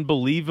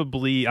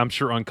unbelievably, I'm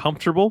sure,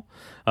 uncomfortable.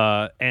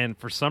 And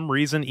for some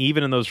reason,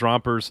 even in those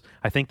rompers,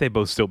 I think they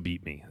both still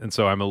beat me. And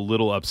so I'm a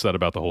little upset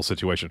about the whole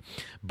situation.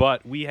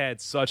 But we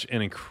had such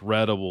an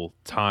incredible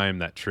time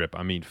that trip.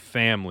 I mean,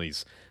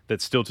 families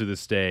that still to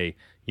this day,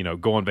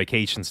 go on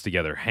vacations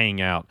together, hang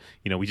out.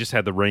 We just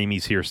had the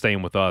Raimis here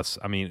staying with us.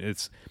 I mean,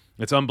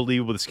 It's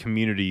unbelievable, this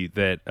community,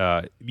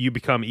 that you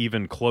become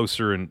even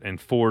closer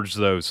and forge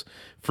those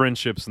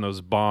friendships and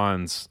those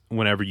bonds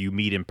whenever you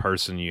meet in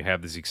person. You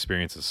have these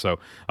experiences. So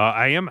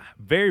I am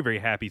very, very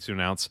happy to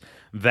announce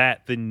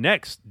that the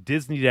next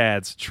Disney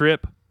Dads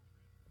trip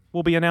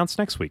will be announced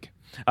next week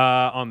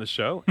on the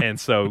show. And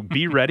so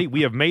be ready.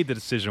 We have made the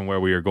decision where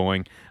we are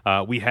going.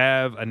 We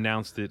have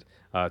announced it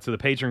to the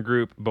patron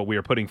group, but we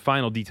are putting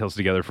final details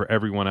together for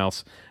everyone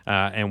else.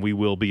 And we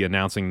will be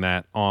announcing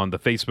that on the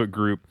Facebook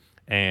group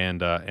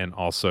and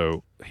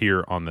also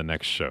here on the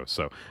next show.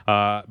 So,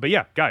 but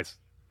yeah, guys,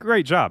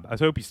 great job. I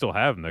hope you still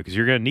have them, though, because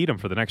you're going to need them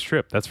for the next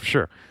trip. That's for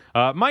sure.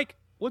 Mike,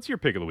 what's your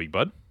pick of the week,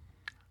 bud?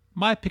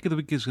 My pick of the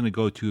week is going to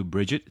go to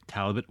Bridget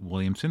Talbot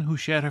Williamson, who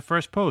shared her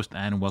first post.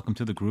 And welcome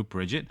to the group,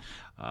 Bridget.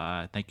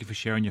 Thank you for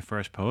sharing your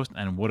first post.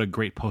 And what a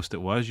great post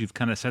it was. You've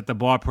kind of set the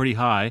bar pretty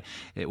high.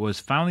 It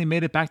was finally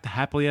made it back to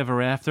happily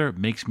ever after. It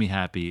makes me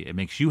happy. It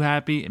makes you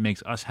happy. It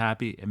makes us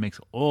happy. It makes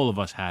all of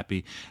us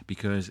happy,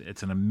 because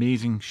it's an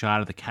amazing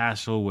shot of the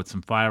castle with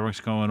some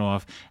fireworks going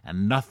off.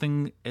 And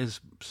nothing is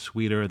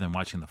sweeter than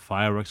watching the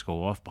fireworks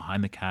go off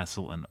behind the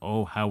castle. And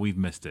oh, how we've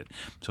missed it.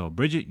 So,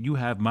 Bridget, you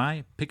have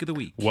my pick of the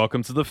week.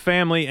 Welcome to the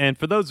family. And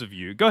for those of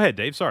you, go ahead,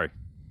 Dave. Sorry.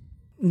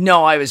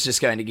 No, I was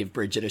just going to give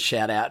Bridget a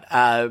shout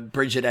out.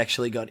 Bridget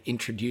actually got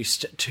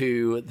introduced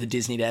to the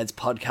Disney Dads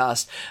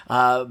podcast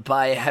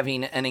by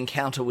having an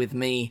encounter with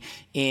me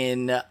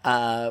in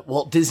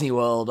Walt Disney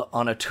World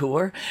on a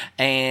tour.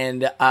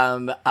 And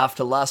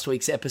after last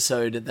week's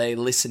episode, they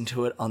listened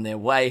to it on their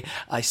way.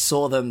 I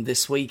saw them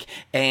this week,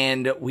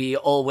 and we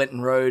all went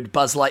and rode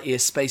Buzz Lightyear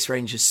Space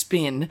Ranger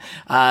Spin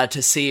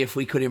to see if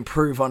we could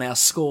improve on our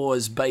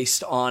scores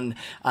based on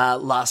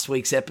last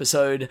week's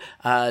episode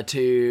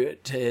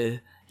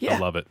yeah, I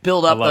love it.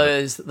 Build up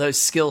those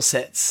skill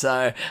sets.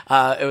 So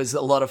it was a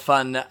lot of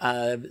fun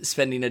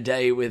spending a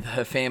day with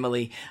her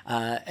family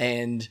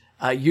and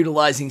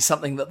utilizing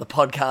something that the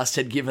podcast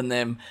had given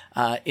them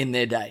in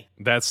their day.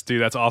 That's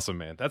awesome,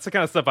 man. That's the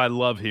kind of stuff I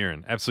love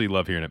hearing. Absolutely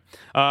love hearing it.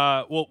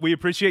 Well, we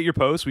appreciate your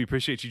post. We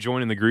appreciate you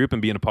joining the group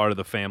and being a part of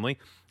the family.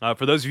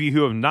 For those of you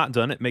who have not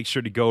done it, make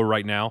sure to go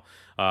right now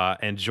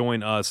and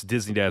join us,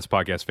 Disney Dads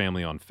Podcast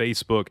Family, on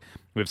Facebook.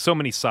 We have so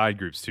many side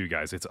groups too,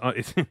 guys.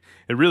 It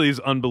really is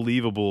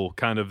unbelievable,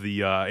 kind of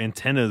the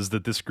antennas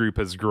that this group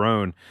has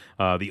grown,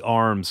 the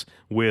arms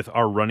with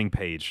our running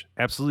page.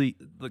 Absolutely,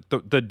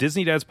 the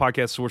Disney Dads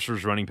Podcast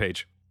Sorcerers running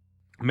page,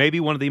 maybe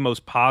one of the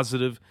most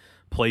positive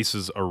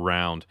places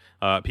around,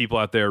 people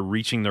out there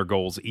reaching their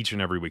goals each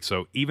and every week.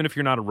 So even if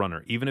you're not a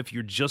runner, even if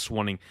you're just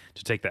wanting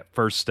to take that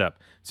first step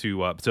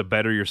to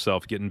better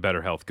yourself, get in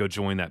better health, go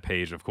join that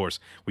page. Of course,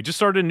 we just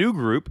started a new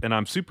group, and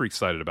I'm super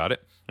excited about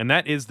it, and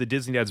that is the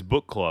Disney Dads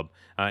Book Club,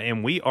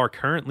 and we are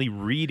currently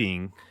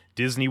reading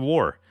Disney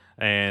War.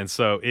 And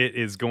so it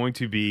is going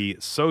to be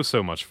so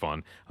much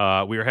fun.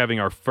 We are having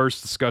our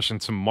first discussion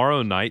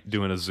tomorrow night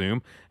doing a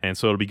Zoom, and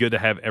so it'll be good to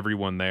have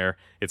everyone there.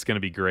 It's going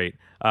to be great.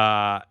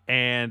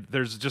 And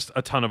there's just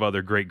a ton of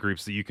other great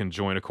groups that you can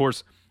join. Of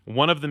course,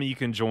 one of them you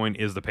can join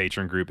is the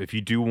Patreon group. If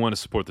you do want to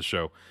support the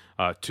show,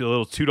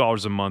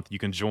 $2 a month, you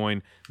can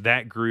join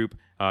that group.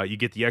 You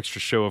get the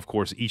extra show, of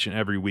course, each and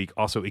every week.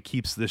 Also, it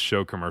keeps this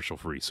show commercial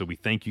free. So we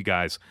thank you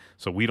guys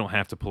so we don't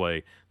have to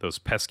play those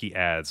pesky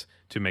ads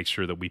to make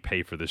sure that we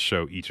pay for this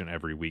show each and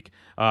every week.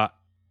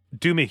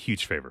 Do me a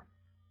huge favor.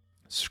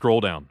 Scroll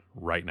down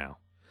right now.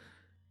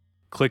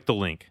 Click the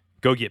link.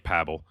 Go get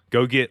Pabble.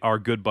 Go get our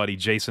good buddy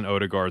Jason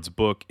Odegaard's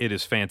book. It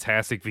is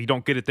fantastic. If you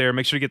don't get it there,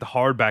 make sure you get the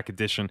hardback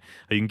edition.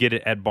 You can get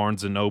it at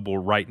Barnes & Noble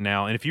right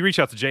now. And if you reach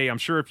out to Jay, I'm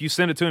sure if you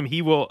send it to him,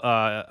 he will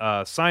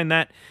sign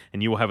that,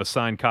 and you will have a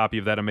signed copy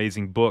of that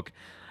amazing book.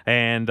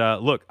 And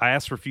look, I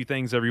ask for a few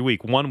things every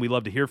week. One, we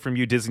love to hear from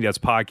you,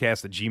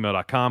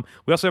 DisneyDadsPodcast@gmail.com.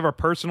 We also have our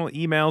personal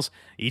emails,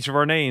 each of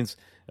our names.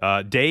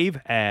 Dave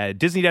at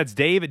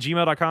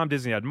DisneyDadsDave@gmail.com,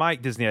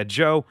 DisneyDadMike,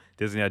 DisneyDadJoe,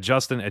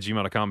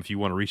 DisneyDadJustin@gmail.com if you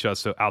want to reach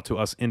out to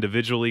us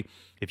individually.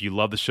 If you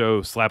love the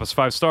show, slap us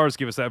 5 stars,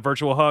 give us that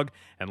virtual hug.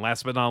 And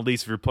last but not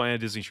least, if you're planning a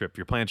Disney trip, if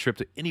you're planning a trip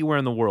to anywhere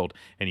in the world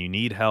and you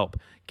need help,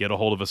 get a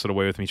hold of us at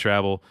Away With Me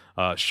Travel,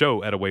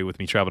 show at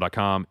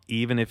AwayWithMeTravel.com.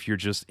 Even if you're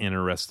just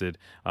interested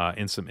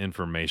in some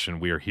information,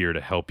 we are here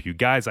to help you.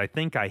 Guys, I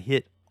think I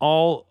hit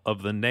all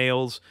of the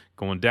nails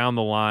going down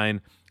the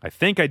line. I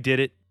think I did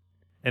it.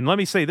 And let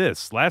me say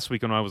this, last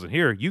week when I wasn't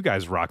here, you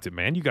guys rocked it,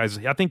 man. You guys,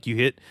 I think you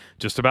hit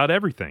just about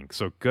everything.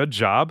 So good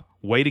job.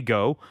 Way to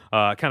go.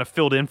 Kind of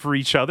filled in for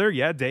each other.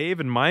 Yeah, Dave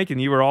and Mike, and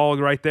you were all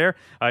right there.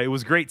 It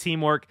was great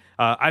teamwork.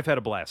 I've had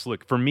a blast.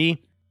 Look, for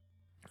me,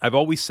 I've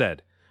always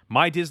said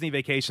my Disney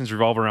vacations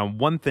revolve around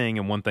one thing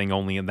and one thing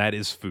only, and that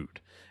is food.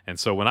 And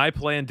so when I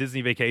plan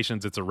Disney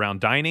vacations, it's around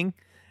dining,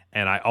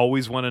 and I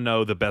always want to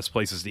know the best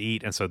places to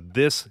eat. And so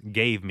this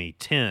gave me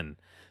 10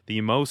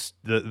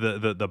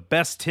 the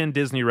best 10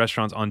 Disney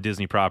restaurants on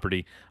Disney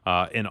property,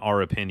 in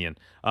our opinion.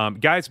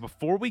 Guys,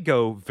 before we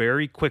go,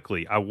 very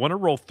quickly, I want to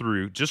roll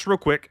through just real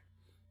quick,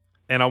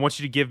 and I want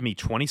you to give me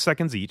 20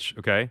 seconds each,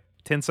 okay?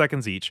 10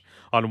 seconds each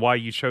on why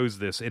you chose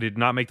this. It did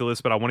not make the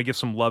list, but I want to give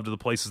some love to the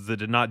places that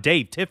did not.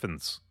 Dave,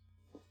 Tiffin's.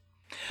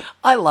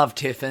 I love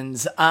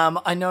Tiffin's.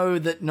 I know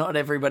that not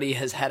everybody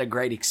has had a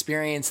great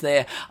experience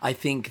there. I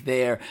think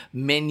their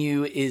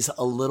menu is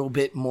a little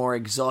bit more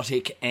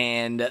exotic,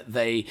 and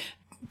they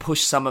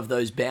push some of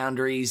those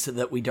boundaries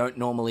that we don't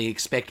normally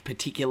expect,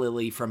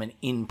 particularly from an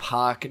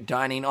in-park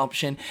dining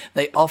option.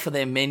 They offer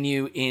their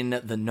menu in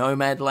the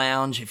Nomad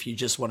Lounge if you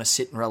just want to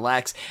sit and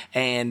relax,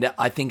 and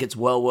I think it's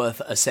well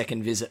worth a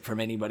second visit from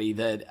anybody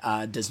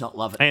that does not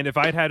love it. And if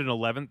I'd had an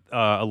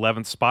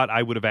 11th spot,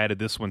 I would have added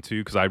this one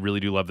too, because I really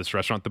do love this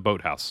restaurant, the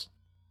Boathouse.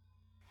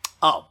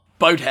 Oh,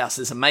 Boathouse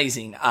is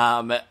amazing.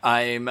 I'm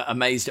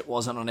amazed it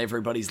wasn't on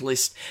everybody's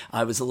list.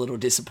 I was a little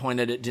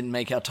disappointed it didn't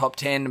make our top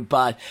 10,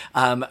 but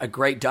a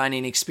great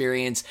dining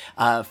experience,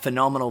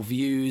 phenomenal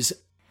views,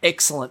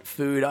 excellent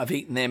food. I've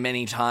eaten there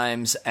many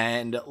times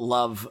and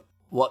love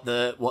what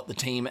the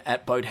team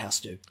at Boathouse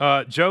do.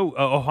 Joe,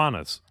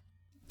 Ohana's.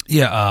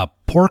 Yeah,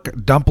 pork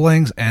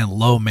dumplings and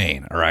lo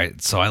mein. All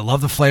right, so I love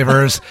the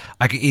flavors.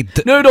 I could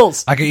eat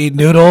noodles. I could eat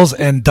noodles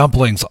and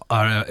dumplings,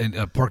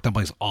 and pork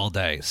dumplings all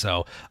day.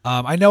 So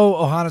I know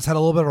Ohana's had a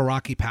little bit of a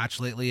rocky patch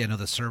lately. I know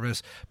the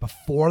service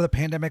before the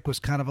pandemic was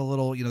kind of a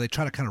little, they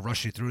try to kind of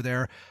rush you through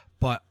there.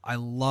 But I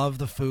love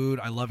the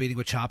food. I love eating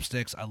with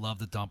chopsticks. I love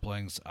the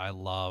dumplings. I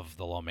love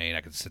the lo mein.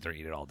 I could sit there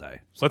and eat it all day.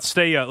 So. Let's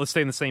stay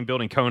in the same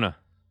building. Kona.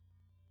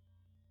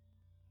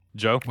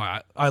 Joe,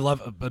 I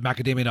love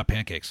macadamia nut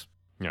pancakes.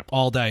 Yeah,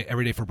 all day,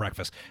 every day for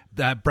breakfast.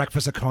 That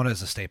breakfast at Kona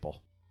is a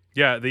staple.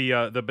 Yeah,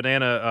 the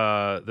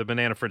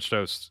banana French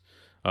toast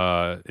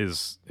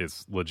is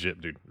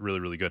legit, dude. Really,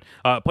 really good.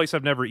 Place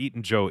I've never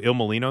eaten, Joe, Il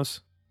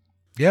Molino's.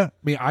 Yeah, I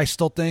mean, I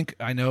still think,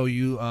 I know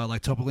you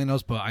like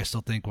Topolino's, but I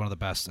still think one of the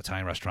best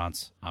Italian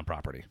restaurants on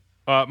property.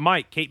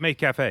 Mike, Cape May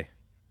Cafe.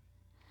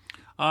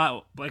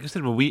 Like I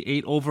said, when we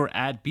ate over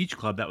at Beach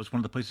Club, that was one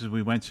of the places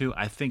we went to.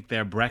 I think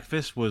their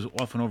breakfast was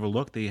often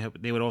overlooked.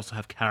 They would also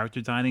have character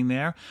dining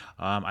there.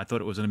 I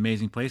thought it was an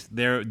amazing place.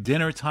 Their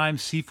dinner time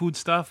seafood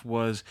stuff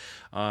was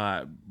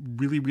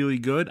really, really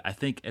good. I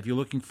think if you're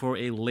looking for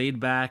a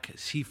laid-back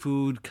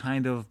seafood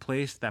kind of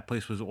place, that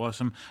place was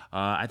awesome.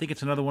 I think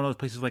it's another one of those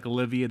places like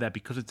Olivia that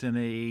because it's in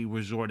a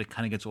resort, it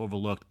kind of gets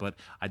overlooked, but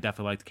I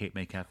definitely liked Cape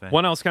May Cafe.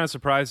 One I was kind of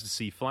surprised to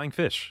see, Flying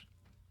Fish.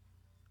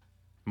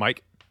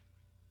 Mike?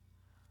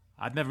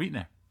 I've never eaten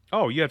there.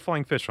 Oh, you had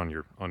Flying Fish on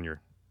your.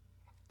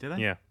 Did I?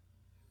 Yeah,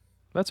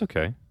 that's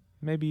okay.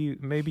 Maybe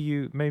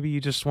you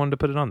just wanted to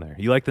put it on there.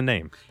 You like the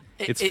name.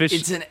 It's fish.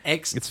 It's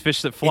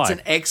fish that fly. It's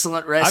an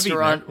excellent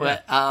restaurant.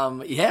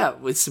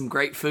 With some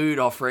great food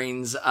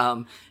offerings.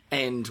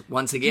 And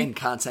once again,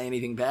 can't say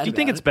anything bad. Do you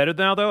think it's better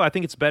now, though? I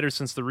think it's better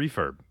since the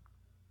refurb.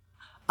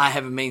 I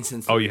haven't been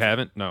since. You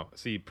haven't? No.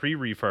 See,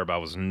 pre-refurb, I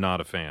was not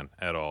a fan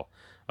at all.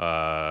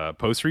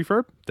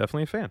 Post-refurb,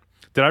 definitely a fan.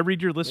 Did I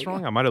read your list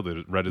wrong? I might have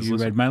read his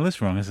list. You read my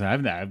list wrong. I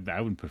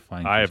wouldn't put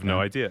Flying Fish. I have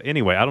no idea.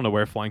 Anyway, I don't know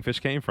where Flying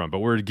Fish came from, but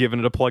we're giving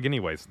it a plug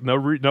anyways. No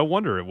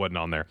wonder it wasn't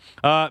on there.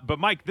 But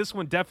Mike, this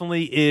one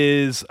definitely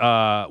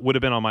would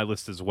have been on my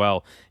list as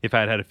well if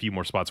I had a few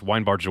more spots.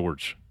 Wine Bar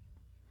George.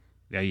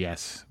 Yeah,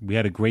 yes, we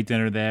had a great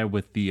dinner there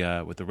with the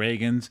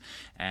Reagans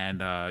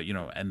and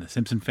and the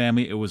Simpson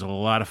family. It was a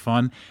lot of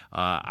fun.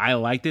 I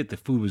liked it. The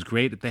food was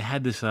great. They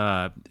had this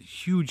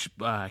huge.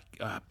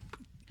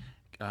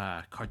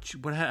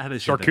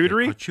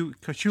 Charcuterie?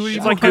 Charcuterie.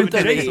 It's like Kevin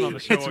Jason on the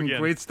show some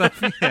again. Great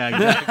stuff. Yeah,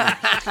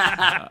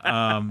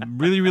 exactly.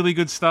 Really, really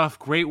good stuff.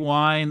 Great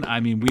wine. I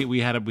mean, we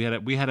had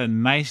a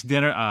nice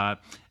dinner.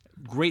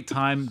 Great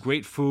time,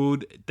 great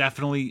food.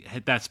 Definitely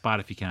hit that spot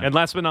if you can. And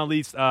last but not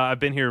least, I've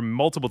been here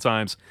multiple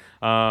times.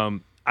 I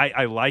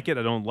like it.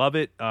 I don't love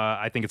it.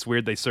 I think it's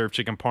weird they serve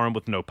chicken parm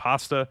with no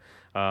pasta.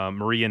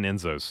 Maria and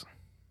Enzo's.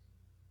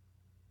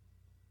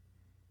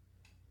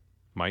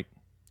 Mike?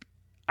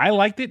 I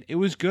liked it. It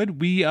was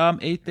good. We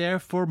ate there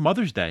for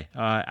Mother's Day.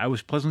 I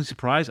was pleasantly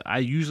surprised. I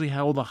usually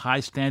hold a high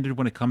standard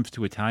when it comes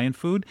to Italian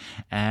food.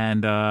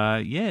 And,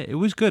 it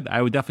was good.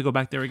 I would definitely go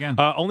back there again.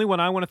 Only one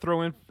I want to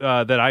throw in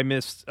that I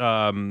missed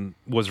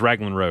was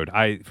Raglan Road.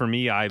 For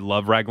me, I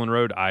love Raglan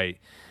Road.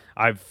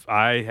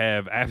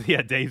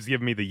 Dave's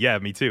given me the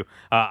me too.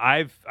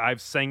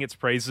 I've sang its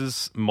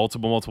praises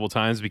multiple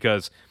times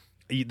because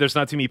there's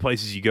not too many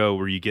places you go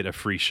where you get a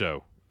free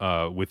show.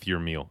 With your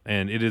meal,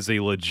 and it is a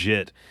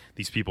legit.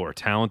 These people are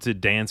talented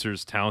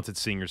dancers, talented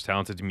singers,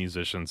 talented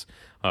musicians.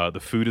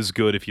 The food is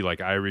good if you like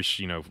Irish,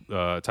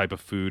 type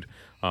of food.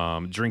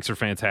 Drinks are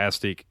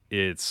fantastic.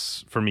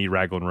 It's for me,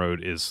 Raglan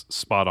Road is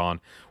spot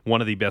on.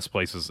 One of the best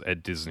places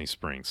at Disney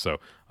Springs.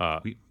 So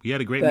we had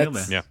a great meal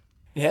there. Yeah.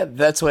 Yeah,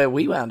 that's where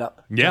we wound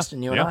up. Yeah,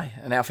 Justin, you and I,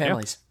 and our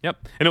families.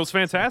 Yep. And it was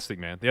fantastic,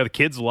 man. Yeah, the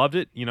kids loved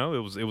it. It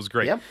was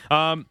great. Yep.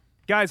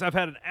 Guys, I've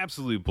had an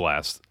absolute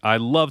blast. I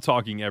love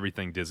talking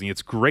everything Disney.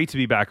 It's great to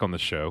be back on the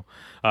show.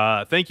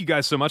 Thank you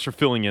guys so much for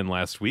filling in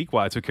last week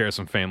while I took care of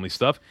some family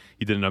stuff.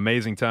 You did an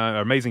amazing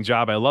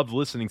job. I loved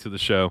listening to the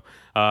show.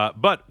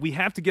 But we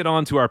have to get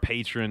on to our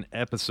Patreon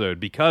episode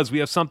because we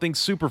have something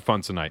super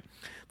fun tonight.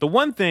 The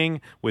one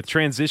thing with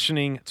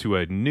transitioning to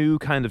a new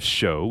kind of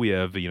show, we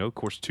have, of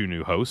course, 2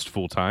 new hosts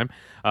full-time,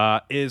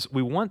 is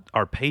we want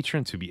our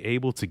patron to be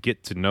able to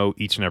get to know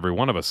each and every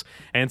one of us.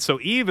 And so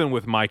even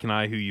with Mike and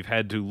I, who you've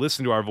had to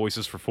listen to our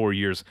voices for 4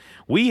 years,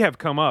 we have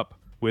come up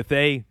with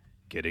a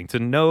getting to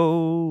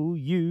know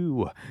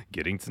you,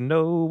 getting to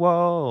know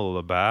all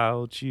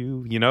about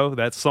you. You know,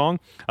 that song?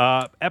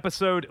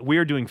 Episode, we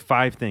are doing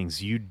 5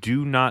 things you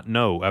do not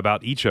know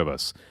about each of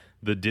us,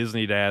 the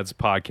Disney Dads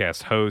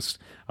podcast host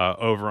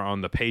over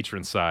on the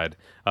patron side.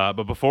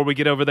 But before we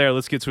get over there,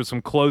 let's get to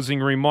some closing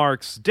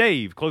remarks.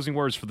 Dave, closing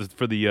words for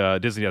the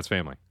Disney Dads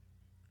family.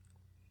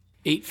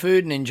 Eat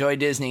food and enjoy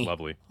Disney.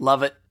 Lovely.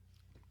 Love it.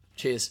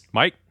 Cheers.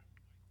 Mike?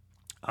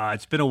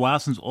 It's been a while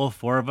since all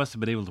 4 of us have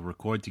been able to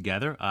record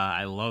together.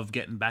 I love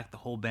getting back the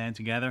whole band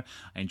together.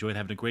 I enjoyed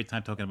having a great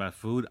time talking about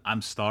food.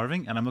 I'm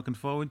starving, and I'm looking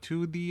forward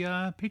to the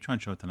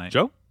Patreon show tonight.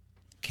 Joe?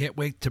 Can't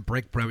wait to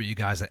break bread with you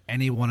guys at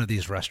any one of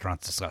these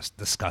restaurants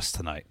discussed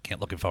tonight.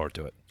 Looking forward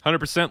to it.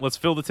 100%. Let's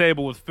fill the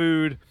table with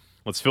food.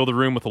 Let's fill the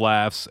room with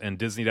laughs. And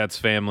Disney Dads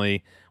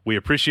family, we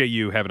appreciate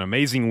you. Have an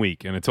amazing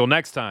week. And until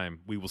next time,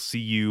 we will see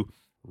you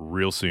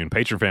real soon.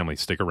 Patron family,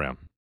 stick around.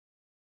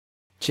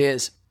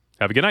 Cheers.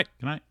 Have a good night.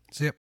 Good night.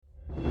 See ya.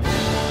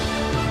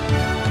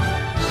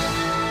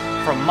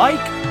 From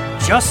Mike,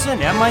 Justin,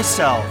 and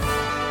myself,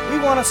 we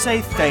want to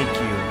say thank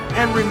you.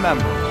 And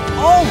remember,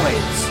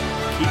 always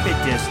keep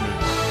it Disney.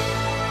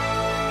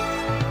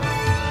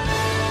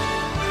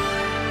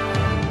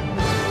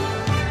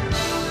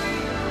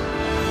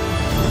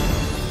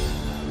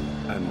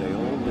 And they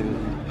all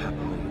live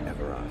happily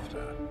ever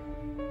after.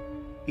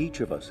 Each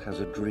of us has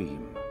a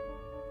dream,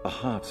 a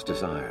heart's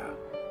desire.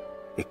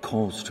 It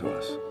calls to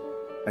us.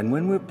 And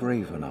when we're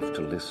brave enough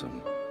to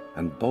listen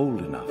and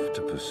bold enough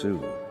to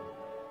pursue,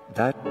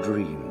 that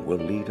dream will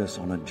lead us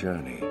on a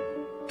journey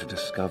to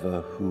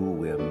discover who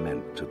we're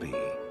meant to be.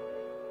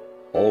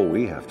 All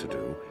we have to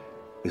do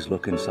is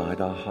look inside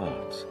our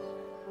hearts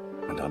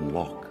and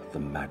unlock the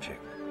magic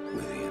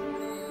within.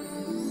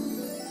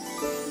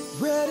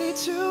 Ready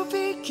to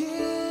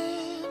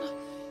begin,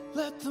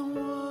 let the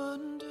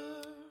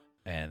wonder.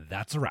 And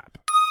that's a wrap.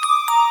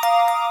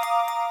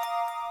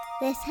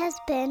 This has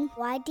been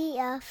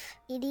YDF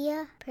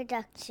Media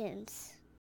Productions.